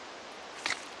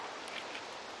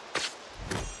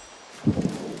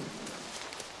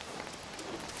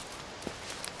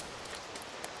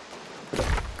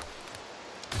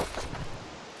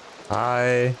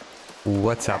 Hi,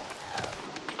 what's up?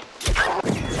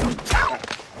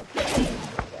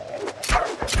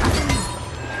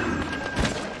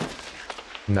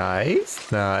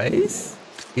 Nice, nice.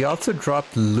 He also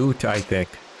dropped loot, I think.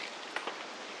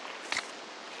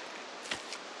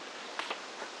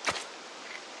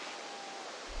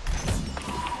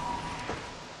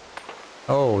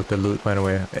 Oh, the loot went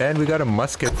away. And we got a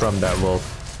musket from that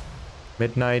wolf.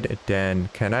 Midnight Den.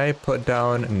 Can I put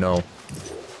down? No.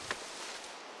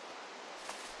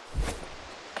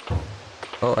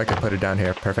 Oh, I can put it down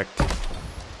here. Perfect.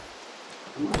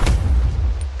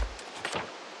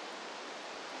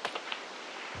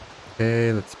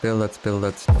 Okay, let's build, let's build,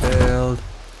 let's build.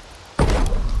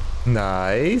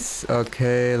 Nice.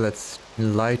 Okay, let's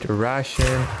light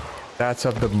ration. That's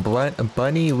of the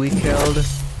bunny we killed.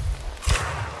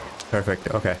 Perfect.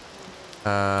 Okay.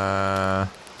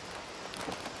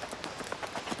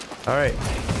 Alright.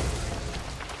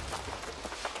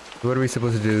 What are we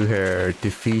supposed to do here?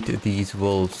 Defeat these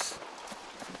wolves.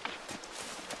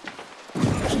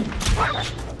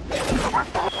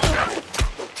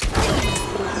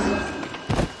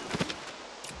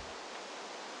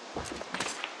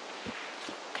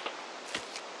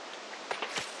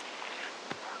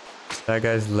 That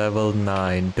guy's level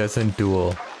 9. Doesn't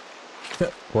duel.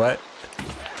 What?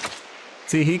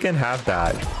 See, he can have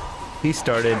that. He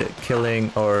started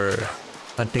killing or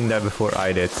hunting that before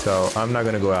I did, so I'm not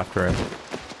gonna go after him.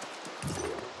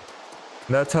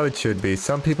 That's how it should be.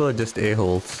 Some people are just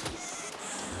a-holes.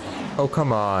 Oh,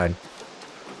 come on.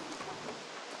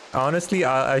 Honestly,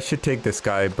 I should take this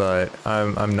guy, but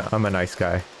I'm a nice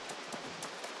guy.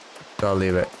 So I'll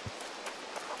leave it.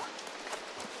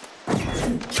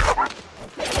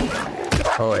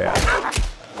 Oh yeah.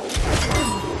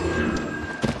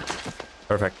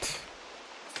 Perfect.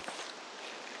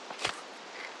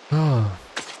 Oh.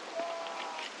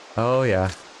 Oh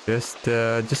yeah. Just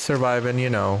surviving, you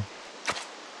know.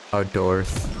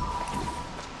 Outdoors.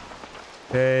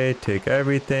 Okay, take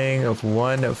everything of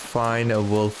one fine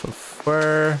wolf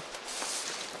fur.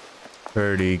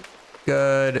 Pretty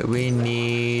good. We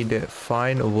need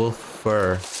fine wolf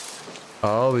fur.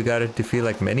 Oh, we gotta defeat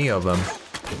like many of them.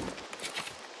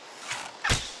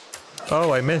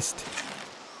 Oh, I missed.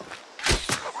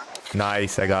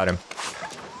 Nice, I got him.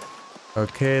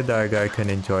 Okay, that guy can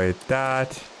enjoy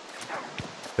that.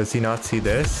 Does he not see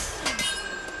this?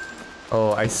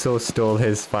 Oh, I so stole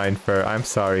his fine fur. I'm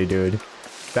sorry, dude.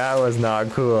 That was not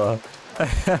cool.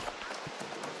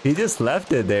 He just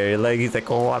left it there. Like, he's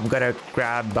like, oh, I'm gonna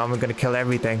kill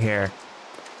everything here.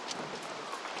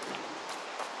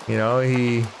 You know,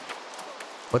 he...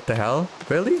 What the hell?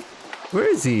 Really? Where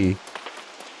is he?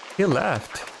 He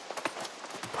left.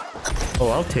 Oh,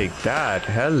 I'll take that.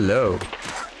 Hello.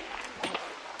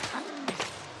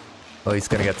 Oh, he's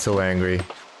gonna get so angry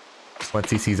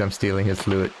once he sees I'm stealing his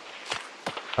loot.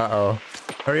 Uh-oh.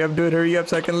 Hurry up, dude. Hurry up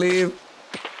so I can leave.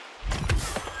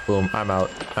 Boom. I'm out.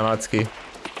 I'm out, ski.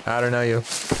 I don't know you.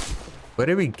 What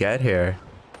did we get here?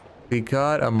 We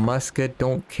got a musket.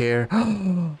 Don't care.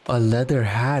 A leather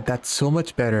hat. That's so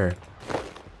much better.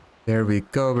 There we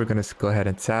go. We're gonna go ahead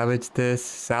and salvage this.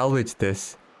 Salvage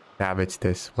this. Savage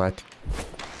this. What?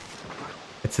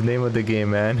 It's the name of the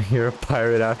game, man. You're a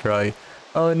pirate after all.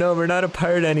 Oh no, we're not a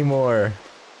pirate anymore.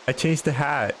 I changed the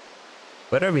hat.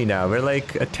 What are we now? We're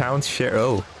like a town sheriff.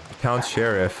 Oh, town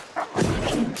sheriff.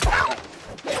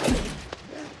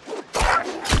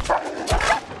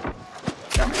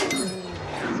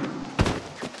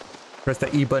 Press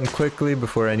the E button quickly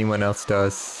before anyone else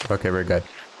does. Okay, we're good.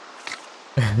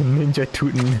 Ninja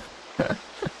tootin'.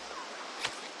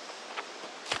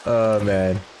 Oh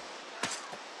man.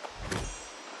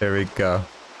 There we go.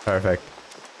 Perfect.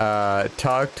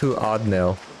 Talk to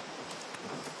Oddnell.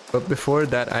 But before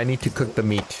that, I need to cook the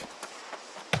meat.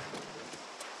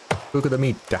 Cook the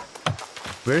meat.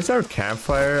 Where's our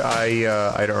campfire?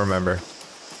 I don't remember.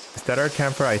 Is that our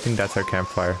campfire? I think that's our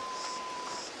campfire.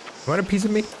 You want a piece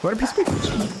of me? You want a piece of me?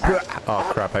 Oh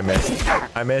crap, I missed.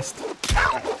 I missed.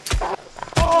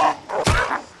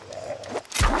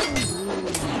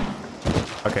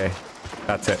 Okay,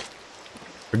 that's it.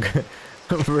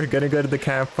 We're gonna go to the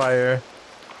campfire.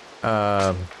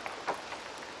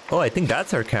 Oh, I think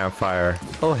that's our campfire.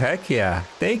 Oh, heck yeah.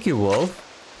 Thank you, Wolf.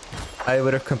 I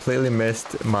would have completely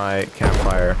missed my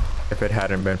campfire if it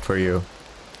hadn't been for you.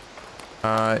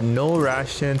 No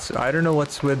rations. I don't know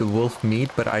what's with wolf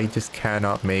meat, but I just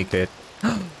cannot make it.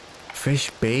 Fish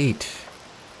bait.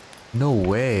 No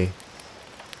way.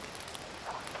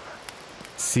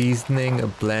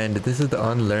 Seasoning blend. This is the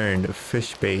unlearned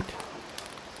fish bait.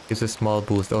 Gives a small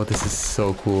boost. Oh, this is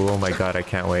so cool. Oh my god, I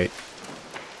can't wait.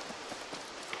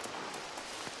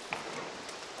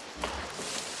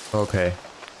 Okay.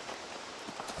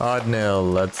 Oddnell,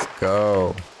 let's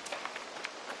go.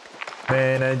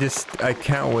 Man, I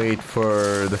can't wait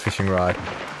for the fishing rod.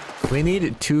 We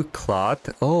need 2 cloth.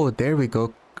 Oh, there we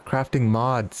go. Crafting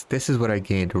mods. This is what I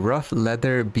gained. Rough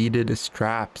leather beaded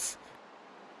straps.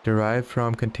 Derived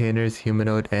from containers,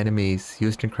 humanoid enemies.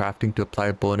 Used in crafting to apply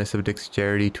a bonus of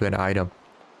dexterity to an item.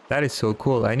 That is so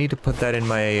cool. I need to put that in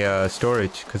my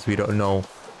storage because we don't know.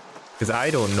 Because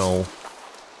I don't know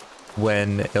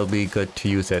when it'll be good to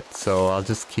use it. So I'll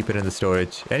just keep it in the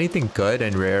storage. Anything good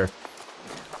and rare.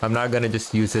 I'm not gonna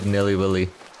just use it nilly-willy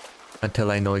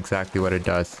until I know exactly what it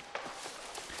does.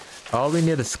 All we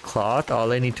need is cloth.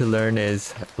 All I need to learn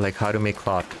is like how to make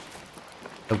cloth.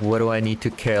 Like what do I need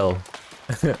to kill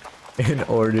in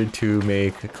order to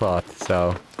make cloth?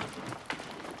 So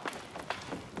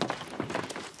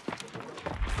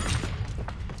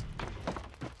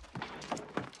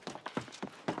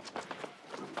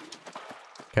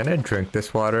can I drink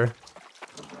this water?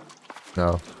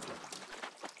 No.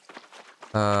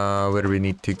 Where do we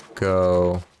need to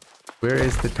go? Where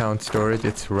is the town storage?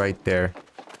 It's right there.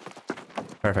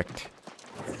 Perfect.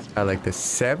 I like this.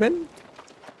 7?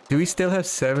 Do we still have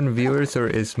 7 viewers or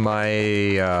is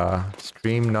my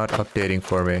stream not updating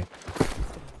for me?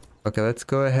 Okay, let's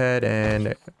go ahead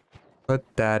and put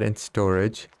that in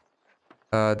storage.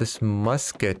 This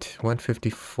musket,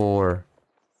 154.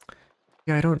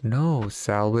 Yeah, I don't know.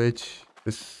 Salvage.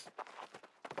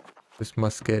 This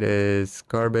musket is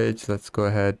garbage. Let's go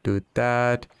ahead do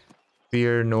that.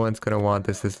 Fear, no one's gonna want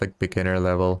this. This is like beginner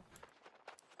level.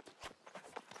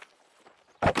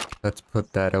 Let's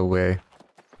put that away.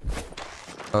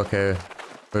 Okay,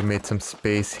 we made some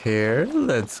space here.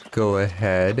 Let's go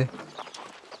ahead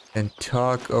and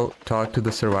talk to the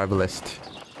survivalist.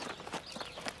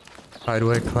 How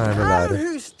do I climb a ladder?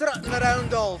 Who's strutting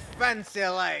around all fancy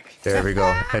like? There we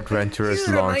go. Adventurous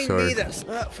longsword.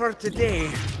 For today,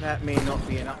 that may not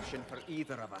be an option for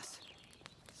either of us.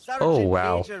 Oh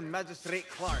wow. Major Magistrate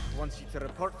Clark wants you to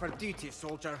report for duty,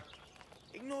 soldier.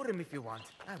 Ignore him if you want.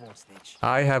 I won't snitch.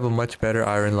 I have a much better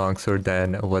iron longsword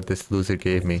than what this loser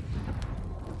gave me.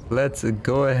 Let's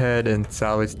go ahead and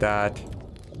salvage that.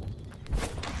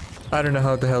 I don't know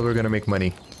how the hell we're gonna make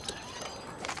money.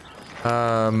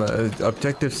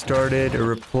 Objective started.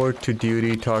 Report to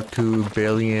duty. Talk to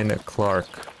Balian Clark.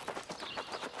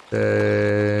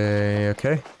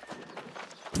 Okay.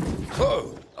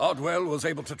 Oh, Ardwell was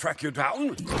able to track you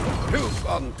down? You've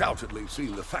undoubtedly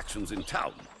seen the factions in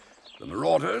town. The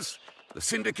Marauders, the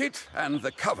Syndicate, and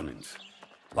the Covenant.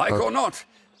 Like or not,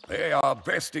 they are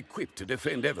best equipped to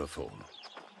defend Everfall.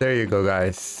 There you go,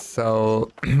 guys.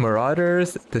 So,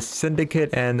 Marauders, the Syndicate,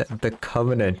 and the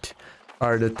Covenant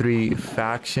are the 3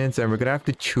 factions, and we're gonna have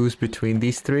to choose between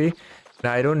these 3.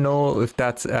 Now, I don't know if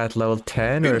that's at level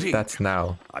 10 or if that's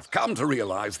now. I've come to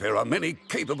realize there are many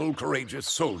capable, courageous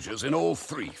soldiers in all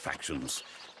 3 factions.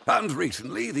 And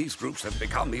recently, these groups have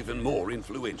become even more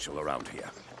influential around here.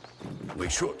 We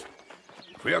should.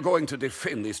 If we are going to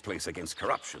defend this place against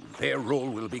corruption, their role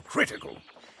will be critical.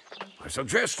 I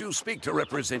suggest you speak to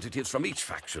representatives from each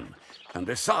faction and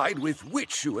decide with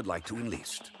which you would like to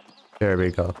enlist. There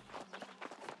we go.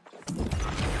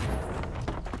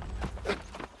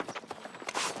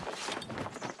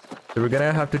 So we're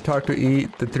gonna have to talk to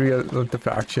the 3 of the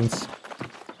factions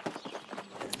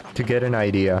to get an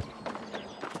idea.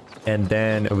 And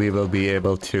then we will be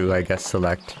able to, I guess,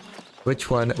 select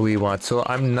which one we want. So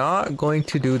I'm not going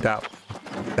to do that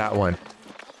one.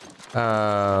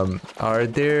 Are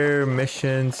there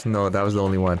missions? No, that was the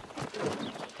only one.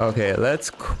 Okay, let's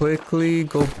quickly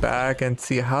go back and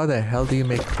see how the hell do you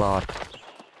make cloth?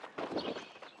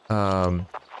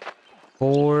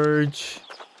 Forge,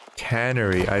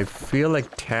 tannery. I feel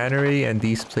like tannery and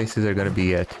these places are gonna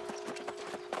be it.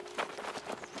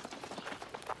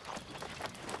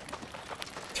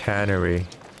 Tannery.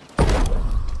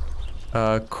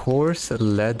 Coarse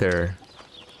leather.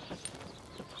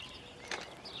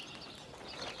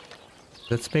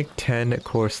 Let's make 10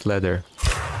 coarse leather.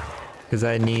 Because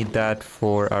I need that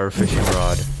for our fishing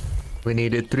rod. We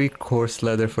needed 3 coarse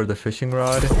leather for the fishing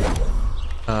rod.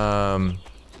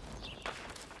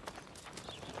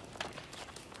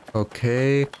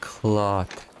 Okay,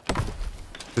 cloth.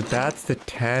 So that's the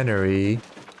tannery.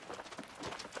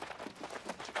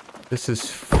 This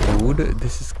is food.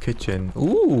 This is kitchen.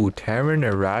 Ooh, tavern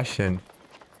or ration.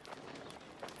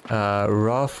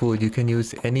 Raw food. You can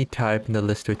use any type in the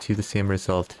list to achieve the same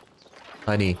result.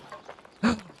 Honey.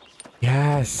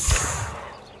 Yes!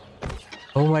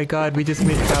 Oh my god, we just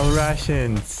made travel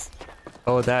rations!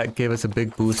 Oh, that gave us a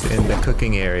big boost in the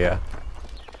cooking area.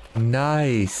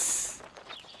 Nice!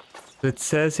 So it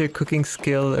says here cooking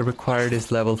skill required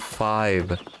is level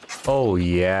 5. Oh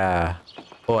yeah.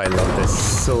 Oh, I love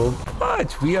this so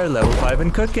much. We are level 5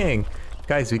 in cooking.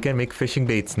 Guys, we can make fishing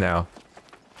baits now.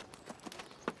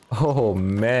 Oh,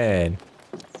 man.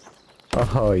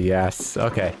 Oh, yes.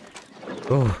 Okay.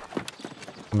 Oh,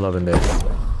 I'm loving this.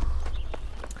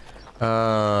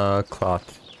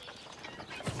 Cloth.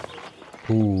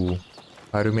 Ooh.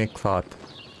 How to make cloth?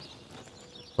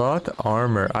 Cloth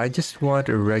armor. I just want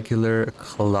a regular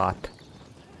cloth.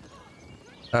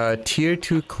 Tier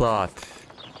 2 cloth.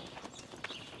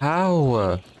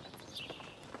 How?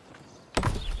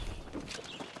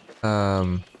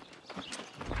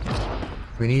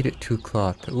 We need 2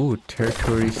 cloth. Ooh,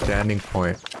 territory standing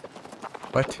point.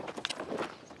 What?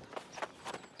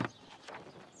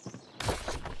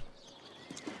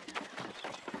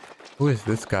 Who is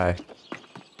this guy?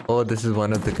 Oh, this is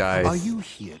one of the guys. Are you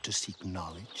here to seek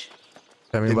knowledge?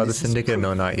 Tell me Then about the this is syndicate.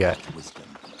 No, not yet. wisdom.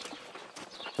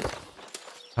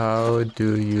 How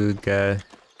do you get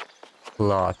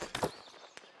cloth?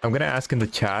 I'm gonna ask in the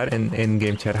chat, in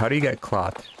game chat, how do you get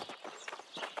cloth?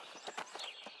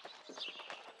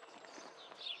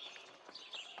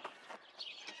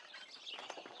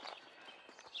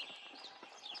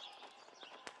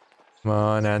 Come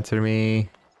on, answer me.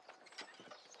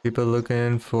 People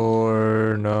looking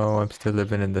for... No, I'm still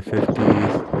living in the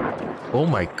 50s. Oh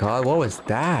my god, what was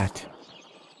that?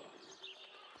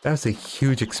 That was a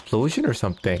huge explosion or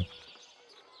something.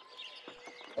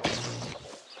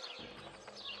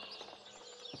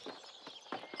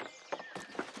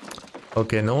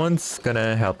 Okay, no one's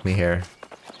gonna help me here.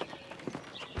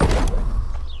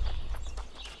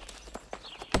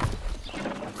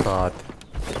 God.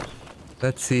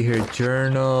 Let's see here.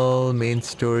 Journal, main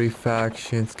story,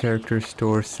 factions, character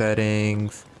store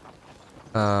settings.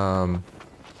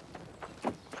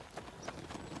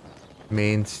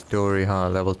 Main story, huh?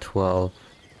 Level 12.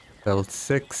 Level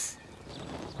 6.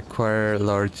 Acquire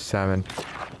large salmon.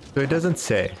 So it doesn't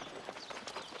say.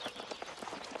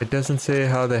 It doesn't say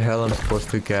how the hell I'm supposed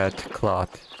to get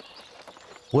cloth.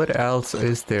 What else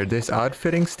is there? There's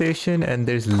outfitting station and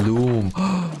there's loom.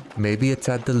 Maybe it's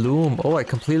at the loom. Oh, I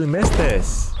completely missed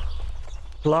this.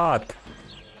 Cloth.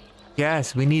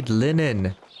 Yes, we need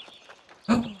linen.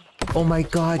 Oh my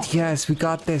god, yes, we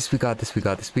got this. We got this. We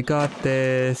got this. We got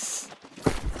this.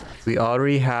 We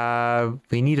already have...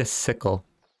 We need a sickle.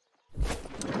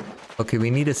 Okay, we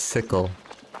need a sickle.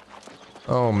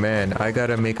 Oh man, I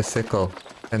gotta make a sickle.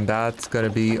 And that's gonna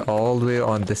be all the way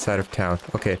on this side of town.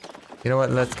 Okay, you know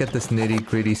what? Let's get this nitty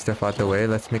gritty stuff out the way.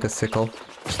 Let's make a sickle.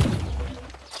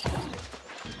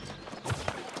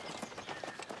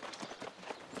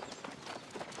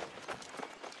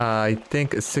 I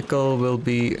think a sickle will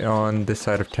be on this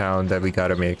side of town that we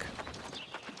gotta make.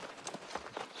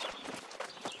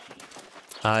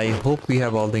 I hope we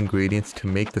have all the ingredients to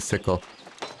make the sickle.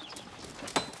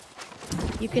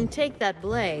 You can take that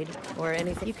blade or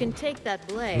anything. You can take that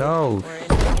blade No, or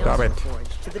anything stop else it.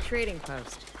 forged to the trading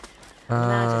post. The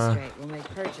magistrate will make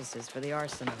purchases for the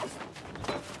arsenal.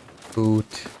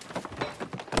 Boot.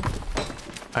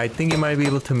 I think you might be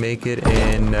able to make it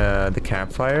in the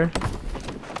campfire.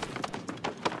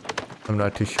 I'm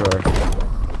not too sure.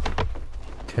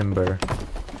 Timber.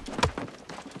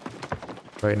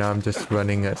 Right now I'm just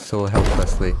running it so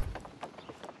helplessly.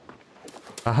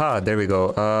 Aha, there we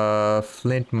go.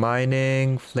 Flint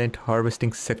mining, flint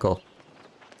harvesting sickle.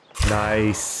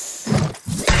 Nice.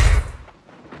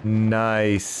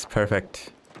 Nice,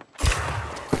 perfect.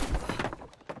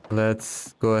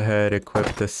 Let's go ahead,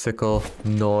 equip the sickle.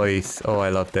 Nice. Oh, I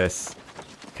love this.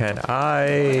 Can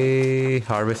I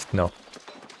harvest? No.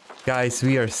 Guys,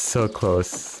 we are so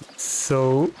close.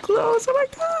 So close, oh my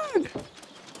god!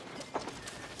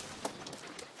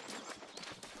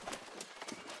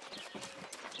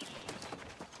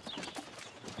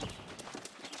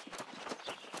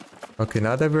 Okay,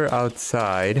 now that we're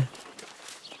outside,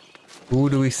 who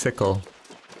do we sickle?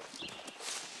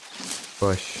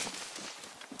 Bush.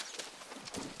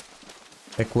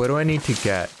 Like, what do I need to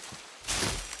get?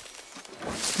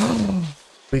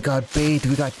 We got bait.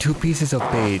 We got 2 pieces of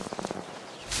bait.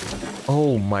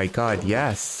 Oh my god,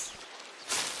 yes.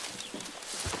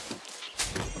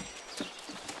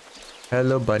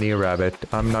 Hello, bunny rabbit.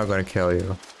 I'm not gonna kill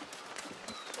you.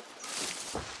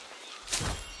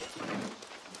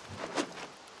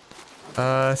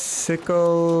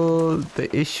 Sickle, the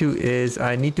issue is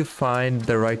I need to find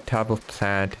the right type of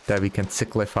plant that we can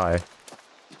sicklify.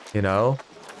 You know?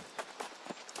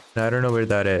 I don't know where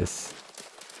that is.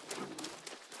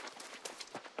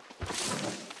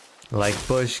 Like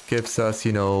bush gives us,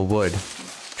 you know, wood.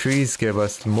 Trees give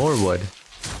us more wood.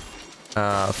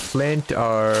 Flint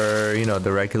are, you know,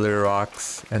 the regular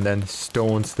rocks. And then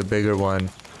stones, the bigger one.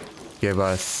 give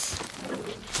us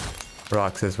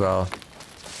rocks as well.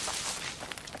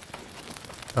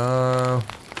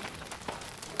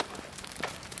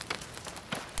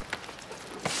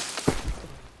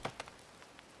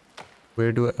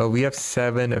 Where do we have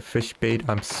 7 fish bait.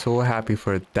 I'm so happy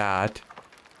for that.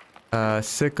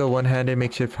 Sickle, one-handed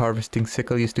makeshift harvesting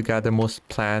sickle used to gather most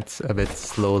plants a bit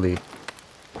slowly.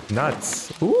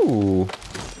 Nuts. Ooh.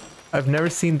 I've never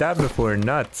seen that before.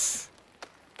 Nuts.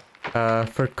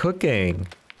 For cooking.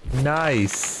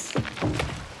 Nice.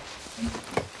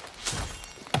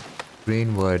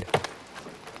 Green wood.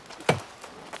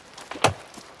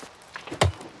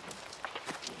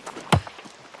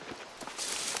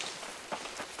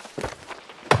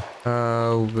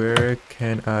 Where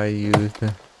can I use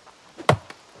the...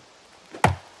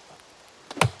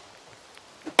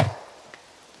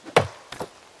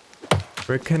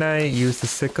 Where can I use the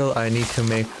sickle? I need to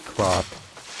make cloth.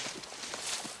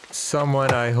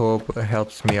 Someone, I hope,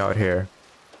 helps me out here.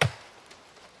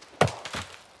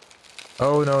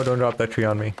 Oh no, don't drop that tree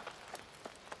on me.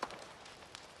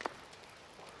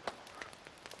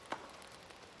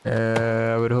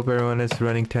 I would hope everyone is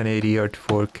running 1080 or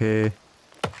 4K.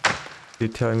 You're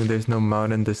telling me there's no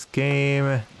mount in this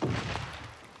game?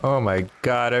 Oh my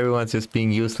god, everyone's just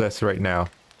being useless right now.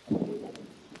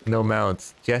 No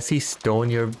mounts. Jesse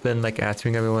Stone, you've been like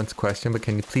answering everyone's question, but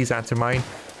can you please answer mine?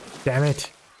 Damn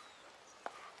it.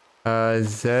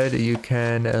 Zed, you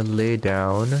can lay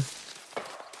down.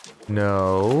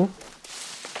 No.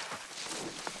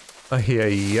 Ay,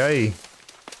 ay, ay.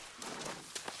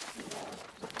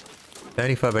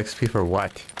 95 XP for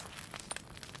what?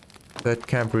 That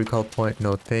camp recall point,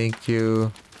 no thank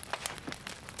you.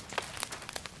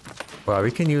 Wow, we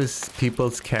can use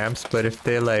people's camps, but if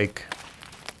they like...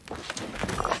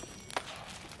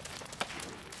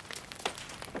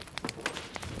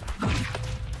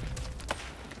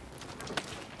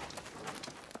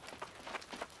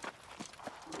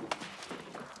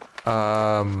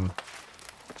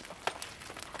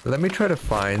 Let me try to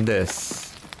find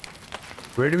this.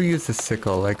 Where do we use the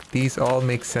sickle? Like, these all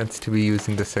make sense to be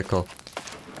using the sickle.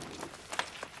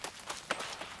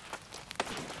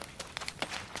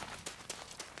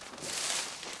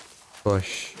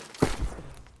 Bush.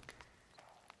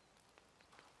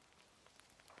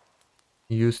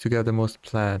 Use to gather most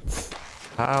plants.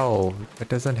 How? That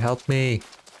doesn't help me.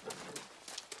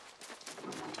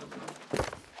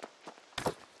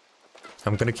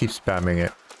 I'm gonna keep spamming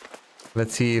it.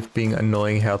 Let's see if being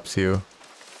annoying helps you.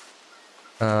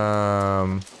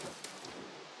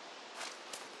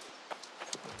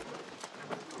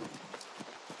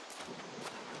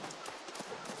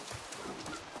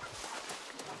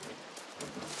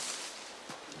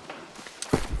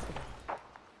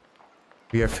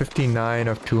 We have 59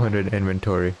 of 200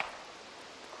 inventory.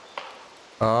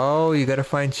 Oh, you gotta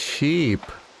find sheep.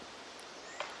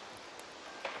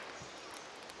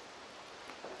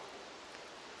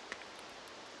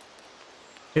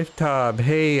 Iftab,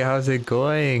 hey, how's it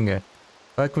going?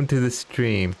 Welcome to the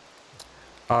stream.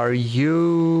 Are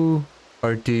you,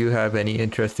 or do you have any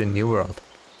interest in New World?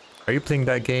 Are you playing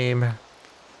that game?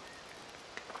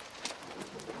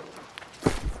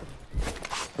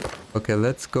 Okay,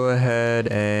 let's go ahead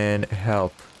and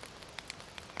help.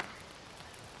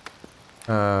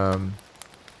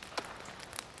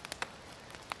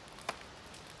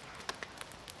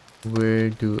 Where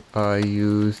do I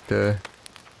use the...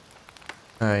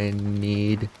 I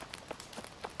need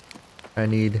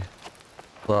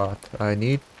cloth. I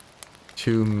need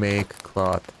to make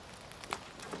cloth.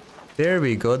 There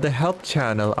we go, the help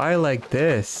channel. I like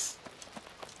this.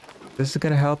 This is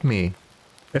gonna help me.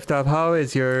 Iftab, how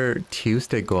is your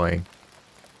Tuesday going?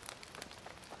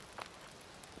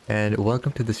 And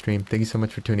welcome to the stream. Thank you so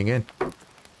much for tuning in.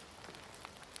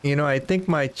 You know, I think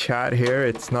my chat here,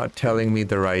 it's not telling me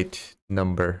the right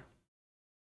number.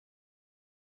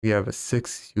 We have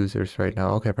 6 users right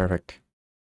now. Okay, perfect.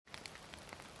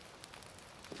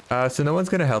 So no one's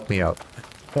gonna help me out.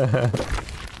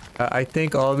 I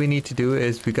think all we need to do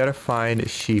is we gotta find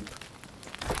sheep.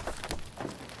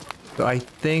 So I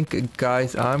think,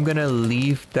 guys, I'm gonna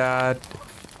leave that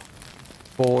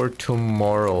for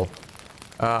tomorrow.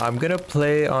 I'm gonna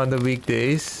play on the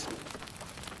weekdays.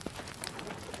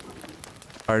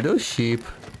 Are those sheep?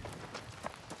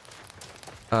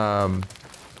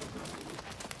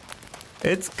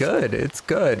 It's good. It's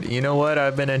good. You know what?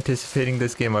 I've been anticipating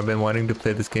this game. I've been wanting to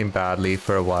play this game badly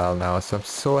for a while now. So I'm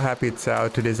so happy it's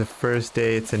out. Today's the first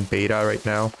day. It's in beta right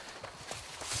now.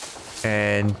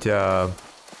 And yeah,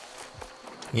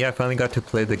 I finally got to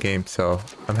play the game. So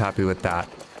I'm happy with that.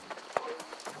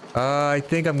 I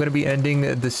think I'm gonna be ending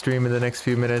the stream in the next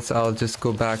few minutes. I'll just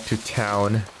go back to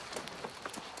town.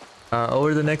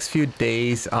 Over the next few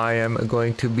days, I am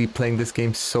going to be playing this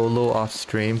game solo off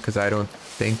stream because I don't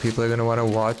think people are gonna want to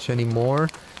watch anymore.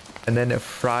 And then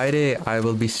Friday, I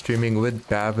will be streaming with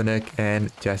Babinuk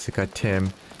and Jessica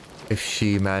Tim if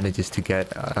she manages to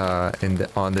get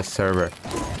on the server.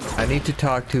 I need to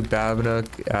talk to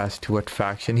Babinuk as to what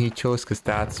faction he chose because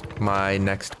that's my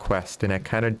next quest and I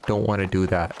kind of don't want to do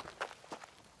that.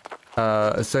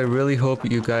 So I really hope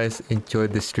you guys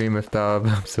enjoyed the stream. If not,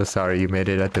 I'm so sorry you made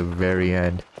it at the very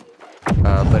end.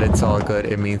 But it's all good.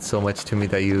 It means so much to me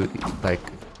that you like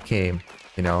came,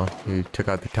 you know, you took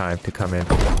out the time to come in.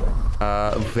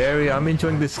 I'm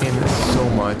enjoying this game so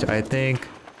much. I think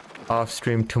off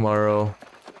stream tomorrow,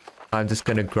 I'm just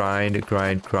gonna grind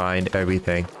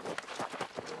everything.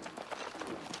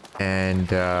 And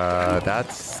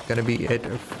that's gonna be it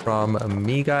from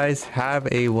me, guys. Have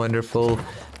a wonderful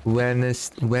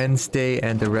Wednesday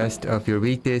and the rest of your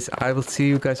weekdays. I will see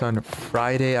you guys on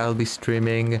Friday. I'll be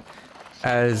streaming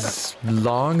as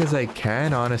long as I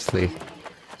can, honestly.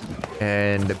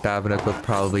 And Babinuk will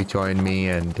probably join me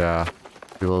and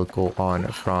we will go on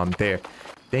from there.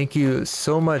 Thank you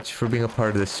so much for being a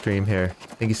part of the stream here.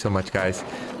 Thank you so much, guys.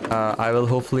 I will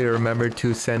hopefully remember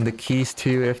to send the keys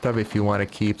to you. If you want a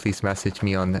key, please message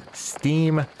me on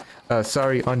Steam.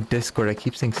 On Discord. I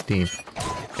keep saying Steam.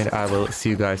 And I will see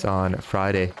you guys on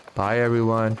Friday. Bye,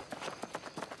 everyone.